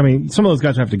 I mean, some of those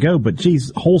guys have to go, but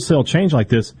geez, wholesale change like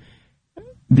this.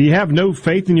 Do you have no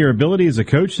faith in your ability as a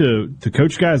coach to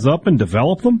coach guys up and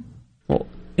develop them? Well,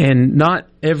 and not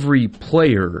every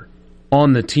player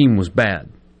on the team was bad.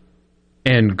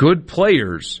 And good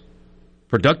players,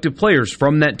 productive players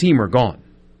from that team are gone.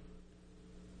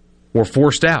 Were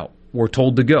forced out. Were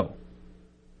told to go.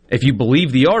 If you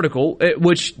believe the article,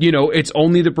 which, it's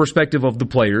only the perspective of the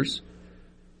players,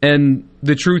 and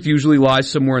the truth usually lies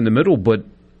somewhere in the middle, but...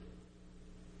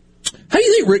 How do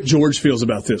you think Rick George feels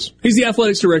about this? He's the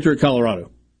athletics director at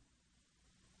Colorado.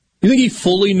 You think he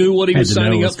fully knew what he was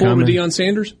signing up for with Deion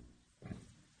Sanders?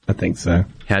 I think so.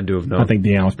 Had to have known. I think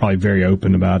Deion was probably very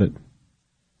open about it.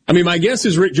 I mean, my guess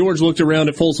is Rick George looked around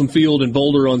at Folsom Field in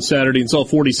Boulder on Saturday and saw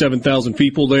 47,000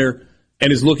 people there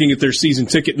and is looking at their season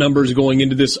ticket numbers going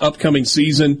into this upcoming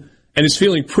season and is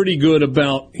feeling pretty good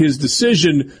about his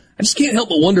decision. I just can't help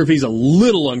but wonder if he's a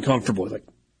little uncomfortable.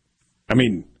 I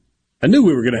knew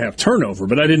we were going to have turnover,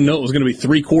 but I didn't know it was going to be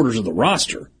 3/4 of the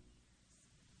roster.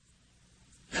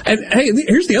 And, hey,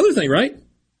 here's the other thing, right?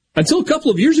 Until a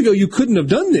couple of years ago, you couldn't have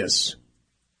done this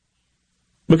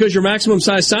because your maximum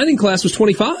size signing class was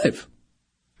 25.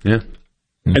 Yeah.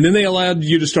 And then they allowed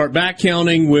you to start back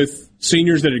counting with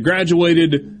seniors that had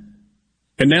graduated,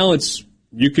 and now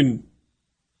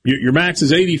your max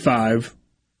is 85,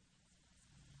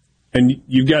 and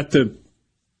you've got they're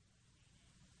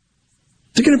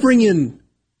going to bring in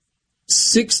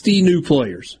 60 new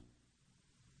players,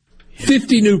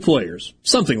 50 new players,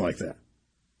 something like that.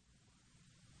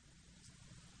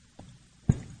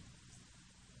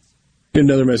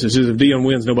 Another message is, if Deion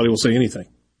wins, nobody will say anything.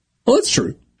 Well, that's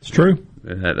true. It's true.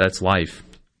 That's life.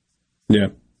 Yeah.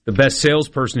 The best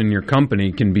salesperson in your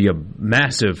company can be a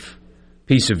massive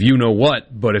piece of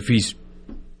you-know-what, but if he's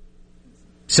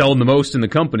selling the most in the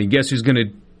company, guess who's going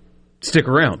to stick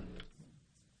around?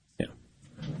 Yeah.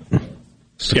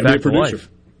 It's got to be a producer.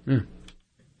 Yeah.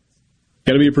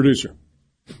 Got to be a producer.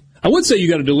 I would say you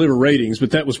got to deliver ratings,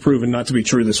 but that was proven not to be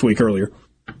true this week earlier.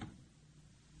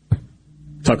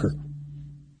 Tucker.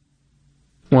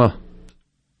 Well,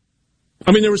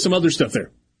 I mean, there was some other stuff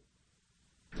there.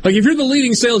 Like, if you're the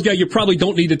leading sales guy, you probably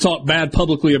don't need to talk bad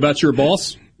publicly about your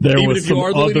boss. There even was if you some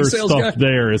are the other sales stuff guy.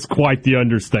 there. It's quite the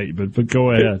understatement, but go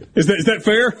ahead. Is that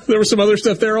fair? There was some other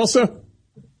stuff there also?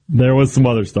 There was some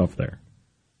other stuff there.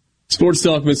 Sports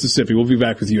Talk Mississippi. We'll be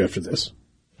back with you after this.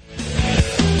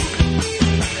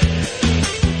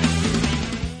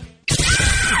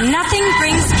 Nothing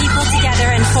brings people together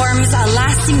and forms a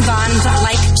lasting bond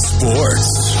like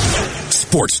sports.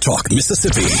 Sports Talk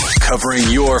Mississippi, covering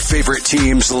your favorite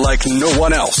teams like no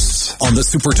one else. On the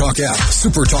SuperTalk app,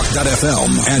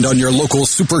 supertalk.fm, and on your local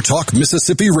SuperTalk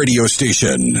Mississippi radio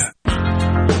station.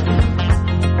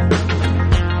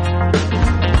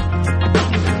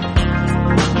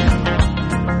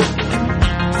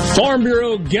 Farm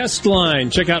Bureau guest line.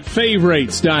 Check out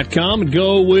favorites.com and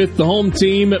go with the home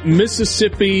team,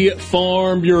 Mississippi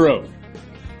Farm Bureau.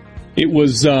 It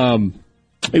was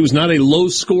not a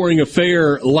low-scoring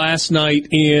affair last night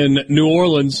in New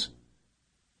Orleans.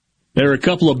 There were a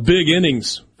couple of big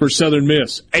innings for Southern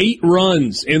Miss. 8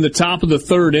 runs in the top of the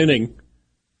third inning.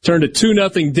 Turned a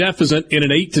 2-0 deficit in an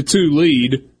 8-2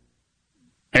 lead.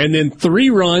 And then 3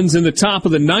 runs in the top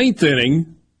of the ninth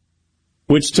inning,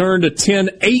 which turned a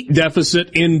 10-8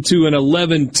 deficit into an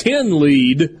 11-10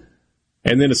 lead.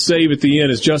 And then a save at the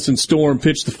end as Justin Storm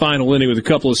pitched the final inning with a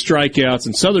couple of strikeouts.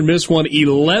 And Southern Miss won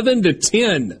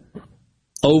 11-10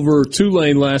 over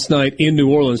Tulane last night in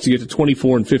New Orleans to get to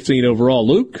 24-15 overall.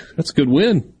 Luke, that's a good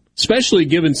win, especially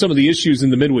given some of the issues in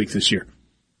the midweek this year.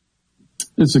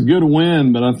 It's a good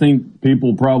win, but I think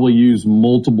people probably used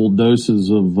multiple doses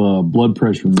of blood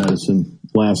pressure medicine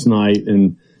last night.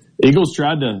 And Eagles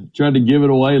tried to give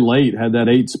it away late, had that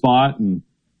 8 spot, and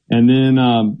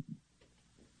then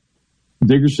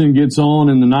Dickerson gets on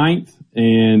in the ninth,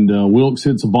 and Wilkes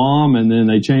hits a bomb, and then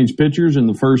they change pitchers. And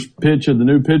the first pitch of the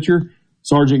new pitcher,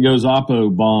 Sargent goes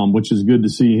oppo bomb, which is good to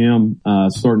see him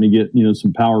starting to get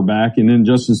some power back. And then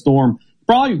Justin Storm,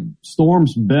 probably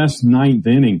Storm's best ninth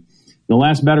inning. The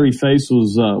last batter he faced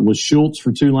was Schultz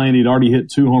for Tulane. He'd already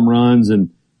hit 2 home runs,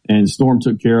 and Storm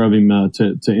took care of him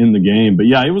to end the game. But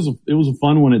yeah, it was a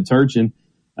fun one at Turchin.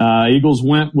 Eagles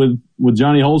went with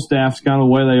Johnny Holstaff's kind of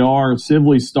the way they are.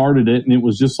 Sibley started it, and it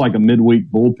was just like a midweek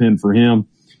bullpen for him.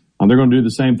 They're going to do the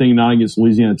same thing tonight against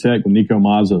Louisiana Tech with Nico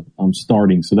Mazza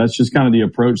starting. So that's just kind of the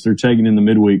approach they're taking in the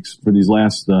midweeks for these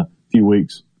last few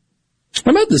weeks. How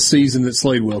about the season that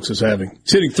Slade Wilkes is having?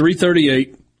 He's hitting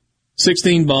 .338,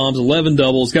 16 bombs, 11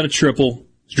 doubles, got a triple.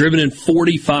 He's driven in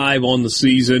 45 on the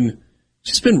season.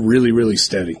 Just been really, really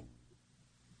steady.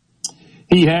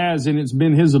 He has, and it's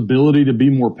been his ability to be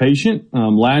more patient.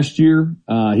 Last year,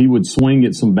 he would swing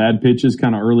at some bad pitches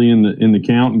kind of early in the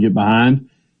count and get behind.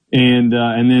 And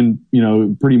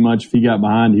then, pretty much if he got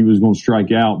behind, he was going to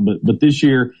strike out. But this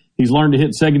year, he's learned to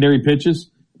hit secondary pitches,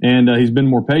 and he's been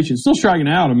more patient. Still striking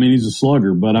out. I mean, he's a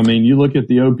slugger. But, I mean, you look at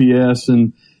the OPS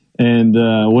and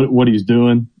what he's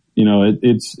doing,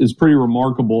 it's pretty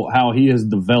remarkable how he has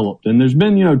developed. And there's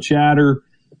been, chatter,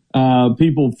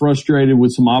 people frustrated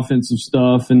with some offensive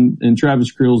stuff, and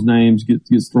Travis Crill's names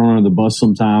gets thrown under the bus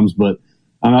sometimes. But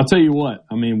I'll tell you what,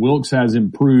 I mean, Wilkes has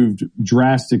improved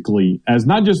drastically as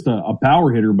not just a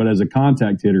power hitter, but as a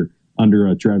contact hitter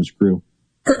under Travis Krill.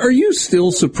 Are you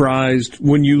still surprised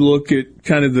when you look at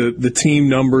kind of the team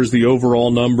numbers, the overall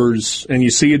numbers, and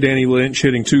you see a Danny Lynch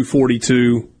hitting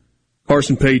 .242,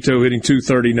 Carson Paetow hitting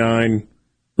 .239,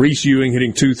 Reese Ewing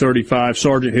hitting .235,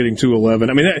 Sargent hitting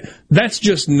 .211? I mean, that's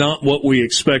just not what we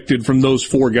expected from those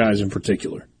 4 guys in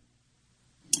particular.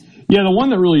 Yeah, the one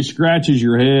that really scratches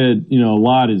your head, a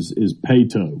lot is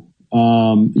Paetow.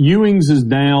 Ewing's is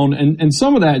down, and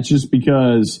some of that's just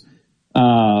because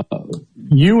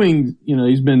Ewing,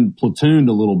 he's been platooned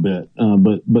a little bit,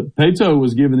 but Paetow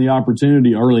was given the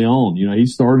opportunity early on. He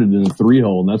started in a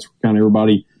 3-hole, and that's kind of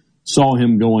everybody saw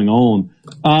him going on.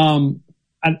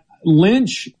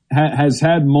 Lynch has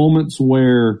had moments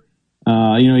where,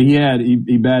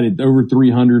 he batted over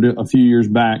 300 a few years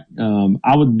back.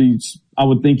 I would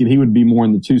think that he would be more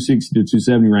in the 260 to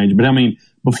 270 range. But I mean,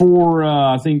 before,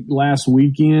 I think last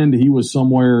weekend, he was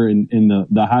somewhere in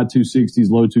the high 260s,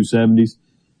 low 270s.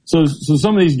 So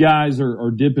some of these guys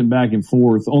are dipping back and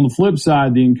forth. On the flip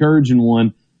side, the encouraging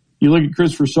one, you look at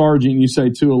Christopher Sargent and you say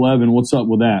 211, what's up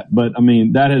with that? But I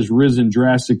mean, that has risen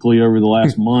drastically over the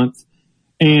last month.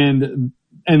 And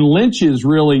Lynch is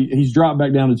really, he's dropped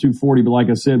back down to 240, but like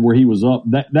I said, where he was up,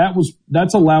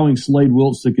 that's allowing Slade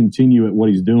Wilkes to continue at what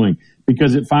he's doing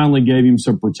because it finally gave him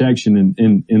some protection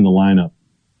in the lineup.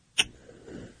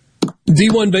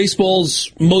 D1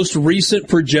 Baseball's most recent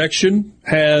projection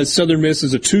has Southern Miss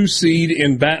as a 2 seed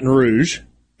in Baton Rouge.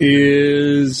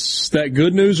 Is that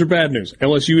good news or bad news?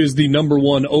 LSU is the number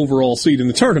 1 overall seed in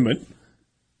the tournament.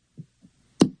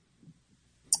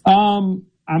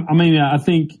 I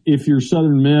think if you're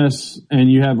Southern Miss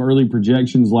and you have early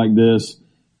projections like this,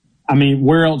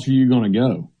 where else are you going to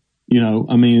go?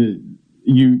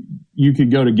 You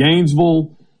could go to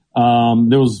Gainesville.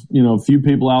 There was, a few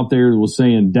people out there that was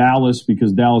saying Dallas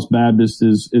because Dallas Baptist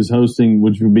is hosting,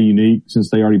 which would be unique since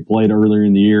they already played earlier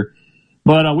in the year.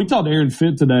 But we talked to Aaron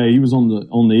Fitt today. He was on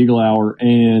the Eagle Hour,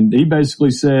 and he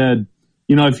basically said,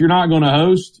 if you're not going to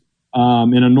host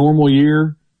in a normal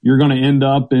year, you're going to end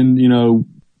up in,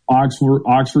 Oxford,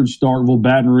 Starkville,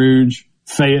 Baton Rouge,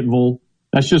 Fayetteville.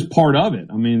 That's just part of it.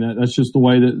 That's just the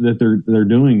way that they're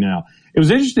doing now. It was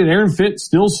interesting. Aaron Fitt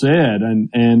still said,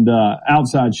 and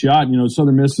outside shot,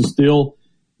 Southern Miss is still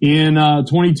in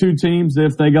 22 teams.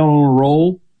 If they go on a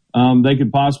roll, they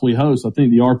could possibly host. I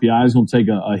think the RPI is going to take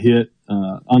a hit,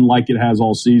 unlike it has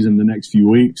all season the next few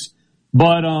weeks.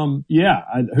 But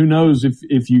who knows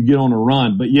if you get on a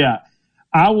run? But yeah,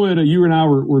 I would. You and I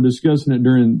were discussing it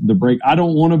during the break. I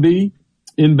don't want to be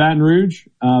in Baton Rouge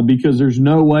because there's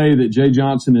no way that Jay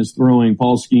Johnson is throwing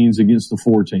Paul Skeens against the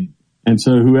 4 team. And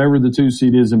so whoever the 2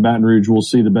 seed is in Baton Rouge will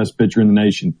see the best pitcher in the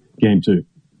nation game 2.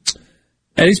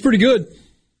 And he's pretty good.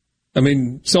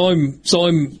 Saw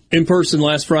him in person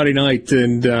last Friday night,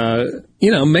 and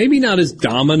maybe not as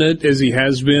dominant as he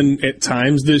has been at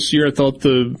times this year. I thought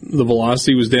the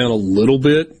velocity was down a little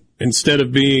bit. Instead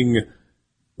of being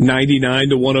 99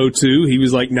 to 102, he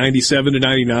was like 97 to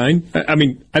 99.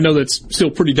 I know that's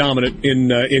still pretty dominant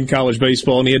in college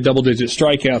baseball, and he had double-digit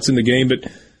strikeouts in the game. But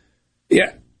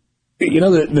yeah,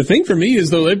 the thing for me is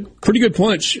though they pretty good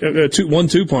punch,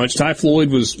 1-2 punch. Ty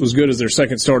Floyd was good as their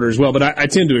second starter as well. But I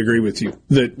tend to agree with you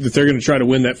that they're going to try to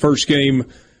win that first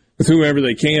game with whomever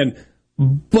they can.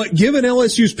 But given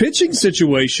LSU's pitching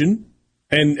situation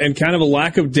and kind of a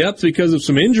lack of depth because of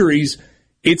some injuries,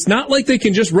 it's not like they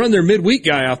can just run their midweek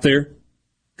guy out there,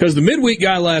 because the midweek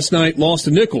guy last night lost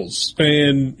to Nichols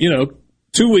and,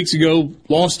 2 weeks ago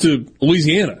lost to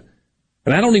Louisiana.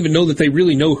 And I don't even know that they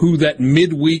really know who that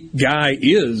midweek guy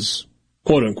is,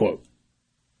 quote unquote.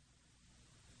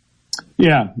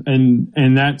 Yeah,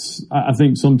 and that's, I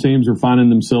think some teams are finding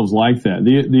themselves like that.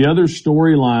 The other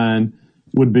storyline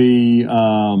would be,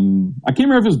 I can't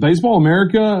remember if it was Baseball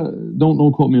America,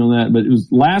 don't quote me on that, but it was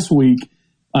last week.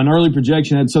 An early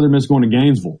projection had Southern Miss going to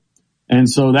Gainesville. And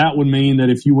so that would mean that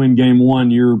if you win game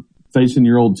 1, you're facing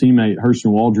your old teammate,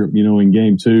 Hurston Waldrop, in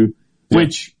game 2,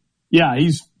 which,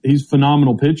 he's a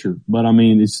phenomenal pitcher. But,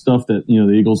 it's stuff that,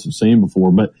 the Eagles have seen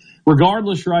before. But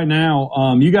regardless right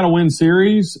now, you got to win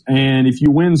series. And if you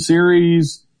win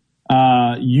series,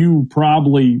 you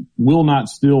probably will not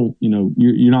still,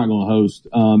 you're not going to host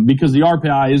because the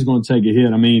RPI is going to take a hit.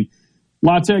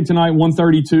 La Tech tonight,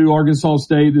 132. Arkansas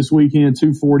State this weekend,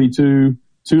 242.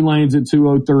 Tulane's at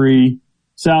 203.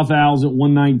 South Al's at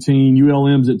 119.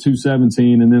 ULM's at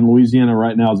 217. And then Louisiana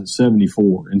right now is at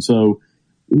 74. And so,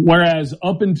 whereas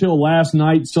up until last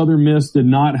night, Southern Miss did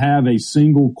not have a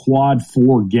single quad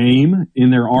 4 game in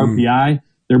their RPI,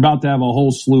 they're about to have a whole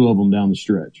slew of them down the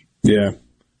stretch. Yeah.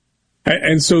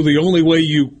 And so the only way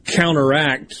you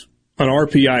counteract an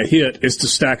RPI hit is to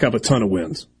stack up a ton of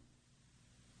wins.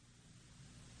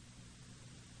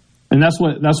 And that's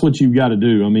what you've got to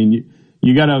do.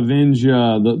 You got to avenge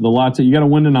the latte. You got to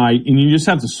win tonight, and you just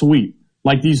have to sweep.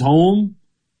 Like these home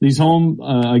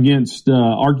against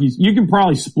Arkansas. You can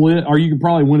probably split, or you can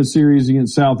probably win a series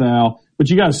against South Al, but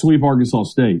you got to sweep Arkansas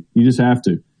State. You just have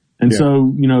to. And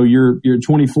so you're at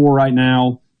 24 right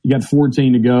now. You got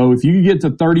 14 to go. If you can get to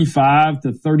 35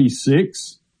 to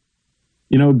 36,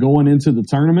 going into the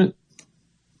tournament,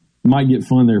 it might get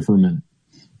fun there for a minute.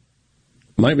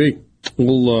 Might be.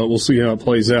 We'll see how it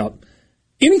plays out.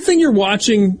 Anything you're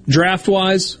watching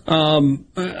draft-wise?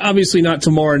 Obviously not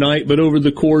tomorrow night, but over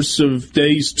the course of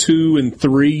days 2 and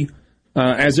 3,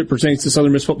 as it pertains to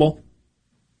Southern Miss football?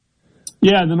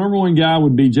 Yeah, the number 1 guy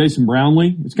would be Jason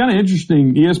Brownlee. It's kind of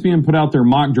interesting. ESPN put out their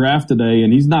mock draft today,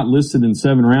 and he's not listed in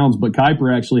 7 rounds, but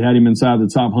Kuiper actually had him inside the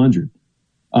top 100.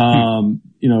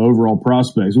 Overall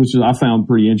prospects, which I found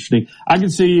pretty interesting. I can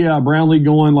see Brownlee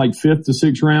going like 5th to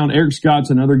 6th round. Eric Scott's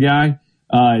another guy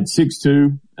at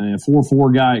 6'2", a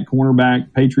 4'4" guy at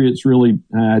cornerback. Patriots really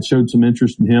showed some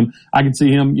interest in him. I could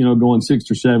see him, going 6th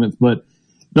or 7th. But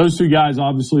those 2 guys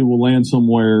obviously will land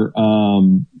somewhere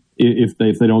if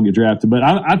they don't get drafted. But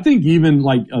I think even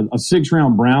like a 6th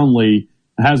round Brownlee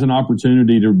has an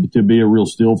opportunity to be a real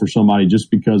steal for somebody just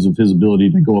because of his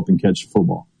ability to go up and catch the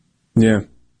football. Yeah.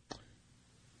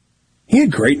 He had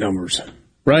great numbers,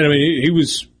 right?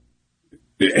 Was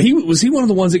he one of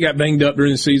the ones that got banged up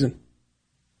during the season?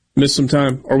 miss some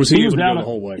time, or was he able to out go the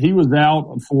whole way? He was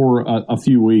out for a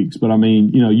few weeks, but I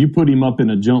mean, you put him up in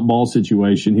a jump ball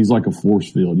situation, he's like a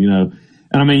force field, And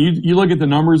I mean, you look at the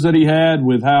numbers that he had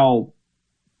with how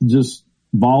just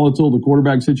volatile the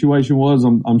quarterback situation was.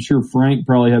 I'm sure Frank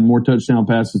probably had more touchdown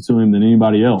passes to him than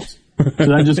anybody else. So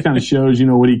that just kind of shows,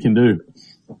 what he can do.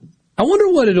 I wonder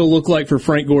what it'll look like for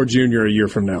Frank Gore Jr. a year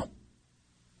from now.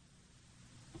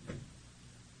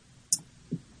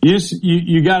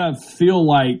 You got to feel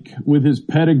like with his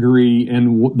pedigree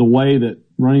and the way that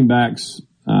running backs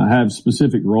have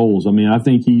specific roles. I mean, I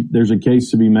think there's a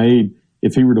case to be made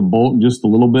if he were to bulk just a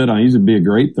little bit. He'd be a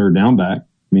great third down back.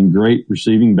 I mean, great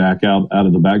receiving back out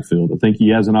of the backfield. I think he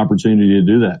has an opportunity to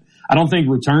do that. I don't think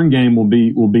return game will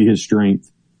be his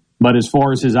strength, but as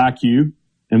far as his IQ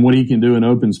and what he can do in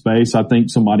open space, I think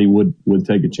somebody would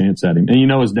take a chance at him.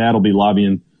 And his dad will be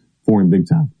lobbying for him big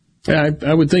time. Yeah,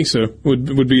 I would think so.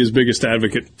 Would be his biggest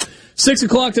advocate. 6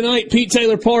 o'clock tonight, Pete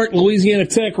Taylor Park, Louisiana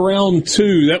Tech, round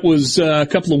 2. That was a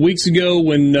couple of weeks ago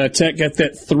when Tech got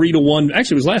that 3-1.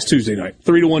 Actually, it was last Tuesday night.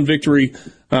 3-1 victory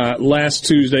last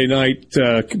Tuesday night.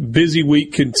 Busy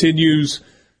week continues.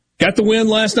 Got the win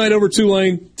last night over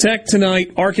Tulane. Tech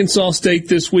tonight. Arkansas State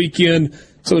this weekend.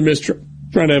 Southern Miss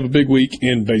trying to have a big week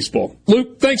in baseball.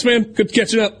 Luke, thanks, man. Good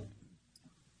catching up.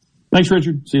 Thanks,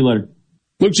 Richard. See you later.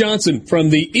 Luke Johnson from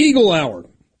the Eagle Hour,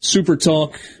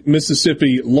 SuperTalk,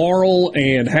 Mississippi, Laurel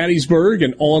and Hattiesburg,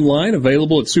 and online,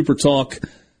 available at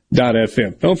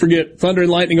supertalk.fm. Don't forget, Thunder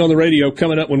and Lightning on the radio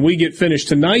coming up when we get finished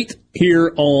tonight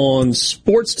here on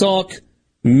Sports Talk,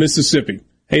 Mississippi.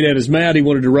 Hey, Dad is mad. He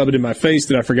wanted to rub it in my face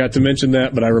that I forgot to mention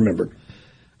that, but I remembered.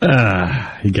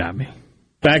 He got me.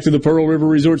 Back to the Pearl River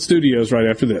Resort Studios right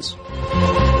after this.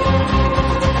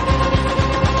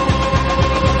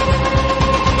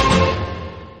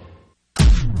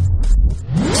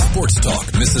 Sports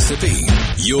Talk Mississippi,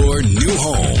 your new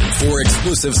home for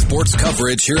exclusive sports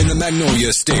coverage here in the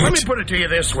Magnolia State. Let me put it to you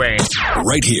this way.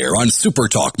 Right here on Super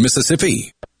Talk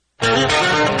Mississippi.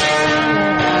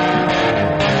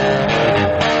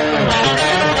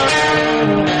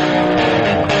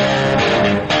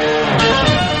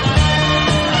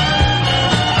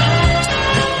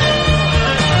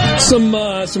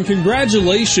 Some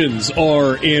congratulations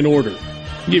are in order.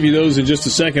 I'll give you those in just a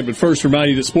second, but first remind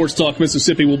you that Sports Talk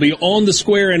Mississippi will be on the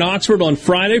square in Oxford on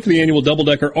Friday for the annual Double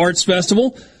Decker Arts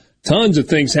Festival. Tons of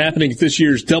things happening at this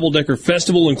year's Double Decker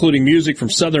Festival, including music from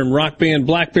Southern rock band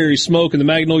Blackberry Smoke and the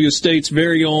Magnolia State's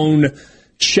very own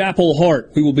Chapel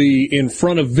Heart. We will be in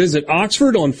front of Visit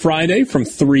Oxford on Friday from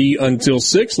 3 until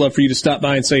 6. Love for you to stop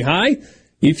by and say hi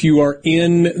if you are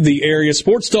in the area.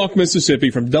 Sports Talk Mississippi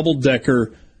from Double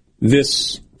Decker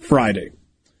this Friday.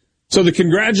 So the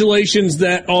congratulations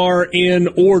that are in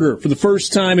order. For the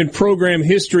first time in program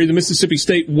history, the Mississippi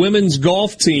State women's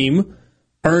golf team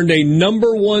earned a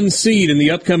number 1 seed in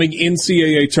the upcoming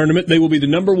NCAA tournament. They will be the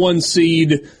number 1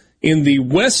 seed in the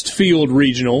Westfield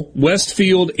Regional.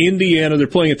 Westfield, Indiana. They're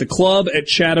playing at the club at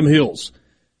Chatham Hills.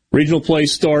 Regional play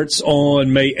starts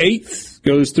on May 8th,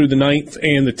 goes through the 9th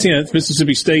and the 10th.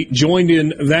 Mississippi State joined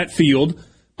in that field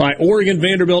by Oregon,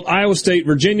 Vanderbilt, Iowa State,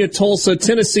 Virginia, Tulsa,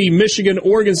 Tennessee, Michigan,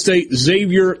 Oregon State,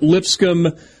 Xavier, Lipscomb,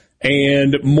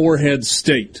 and Morehead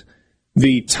State.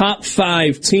 The top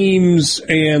 5 teams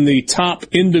and the top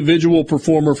individual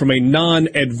performer from a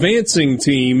non-advancing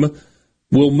team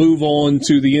will move on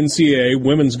to the NCAA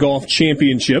Women's Golf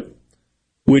Championship,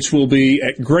 which will be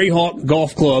at Greyhawk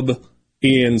Golf Club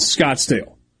in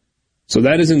Scottsdale. So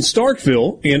that is in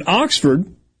Starkville. In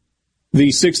Oxford, the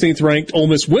 16th ranked Ole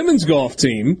Miss women's golf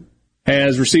team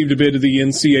has received a bid to the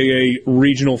NCAA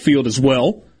regional field as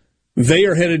well. They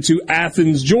are headed to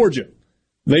Athens, Georgia.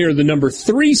 They are the number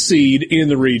 3 seed in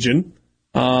the region.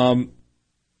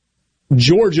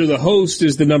 Georgia, the host,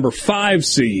 is the number 5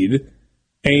 seed.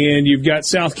 And you've got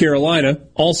South Carolina,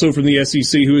 also from the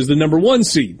SEC, who is the number 1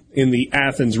 seed in the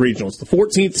Athens regional. It's the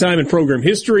 14th time in program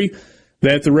history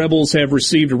that the Rebels have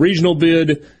received a regional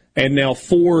bid, and now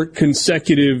 4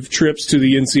 consecutive trips to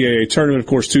the NCAA tournament. Of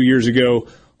course, 2 years ago,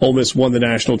 Ole Miss won the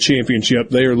national championship.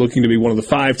 They are looking to be one of the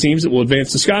 5 teams that will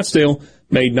advance to Scottsdale,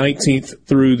 May 19th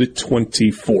through the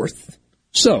 24th.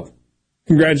 So,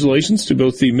 congratulations to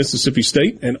both the Mississippi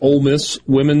State and Ole Miss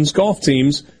women's golf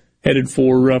teams headed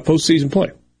for postseason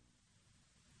play.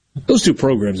 Those 2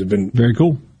 programs have been very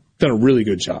cool. Done a really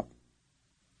good job.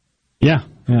 Yeah.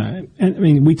 And I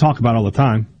mean, we talk about it all the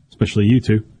time, especially you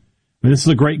two. I mean, this is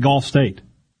a great golf state.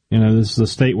 This is a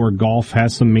state where golf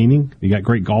has some meaning. You got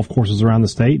great golf courses around the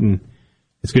state, and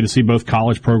it's good to see both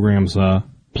college programs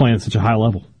playing at such a high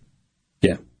level.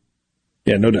 Yeah,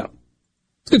 no doubt.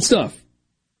 It's good stuff.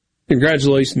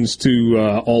 Congratulations to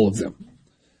all of them.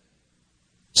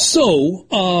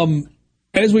 So,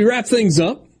 as we wrap things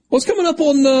up, what's coming up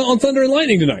on Thunder and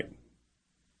Lightning tonight?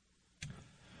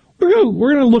 We're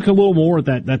going to look a little more at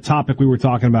that topic we were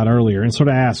talking about earlier and sort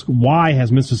of ask, why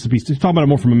has Mississippi State, talk about it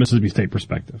more from a Mississippi State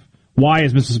perspective, why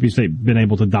has Mississippi State been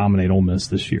able to dominate Ole Miss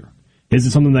this year? Is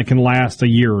it something that can last a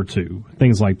year or two?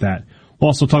 Things like that. We'll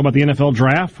also talk about the NFL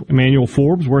draft, Emmanuel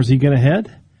Forbes, where's he going to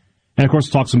head? And, of course,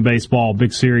 talk some baseball,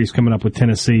 big series coming up with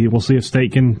Tennessee. We'll see if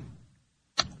State can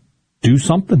do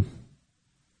something.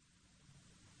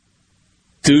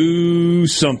 Do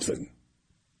something.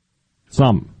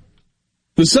 Something.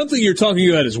 The something you're talking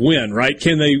about is win, right?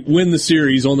 Can they win the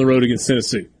series on the road against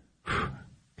Tennessee? Can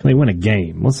they win a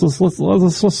game? Let's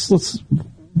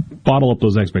bottle up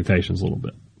those expectations a little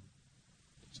bit.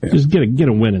 Yeah. Just get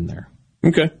a win in there.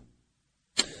 Okay.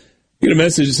 Get a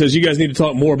message that says you guys need to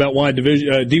talk more about why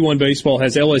D1 baseball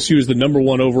has LSU as the number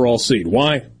 1 overall seed.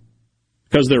 Why?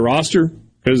 Because of their roster?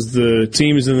 Because the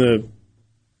team is in the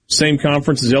same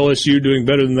conference as LSU, doing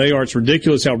better than they are. It's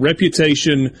ridiculous how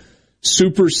reputation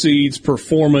supersedes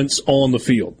performance on the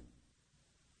field.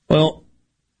 Well,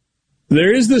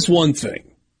 there is this one thing,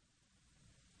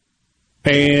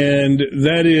 and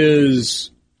that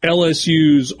is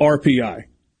LSU's RPI,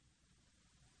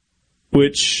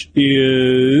 which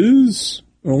is,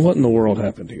 what in the world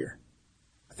happened here?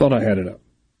 I thought I had it up.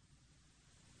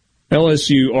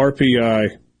 LSU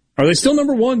RPI, are they still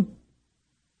number 1?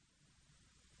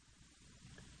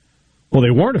 Well, they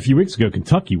weren't a few weeks ago.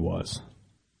 Kentucky was.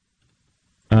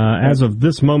 As of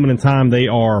this moment in time, they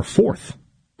are 4th.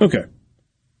 Okay.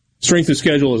 Strength of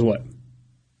schedule is what?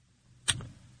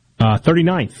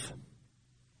 39th.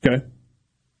 Okay.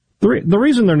 The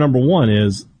reason they're number 1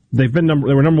 is they were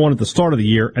number 1 at the start of the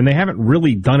year, and they haven't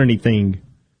really done anything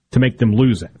to make them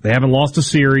lose it. They haven't lost a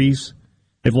series.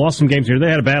 They've lost some games here. They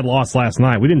had a bad loss last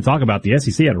night. We didn't talk about the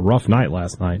SEC had a rough night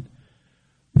last night.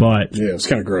 But yeah, it's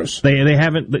kind of gross. They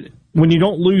haven't. When you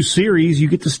don't lose series, you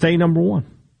get to stay number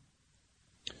 1.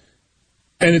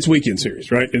 And it's weekend series,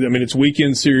 right? I mean, it's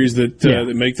weekend series that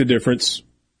make the difference.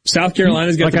 South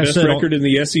Carolina's got the best record in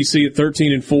the SEC at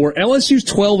 13-4. LSU's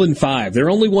 12-5. They're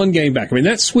only 1 game back. I mean,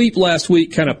 that sweep last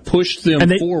week kind of pushed them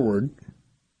forward.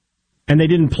 And they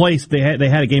didn't place. They had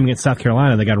a game against South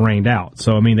Carolina. They got rained out.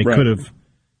 So I mean, they could have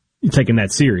taken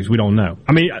that series. We don't know.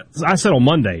 I mean, I said on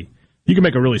Monday, you can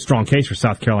make a really strong case for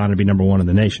South Carolina to be number 1 in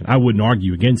the nation. I wouldn't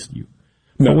argue against you.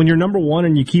 No. But when you're number 1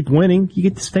 and you keep winning, you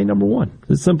get to stay number 1.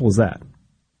 It's as simple as that.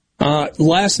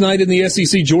 Last night in the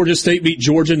SEC, Georgia State beat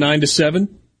Georgia 9-7.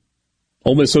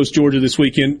 Ole Miss hosts Georgia this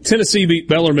weekend. Tennessee beat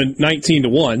Bellarmine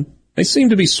 19-1. They seem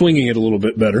to be swinging it a little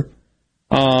bit better.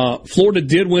 Florida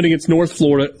did win against North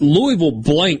Florida. Louisville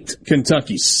blanked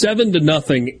Kentucky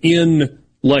 7-0 in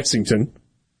Lexington.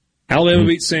 Alabama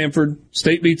beat Samford.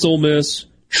 State beats Ole Miss.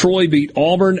 Troy beat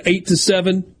Auburn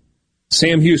 8-7.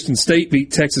 Sam Houston State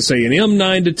beat Texas A&M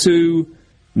 9-2.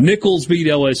 Nichols beat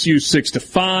LSU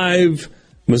 6-5.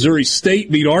 Missouri State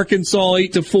beat Arkansas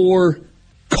 8-4.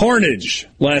 Carnage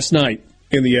last night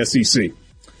in the SEC.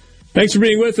 Thanks for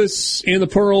being with us in the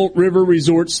Pearl River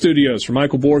Resort Studios. For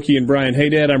Michael Borky and Brian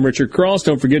Haydad, I'm Richard Cross.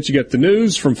 Don't forget you get the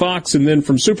news from Fox and then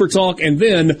from SuperTalk and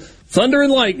then Thunder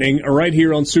and Lightning are right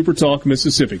here on SuperTalk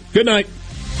Mississippi. Good night.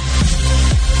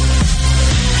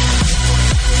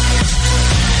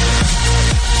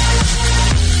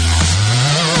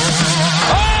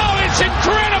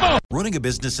 Running a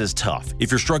business is tough.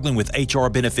 If you're struggling with HR,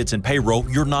 benefits, and payroll,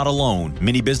 you're not alone.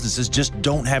 Many businesses just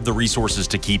don't have the resources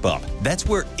to keep up. That's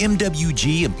where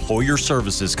MWG Employer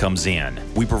Services comes in.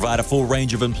 We provide a full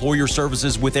range of employer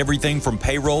services with everything from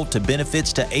payroll to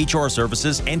benefits to HR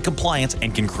services and compliance,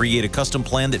 and can create a custom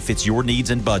plan that fits your needs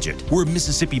and budget. We're a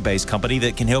Mississippi-based company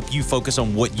that can help you focus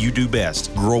on what you do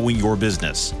best, growing your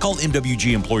business. Call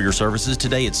MWG Employer Services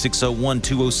today at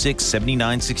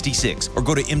 601-206-7966 or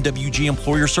go to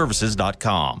MWGEmployerServices.com. A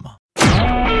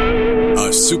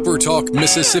SuperTalk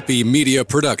Mississippi media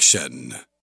production.